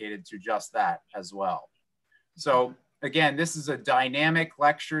dedicated to just that as well. So again, this is a dynamic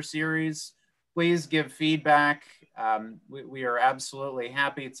lecture series. Please give feedback. We are absolutely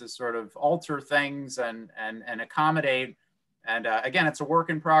happy to sort of alter things and accommodate. And again, it's a work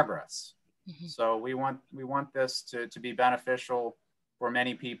in progress. So we want this to be beneficial for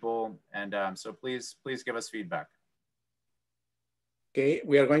many people. And so please give us feedback. Okay,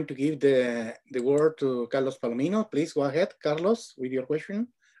 we are going to give the word to Carlos Palomino. Please go ahead, Carlos, with your question.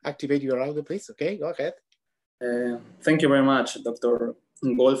 Activate your audio, please. Okay, go ahead. Thank you very much, Dr.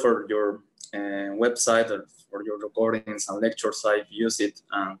 Gold, for your website, for your recordings and lectures. I've used it.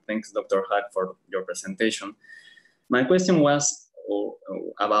 And thanks, Dr. Hack, for your presentation. My question was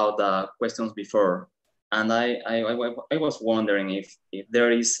about the questions before. And I was wondering if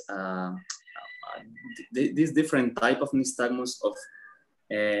there is this different type of nystagmus of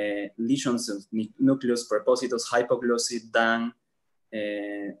lesions of nucleus prepositus hypoglossy than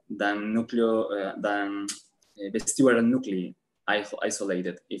vestibular nuclei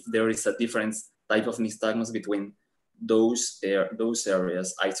isolated. If there is a different type of nystagmus between those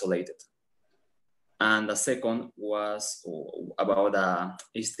areas isolated. And the second was about the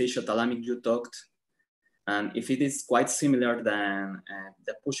eustachio-thalamic you talked, and if it is quite similar than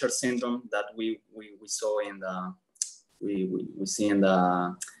the Pusher syndrome that we saw in the we see in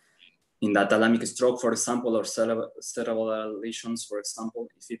the thalamic stroke, for example, or cerebral lesions, for example,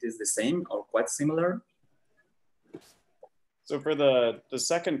 if it is the same or quite similar. So for the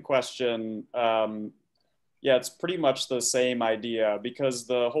second question, yeah, it's pretty much the same idea, because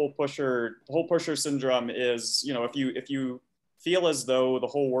the whole pusher syndrome is, you know, if you feel as though the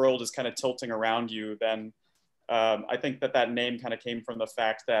whole world is kind of tilting around you, then I think that that name kind of came from the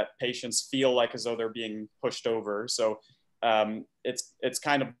fact that patients feel like as though they're being pushed over. So it's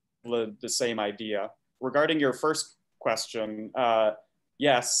kind of the same idea. Regarding your first question,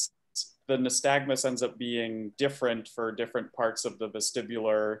 yes, the nystagmus ends up being different for different parts of the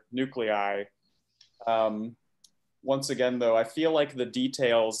vestibular nuclei. Once again, though, I feel like the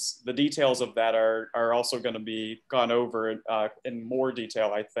details of that are also going to be gone over in more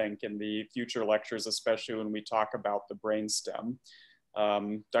detail, I think, in the future lectures, especially when we talk about the brainstem.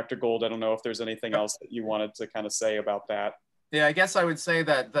 Dr. Gold, I don't know if there's anything else that you wanted to kind of say about that. Yeah, I guess I would say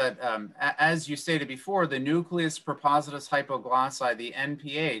that as you stated before, the nucleus prepositus hypoglossi, the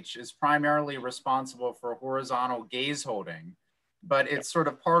NPH, is primarily responsible for horizontal gaze holding, but it's sort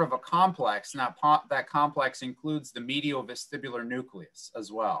of part of a complex, and that complex includes the medial vestibular nucleus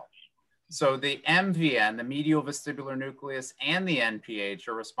as well. So the MVN, the medial vestibular nucleus, and the NPH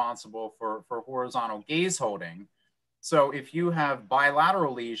are responsible for horizontal gaze holding. So if you have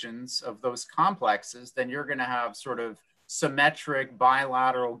bilateral lesions of those complexes, then you're going to have sort of symmetric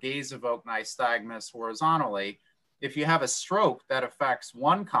bilateral gaze-evoked nystagmus horizontally. If you have a stroke that affects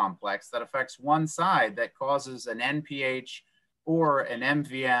one complex, that affects one side, that causes an NPH or an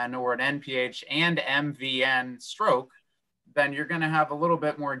MVN or an NPH and MVN stroke, then you're going to have a little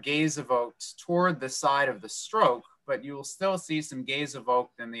bit more gaze evoked toward the side of the stroke, but you will still see some gaze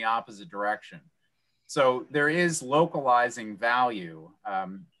evoked in the opposite direction. So there is localizing value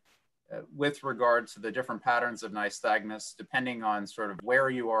with regard to the different patterns of nystagmus, depending on sort of where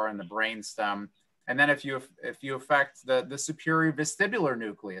you are in the brainstem. And then if you affect the superior vestibular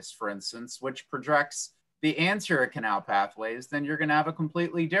nucleus, for instance, which projects the anterior canal pathways, then you're going to have a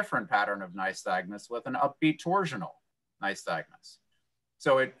completely different pattern of nystagmus with an upbeat torsional nystagmus.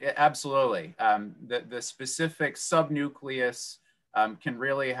 So it absolutely, the specific subnucleus can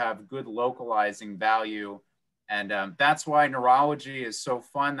really have good localizing value. And that's why neurology is so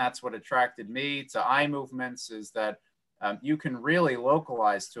fun. That's what attracted me to eye movements, is that you can really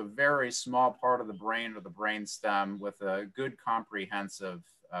localize to a very small part of the brain or the brainstem with a good comprehensive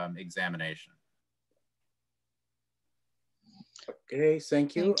examination. Okay,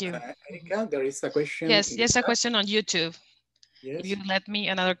 thank you. Thank you. Erika, there is a question. Yes, yes, a question on YouTube. Yes. If you let me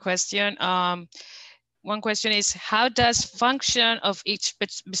another question. One question is, how does function of each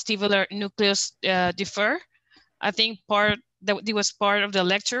vestibular nucleus differ? I think that was part of the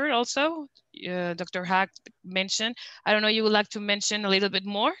lecture also, Dr. Hack mentioned. I don't know, you would like to mention a little bit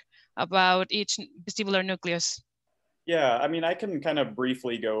more about each vestibular nucleus? Yeah, I mean, I can kind of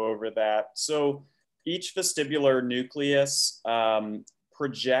briefly go over that. So each vestibular nucleus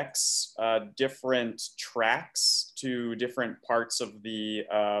projects different tracts to different parts of the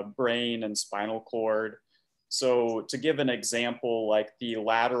brain and spinal cord. So to give an example, like the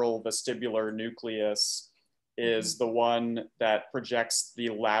lateral vestibular nucleus is the one that projects the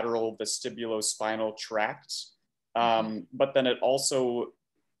lateral vestibulospinal tract. But then it also,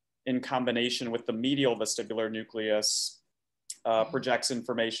 in combination with the medial vestibular nucleus, projects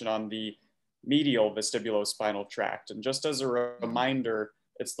information on the medial vestibulospinal tract. And just as a reminder,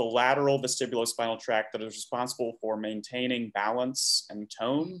 it's the lateral vestibulospinal tract that is responsible for maintaining balance and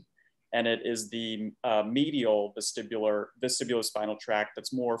tone. And it is the medial vestibulospinal tract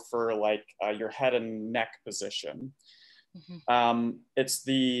that's more for like your head and neck position. It's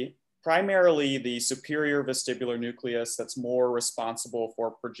primarily the superior vestibular nucleus that's more responsible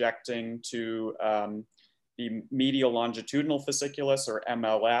for projecting to the medial longitudinal fasciculus, or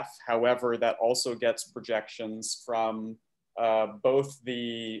MLF. However, that also gets projections from both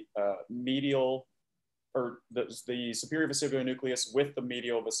the medial, or the superior vestibular nucleus with the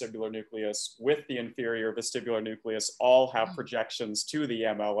medial vestibular nucleus with the inferior vestibular nucleus, all have projections to the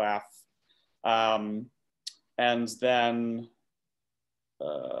MLF. And then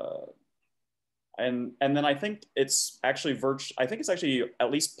and then I think it's actually at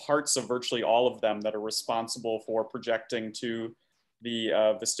least parts of virtually all of them that are responsible for projecting to the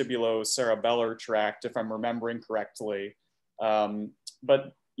vestibulocerebellar tract, if I'm remembering correctly.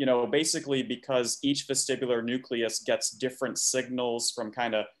 But you know, basically because each vestibular nucleus gets different signals from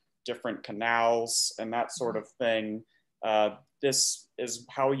kind of different canals and that sort of thing, this is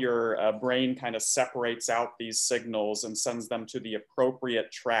how your brain kind of separates out these signals and sends them to the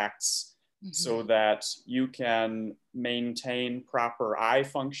appropriate tracts, so that you can maintain proper eye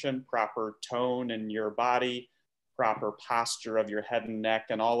function, proper tone in your body, proper posture of your head and neck,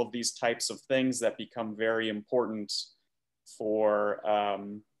 and all of these types of things that become very important for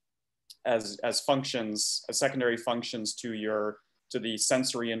as functions, as secondary functions to the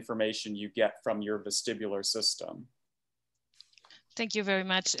sensory information you get from your vestibular system. Thank you very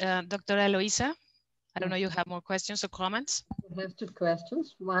much. Dr. Eloisa? I don't know, you have more questions or comments? We have two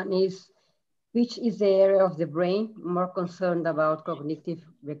questions. One is, which is the area of the brain more concerned about cognitive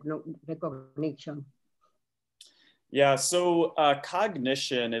recognition? Yeah, so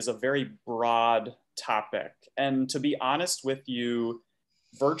cognition is a very broad topic. And to be honest with you,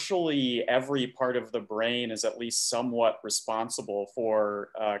 virtually every part of the brain is at least somewhat responsible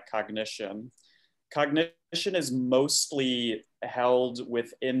for cognition. Cognition is mostly held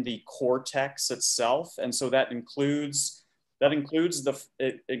within the cortex itself, and so that includes the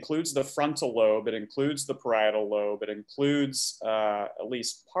frontal lobe, it includes the parietal lobe, it includes at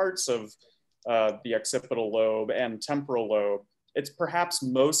least parts of the occipital lobe and temporal lobe. It's perhaps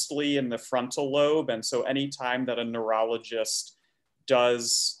mostly in the frontal lobe, and so anytime that a neurologist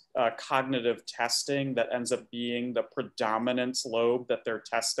does cognitive testing, that ends up being the predominant lobe that they're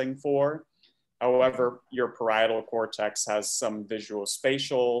testing for. However, your parietal cortex has some visual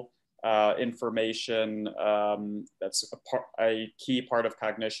spatial information that's a key part of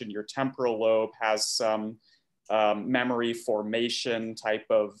cognition. Your temporal lobe has some memory formation type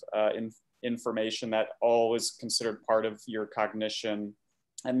of information that all is considered part of your cognition.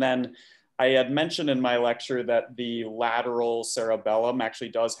 And then I had mentioned in my lecture that the lateral cerebellum actually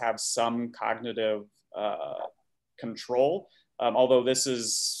does have some cognitive control. Although this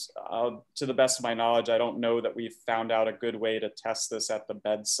is, to the best of my knowledge, I don't know that we've found out a good way to test this at the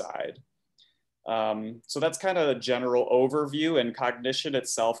bedside. So that's kind of a general overview, and cognition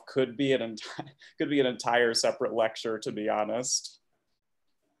itself could be an entire separate lecture, to be honest.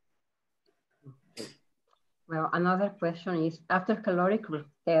 Well, another question is, after caloric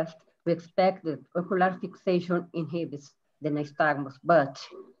test, we expect that ocular fixation inhibits the nystagmus, but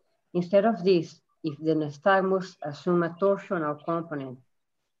instead of this, if the nystagmus assume a torsional component,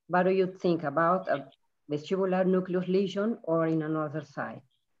 what do you think about a vestibular nucleus lesion or in another side?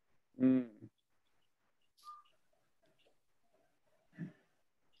 Well,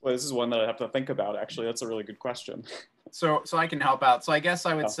 this is one that I have to think about, actually. That's a really good question. So I can help out. So I guess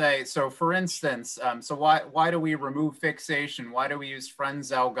I would say, so for instance, so why do we remove fixation? Why do we use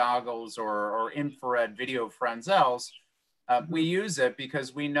Frenzel goggles or infrared video Frenzels? We use it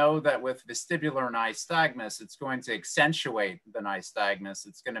because we know that with vestibular nystagmus, it's going to accentuate the nystagmus.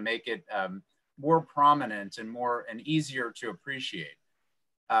 It's going to make it more prominent and easier to appreciate.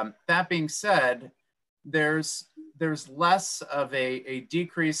 That being said, there's less of a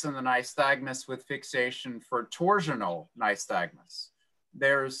decrease in the nystagmus with fixation for torsional nystagmus.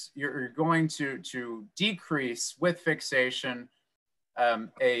 You're going to decrease with fixation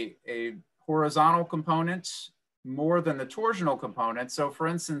a horizontal component more than the torsional component. So for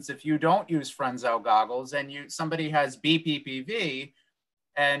instance, if you don't use Frenzel goggles and somebody has BPPV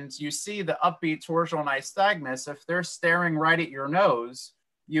and you see the upbeat torsional nystagmus, if they're staring right at your nose,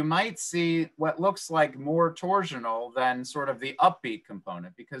 you might see what looks like more torsional than sort of the upbeat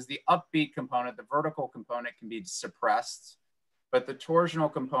component, because the upbeat component, the vertical component, can be suppressed, but the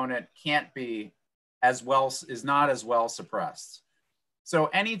torsional component is not as well suppressed. So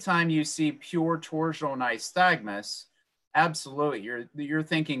anytime you see pure torsional nystagmus, absolutely, you're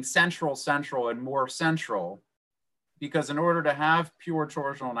thinking central and more central, because in order to have pure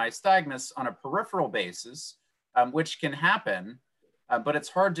torsional nystagmus on a peripheral basis, which can happen, but it's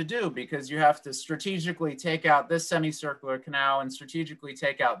hard to do because you have to strategically take out this semicircular canal and strategically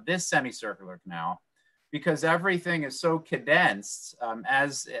take out this semicircular canal, because everything is so condensed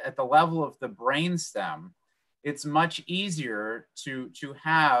as at the level of the brainstem. It's much easier to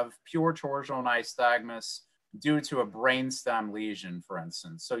have pure torsional nystagmus due to a brainstem lesion, for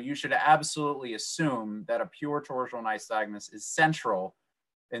instance. So you should absolutely assume that a pure torsional nystagmus is central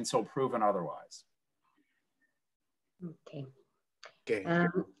until proven otherwise. Okay.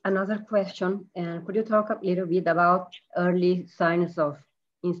 Another question, could you talk a little bit about early signs of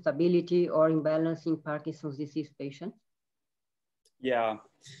instability or imbalance in Parkinson's disease patients? Yeah,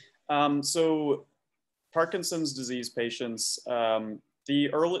 so Parkinson's disease patients, the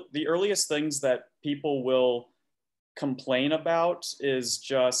earliest things that people will complain about is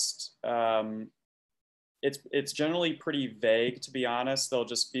just, it's generally pretty vague, to be honest. They'll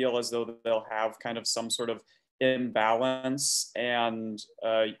just feel as though they'll have kind of some sort of imbalance, and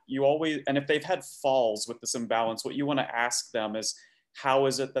and if they've had falls with this imbalance, what you want to ask them is, how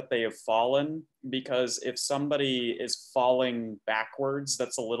is it that they have fallen? Because if somebody is falling backwards,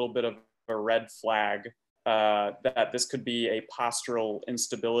 that's a little bit of a red flag that this could be a postural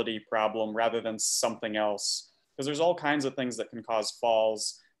instability problem rather than something else. Because there's all kinds of things that can cause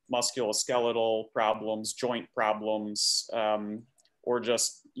falls, musculoskeletal problems, joint problems, or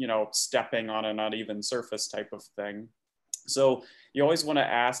just, stepping on an uneven surface type of thing. So you always want to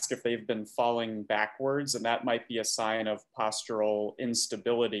ask if they've been falling backwards, and that might be a sign of postural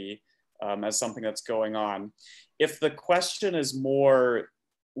instability as something that's going on. If the question is more,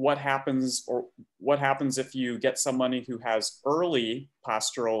 what happens if you get somebody who has early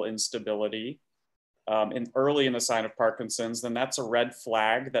postural instability, early in the sign of Parkinson's, then that's a red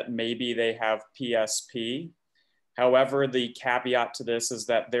flag that maybe they have PSP. However, the caveat to this is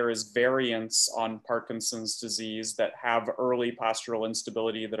that there is variants on Parkinson's disease that have early postural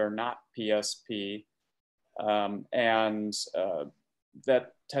instability that are not PSP.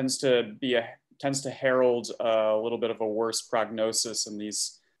 That tends to herald a little bit of a worse prognosis in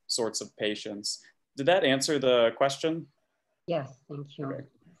these sorts of patients. Did that answer the question? Yes, thank you. Okay.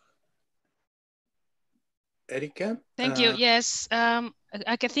 Erika? Thank you. Yes,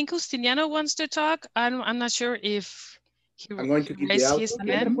 I think Justiniano wants to talk. I'm not sure if I'm going to give the raised audio. his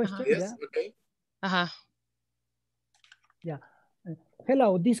Another hand. question? Yes, Yeah. okay. Yeah.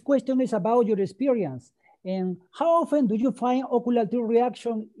 Hello, this question is about your experience. And how often do you find ocular tear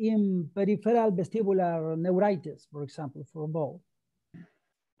reaction in peripheral vestibular neuritis, for example, for both?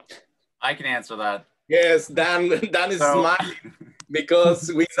 I can answer that. Yes, Dan is smiling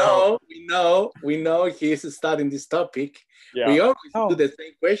because we know he's studying this topic. Yeah. We always do the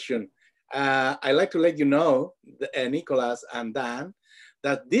same question. I like to let you know, Nicolas and Dan,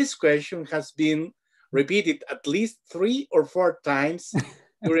 that this question has been repeated at least 3 or 4 times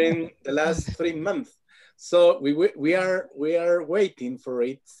during the last 3 months. So we are waiting for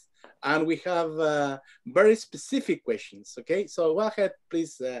it, and we have very specific questions. Okay, so go ahead,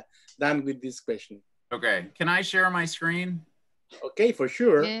 please, Dan, with this question. Okay, can I share my screen? Okay, for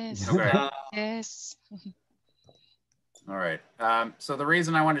sure. Yes. Okay. Yes. All right. So the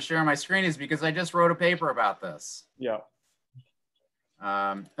reason I want to share my screen is because I just wrote a paper about this. Yeah.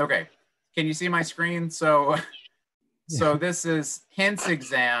 Okay. Can you see my screen? So this is Hint's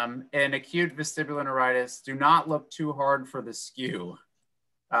exam in acute vestibular neuritis. Do not look too hard for the skew.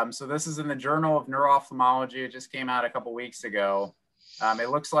 So this is in the Journal of Neuro-Ophthalmology. It just came out a couple weeks ago. It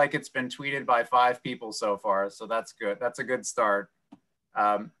looks like it's been tweeted by 5 people so far, so that's good. That's a good start.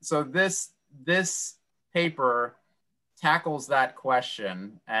 So this paper tackles that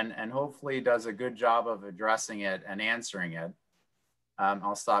question and hopefully does a good job of addressing it and answering it.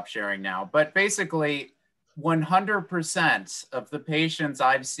 I'll stop sharing now. But basically, 100% of the patients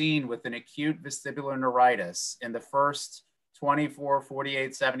I've seen with an acute vestibular neuritis in the first 24,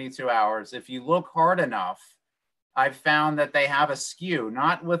 48, 72 hours, if you look hard enough, I've found that they have a skew,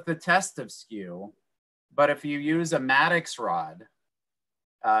 not with the test of skew, but if you use a Maddox rod,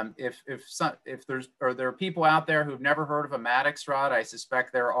 if there are people out there who've never heard of a Maddox rod, I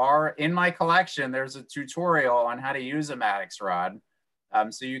suspect there are. In my collection, there's a tutorial on how to use a Maddox rod.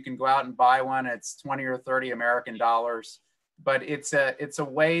 So you can go out and buy one. It's 20 or 30 American dollars, but it's a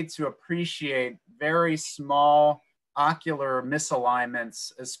way to appreciate very small ocular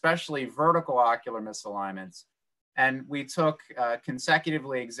misalignments, especially vertical ocular misalignments. And we took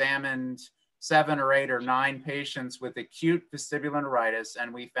consecutively examined 7 or 8 or 9 patients with acute vestibular neuritis,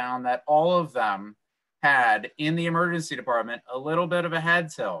 and we found that all of them had, in the emergency department, a little bit of a head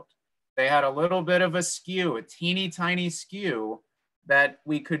tilt. They had a little bit of a skew, a teeny tiny skew that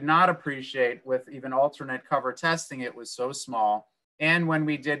we could not appreciate with even alternate cover testing. It was so small. And when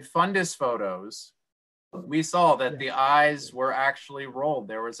we did fundus photos, we saw that the eyes were actually rolled.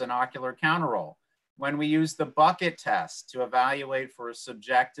 There was an ocular counterroll. When we used the bucket test to evaluate for a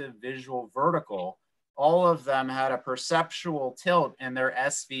subjective visual vertical, all of them had a perceptual tilt in their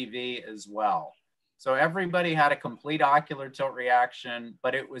SVV as well. So everybody had a complete ocular tilt reaction,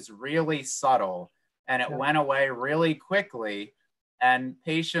 but it was really subtle and it went away really quickly. And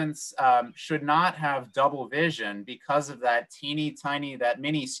patients should not have double vision because of that teeny tiny, that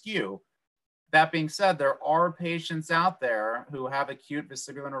mini skew. That being said, there are patients out there who have acute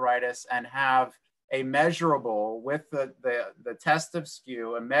vestibular neuritis and have a measurable, with the test of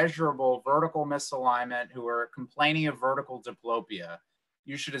skew, a measurable vertical misalignment, who are complaining of vertical diplopia.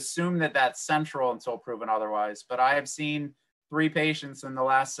 You should assume that that's central until proven otherwise. But I have seen 3 patients in the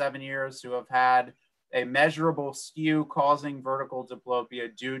last 7 years who have had a measurable skew causing vertical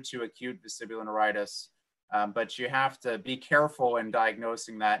diplopia due to acute vestibular neuritis. But you have to be careful in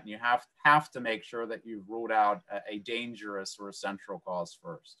diagnosing that, and you have to make sure that you've ruled out a dangerous or a central cause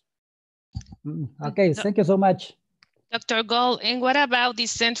first. Okay, thank you so much. Dr. Gold, and what about the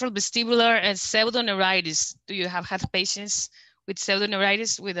central vestibular and pseudoneuritis? Do you have had patients with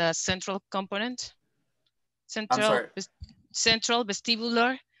pseudoneuritis with a central component? Central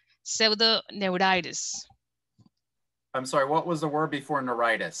vestibular pseudoneuritis. I'm sorry, what was the word before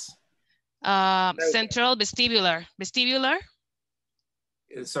neuritis? Central vestibular. Vestibular?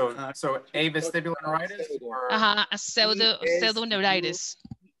 So avestibular neuritis or pseudoneuritis.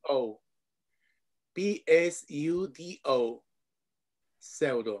 Pseudo.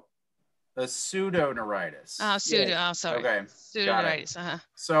 Pseudo. A pseudoneuritis. Sorry. Okay. Pseudoneuritis.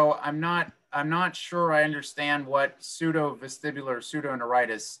 So I'm not sure I understand what pseudovestibular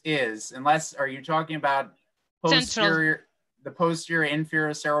pseudoneuritis is, unless, are you talking about the posterior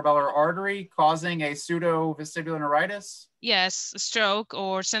inferior cerebellar artery causing a pseudovestibular neuritis? Yes, stroke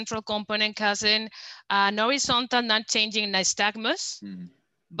or central component causing an horizontal not changing nystagmus,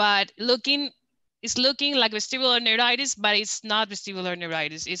 but it's looking like vestibular neuritis, but it's not vestibular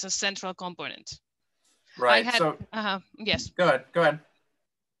neuritis. It's a central component. Right. Yes. Go ahead.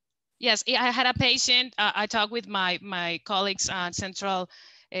 Yes, I had a patient. I talked with my colleagues on central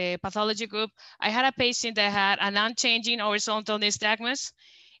pathology group. I had a patient that had an unchanging horizontal nystagmus,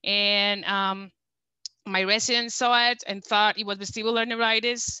 and my resident saw it and thought it was vestibular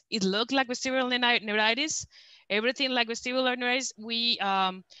neuritis. It looked like vestibular neuritis, everything like vestibular neuritis.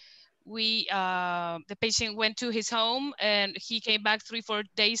 The patient went to his home and he came back 3-4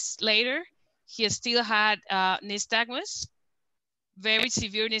 days later. He still had nystagmus, very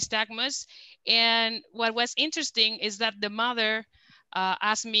severe nystagmus. And what was interesting is that the mother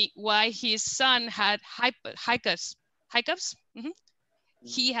asked me why his son had hiccups.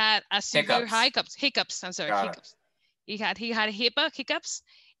 He had a severe hiccups. I'm sorry, hiccups. He had hiccups.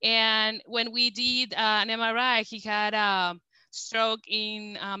 And when we did an MRI, he had a stroke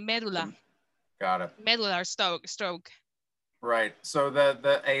in medulla. Got it. Medular stroke. Right. So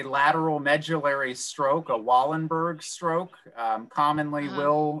a lateral medullary stroke, a Wallenberg stroke, commonly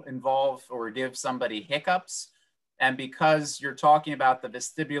will involve or give somebody hiccups. And because you're talking about the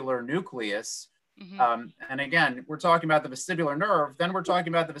vestibular nucleus, and again, we're talking about the vestibular nerve, then we're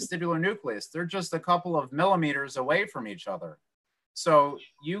talking about the vestibular nucleus. They're just a couple of millimeters away from each other. So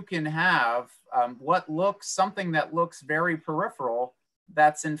you can have something that looks very peripheral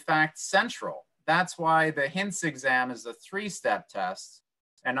that's in fact central. That's why the Hintz exam is a 3-step test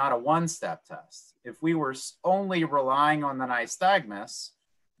and not a 1-step test. If we were only relying on the nystagmus,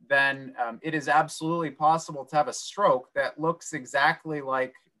 then it is absolutely possible to have a stroke that looks exactly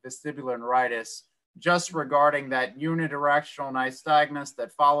like vestibular neuritis, just regarding that unidirectional nystagmus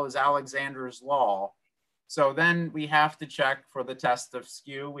that follows Alexander's law. So then we have to check for the test of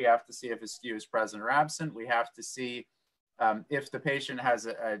skew. We have to see if a skew is present or absent. We have to see if the patient has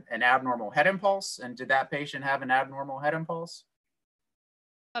an abnormal head impulse, and did that patient have an abnormal head impulse?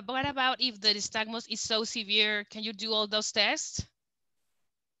 But what about if the nystagmus is so severe? Can you do all those tests?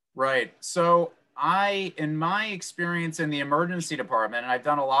 Right. So in my experience in the emergency department, and I've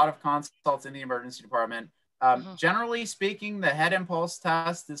done a lot of consults in the emergency department, generally speaking, the head impulse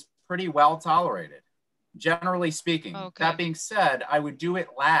test is pretty well tolerated, generally speaking. That being said, I would do it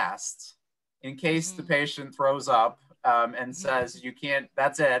last in case the patient throws up and says, you can't,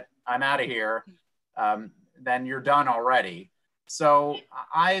 that's it, I'm out of here, then you're done already. So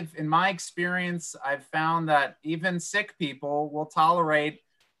in my experience, I've found that even sick people will tolerate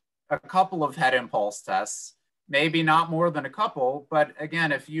a couple of head impulse tests, maybe not more than a couple, but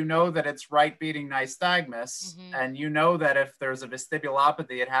again, if you know that it's right beating nystagmus, and you know that if there's a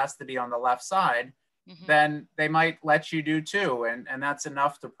vestibulopathy, it has to be on the left side, then they might let you do 2, and that's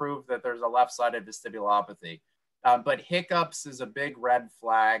enough to prove that there's a left-sided vestibulopathy. But hiccups is a big red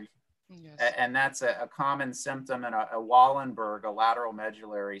flag, and that's a common symptom in a Wallenberg, a lateral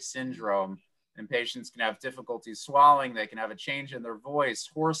medullary syndrome. And patients can have difficulty swallowing. They can have a change in their voice,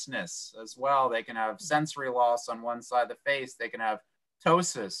 hoarseness as well. They can have sensory loss on one side of the face. They can have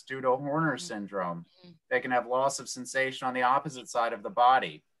ptosis due to Horner syndrome. They can have loss of sensation on the opposite side of the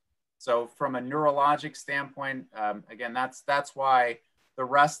body. So from a neurologic standpoint, again, that's why the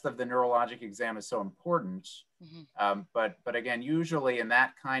rest of the neurologic exam is so important. But again, usually in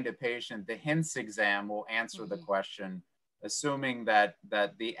that kind of patient, the Hintz exam will answer the question, assuming that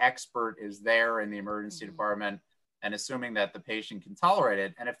the expert is there in the emergency department and assuming that the patient can tolerate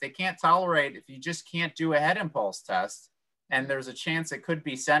it. And if they can't tolerate, if you just can't do a head impulse test and there's a chance it could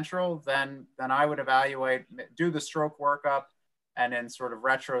be central, then I would evaluate, do the stroke workup, and in sort of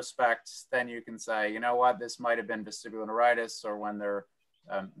retrospect, then you can say, you know what, this might have been vestibular neuritis, or when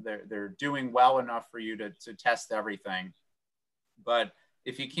they're doing well enough for you to test everything. But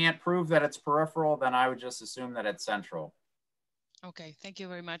if you can't prove that it's peripheral, then I would just assume that it's central. Okay, thank you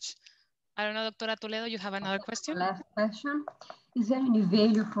very much. I don't know, Dr. Toledo, you have another question? Last question. Is there any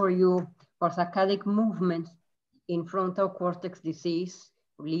value for you for saccadic movements in frontal cortex disease,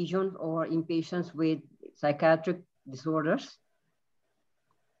 lesions, or in patients with psychiatric disorders?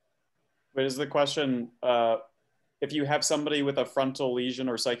 But is the question if you have somebody with a frontal lesion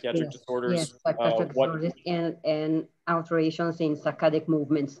or psychiatric disorders, yes, psychiatric disorders and alterations in saccadic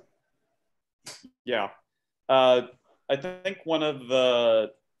movements. Yeah, I think one of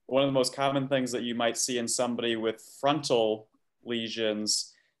the most common things that you might see in somebody with frontal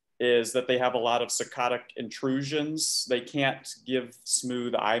lesions is that they have a lot of saccadic intrusions. They can't give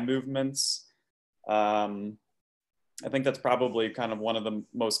smooth eye movements. I think that's probably kind of one of the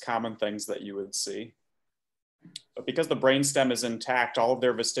most common things that you would see. But because the brainstem is intact, all of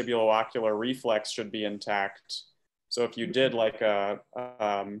their vestibulo-ocular reflex should be intact. So if you did like a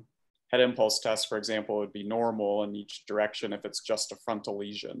head impulse test, for example, it would be normal in each direction if it's just a frontal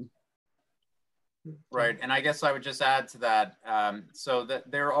lesion. Right, and I guess I would just add to that, so that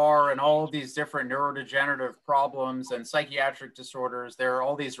there are in all of these different neurodegenerative problems and psychiatric disorders, there are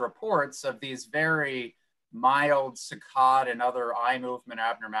all these reports of these very mild saccade and other eye movement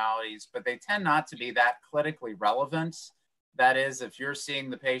abnormalities, but they tend not to be that clinically relevant. That is, if you're seeing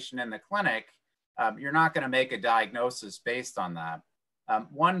the patient in the clinic, you're not going to make a diagnosis based on that.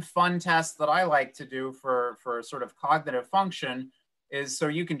 One fun test that I like to do for sort of cognitive function is so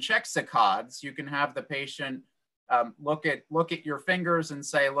you can check saccades. You can have the patient look at your fingers and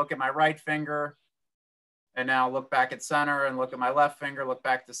say, look at my right finger, and now look back at center, and look at my left finger, look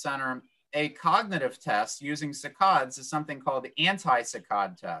back to center. A cognitive test using saccades is something called the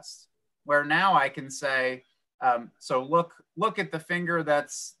anti-saccade test, where now I can say, so look at the finger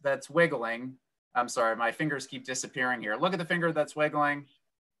that's wiggling. I'm sorry, my fingers keep disappearing here. Look at the finger that's wiggling.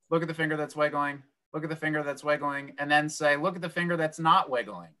 Look at the finger that's wiggling. Look at the finger that's wiggling, and then say, look at the finger that's not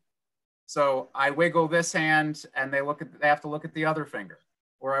wiggling. So I wiggle this hand, and they have to look at the other finger.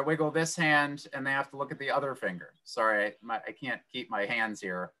 Or I wiggle this hand, and they have to look at the other finger. Sorry, I can't keep my hands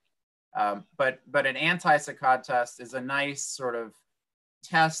here. But an anti-saccade test is a nice sort of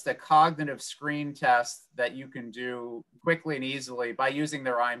test, a cognitive screen test that you can do quickly and easily by using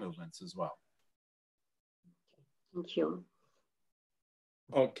their eye movements as well. Thank you.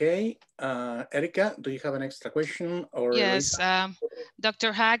 Okay, Erica, do you have an extra question? Or yes,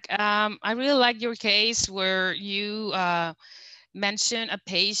 Dr. Hack, I really like your case where you mentioned a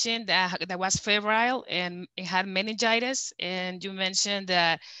patient that was febrile and it had meningitis, and you mentioned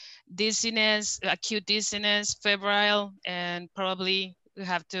that dizziness, acute dizziness, febrile, and probably we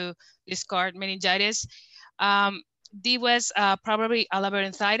have to discard meningitis. There was probably a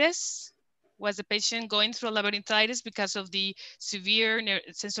labyrinthitis. Was the patient going through labyrinthitis because of the severe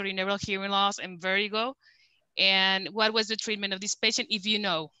sensory neural hearing loss and vertigo? And what was the treatment of this patient, if you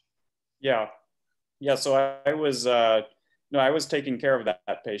know? Yeah. So I was taking care of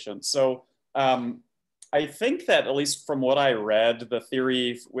that patient. So I think that, at least from what I read, the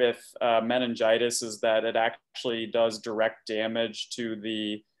theory with meningitis is that it actually does direct damage to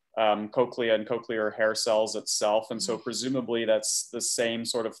the cochlea and cochlear hair cells itself. And so presumably that's the same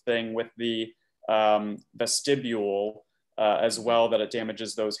sort of thing with the vestibule as well, that it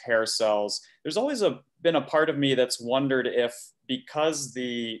damages those hair cells. There's always been a part of me that's wondered if, because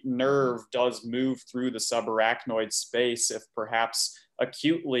the nerve does move through the subarachnoid space, if perhaps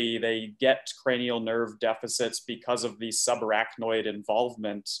acutely they get cranial nerve deficits because of the subarachnoid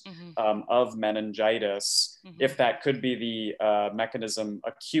involvement of meningitis, if that could be the mechanism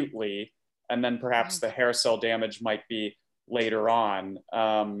acutely, and then perhaps the hair cell damage might be later on.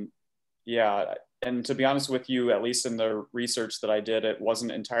 Yeah, and to be honest with you, at least in the research that I did, it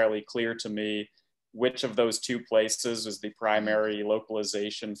wasn't entirely clear to me which of those two places is the primary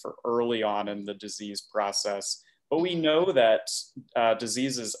localization for early on in the disease process. But we know that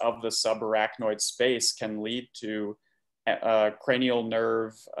diseases of the subarachnoid space can lead to cranial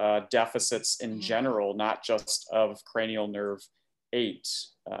nerve deficits in general, not just of cranial nerve 8.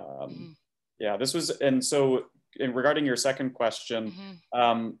 Yeah, this was, and so regarding your second question,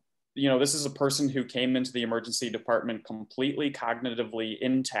 this is a person who came into the emergency department completely cognitively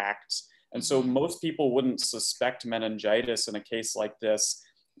intact. And so most people wouldn't suspect meningitis in a case like this.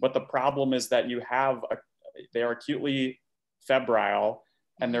 But the problem is that they are acutely febrile,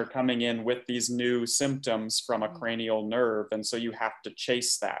 and they're coming in with these new symptoms from a cranial nerve. And so you have to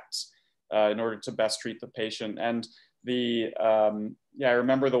chase that in order to best treat the patient. And I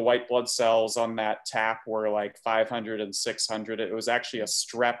remember the white blood cells on that tap were like 500 and 600. It was actually a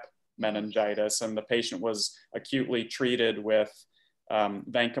strep meningitis, and the patient was acutely treated with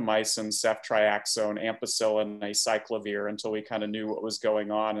vancomycin, ceftriaxone, ampicillin, acyclovir until we kind of knew what was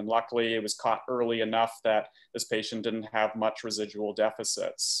going on. And luckily it was caught early enough that this patient didn't have much residual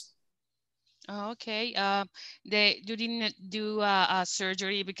deficits. Oh, okay. You didn't do a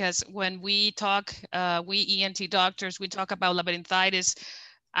surgery, because when we talk, we ENT doctors, we talk about labyrinthitis.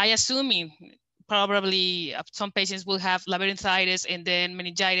 I assuming probably some patients will have labyrinthitis and then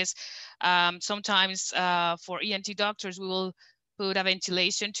meningitis. Sometimes for ENT doctors, we will put a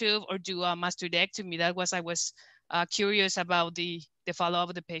ventilation tube or do a mastectomy. That was, I was curious about the follow-up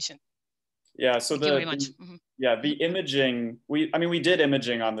of the patient. Yeah, so Thank you very much. Yeah, the imaging, I mean, we did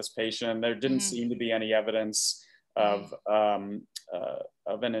imaging on this patient. There didn't seem to be any evidence of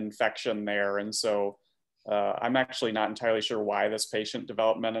an infection there. And so I'm actually not entirely sure why this patient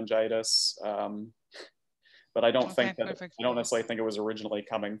developed meningitis, but I don't think that, I don't necessarily think it was originally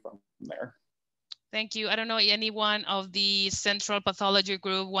coming from there. Thank you. I don't know, anyone of the central pathology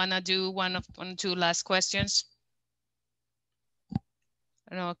group wanna do one or two last questions?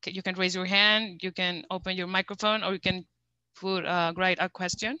 I don't know, you can raise your hand, you can open your microphone, or you can put write a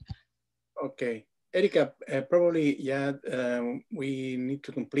question. Okay, Erika, probably, yeah, we need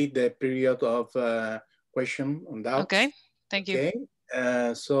to complete the period of question on doubts. Okay, thank you.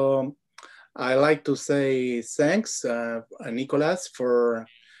 Okay, so I like to say thanks, Nicolas, for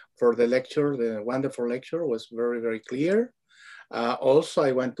the lecture. The wonderful lecture was very, very clear. Also,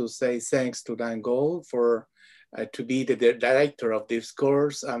 I want to say thanks to Dan Gold for to be the director of this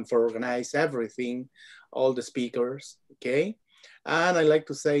course and for organize everything, all the speakers, okay? And I like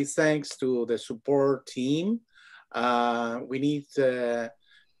to say thanks to the support team. We need to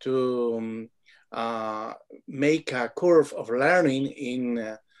make a curve of learning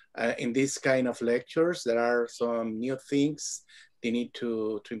in this kind of lectures. There are some new things they need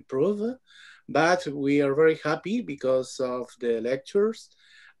to improve, but we are very happy because of the lectures.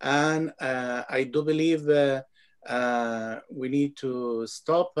 And I do believe we need to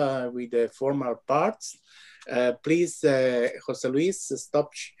stop with the formal parts. Please, Jose Luis,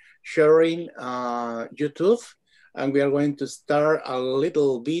 stop sharing YouTube, and we are going to start a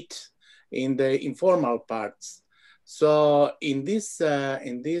little bit in the informal parts. So in this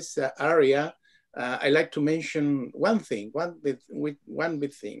area, I like to mention one thing, one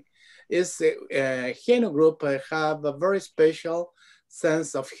big thing, is Geno Group have a very special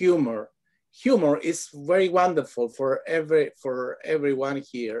sense of humor. Humor is very wonderful for everyone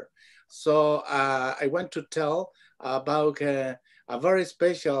here. So I want to tell about a very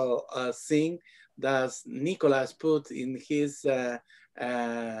special thing that Nicolas put in his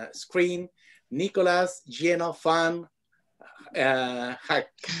screen. Nicolas Geno fan hack.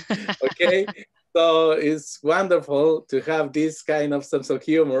 Okay, so it's wonderful to have this kind of sense of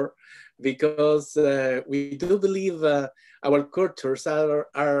humor, because we do believe our cultures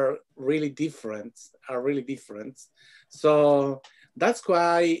are really different, So that's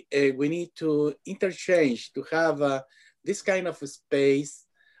why we need to interchange, to have this kind of space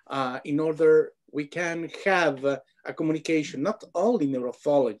in order we can have a communication, not only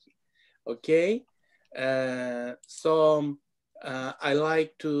neuropathology, okay? So I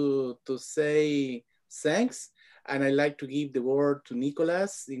like to say thanks, and I like to give the word to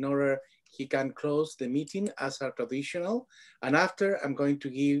Nicolas in order he can close the meeting as a traditional. And after, I'm going to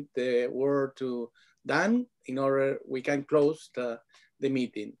give the word to Dan in order we can close the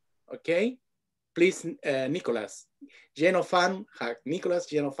meeting, okay? Please, Nicolas, Genofan hack, Nicolas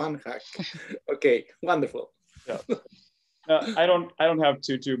Genofan hack. Okay, wonderful. Yeah. I don't have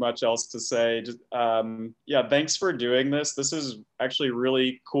too much else to say. Just, yeah, thanks for doing this. This is actually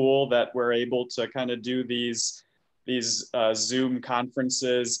really cool that we're able to kind of do these Zoom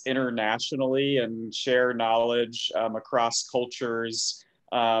conferences internationally and share knowledge across cultures,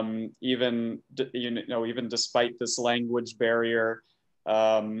 even despite this language barrier.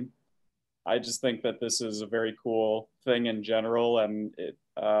 I just think that this is a very cool thing in general, and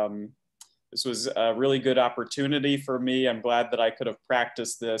this was a really good opportunity for me. I'm glad that I could have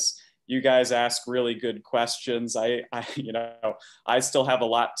practiced this. You guys ask really good questions. I still have a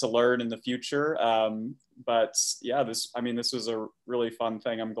lot to learn in the future. But yeah, this was a really fun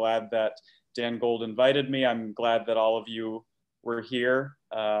thing. I'm glad that Dan Gold invited me. I'm glad that all of you were here.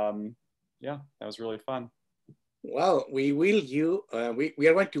 Yeah, that was really fun. Well, we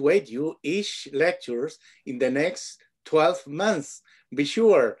are going to wait you each lectures in the next 12 months. Be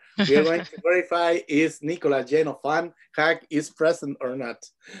sure we are going to verify is Nicolas Genofan hack is present or not.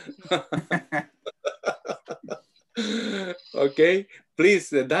 Okay, please,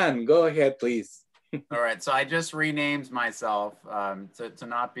 Dan, go ahead, please. All right, so I just renamed myself to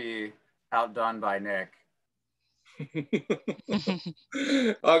not be outdone by Nick.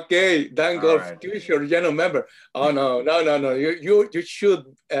 Okay, Dan Gold, future Geno member. Oh no, you should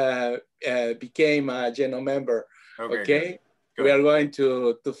become a Geno member. Okay. Good. We are going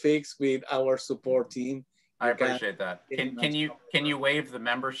to fix with our support team. I appreciate that. Can you waive the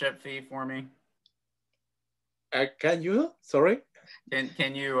membership fee for me? Can you? Sorry.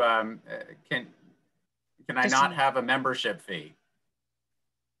 Can you can I not have a membership fee?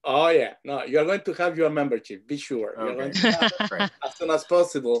 Oh yeah, no, you are going to have your membership. Be sure. Okay. You're going to have it as soon as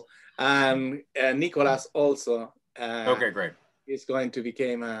possible. And Nicolas also. Okay, great. Is going to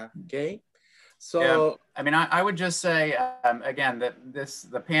become okay. So yeah, I mean, I would just say again that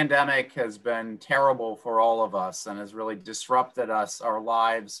the pandemic has been terrible for all of us and has really disrupted our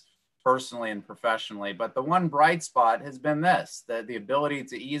lives personally and professionally. But the one bright spot has been the ability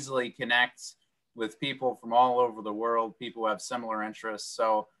to easily connect with people from all over the world, people who have similar interests.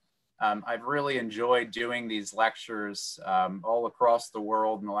 So I've really enjoyed doing these lectures all across the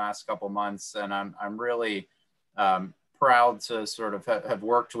world in the last couple months, and I'm really proud to sort of have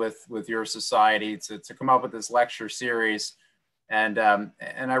worked with your society to come up with this lecture series. And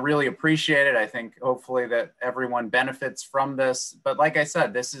I really appreciate it. I think hopefully that everyone benefits from this. But like I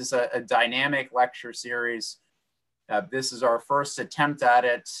said, this is a dynamic lecture series. This is our first attempt at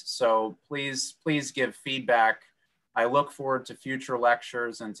it. So please give feedback. I look forward to future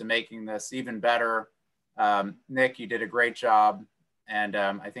lectures and to making this even better. Nick, you did a great job. And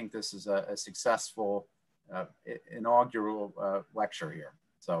I think this is a successful inaugural lecture here.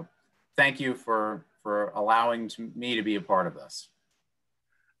 So thank you for allowing me to be a part of this.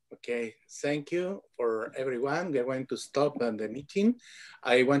 Okay, thank you for everyone. We're going to stop the meeting.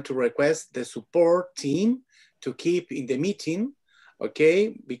 I want to request the support team to keep in the meeting,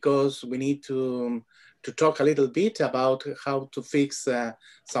 okay? Because we need to talk a little bit about how to fix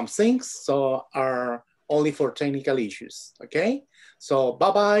some things, so are only for technical issues, okay? So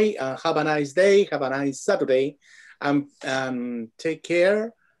bye-bye, have a nice day, have a nice Saturday, and take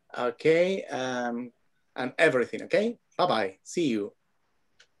care, okay? And everything, okay? Bye-bye, see you.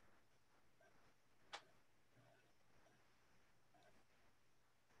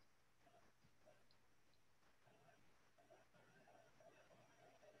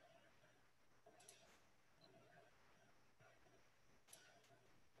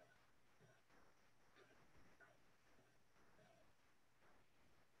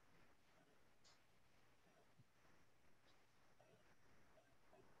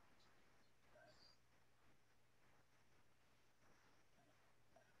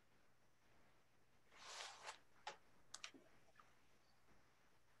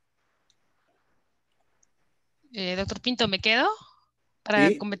 Doctor Pinto, ¿me quedo para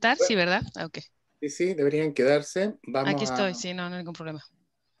Sí, comentar? Sí, ¿verdad? Ok. Sí, sí, deberían quedarse. Vamos Aquí estoy, sí, no hay ningún problema.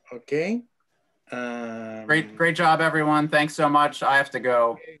 Ok. Great job, everyone. Thanks so much. I have to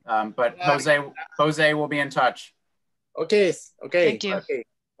go, but Jose will be in touch. Okay, okay. Thank you. Okay.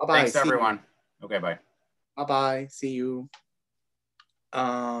 Bye-bye. Thanks, everyone. Okay, bye. Bye-bye. See you.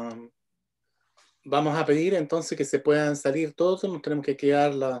 Vamos a pedir entonces que se puedan salir todos. Nos tenemos que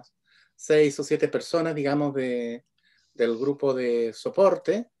quedar las 6 o 7 personas, digamos, del grupo de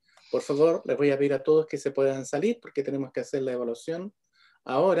soporte. Por favor, les voy a pedir a todos que se puedan salir porque tenemos que hacer la evaluación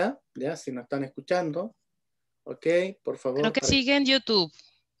ahora, ya, si nos están escuchando. Ok, por favor. Creo que sigue en YouTube.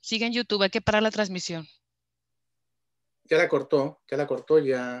 Sigue en YouTube, hay que parar la transmisión. Ya la cortó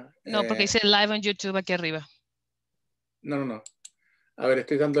ya. No, porque dice live en YouTube aquí arriba. No. A ver,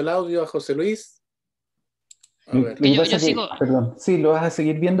 estoy dando el audio a José Luis. A ver. Yo sigo. Perdón, sí, lo vas a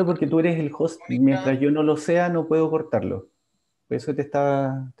seguir viendo porque tú eres el host. Mientras yo no lo sea, no puedo cortarlo. Por eso te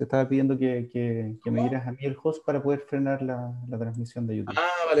estaba pidiendo que me dieras a mí el host para poder frenar la transmisión de YouTube. Ah,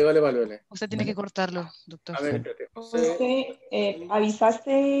 vale. Usted tiene que cortarlo, doctor. A ver, espérate. José,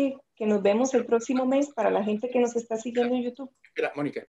 avisaste que nos vemos el próximo mes para la gente que nos está siguiendo en YouTube. Espera, Mónica.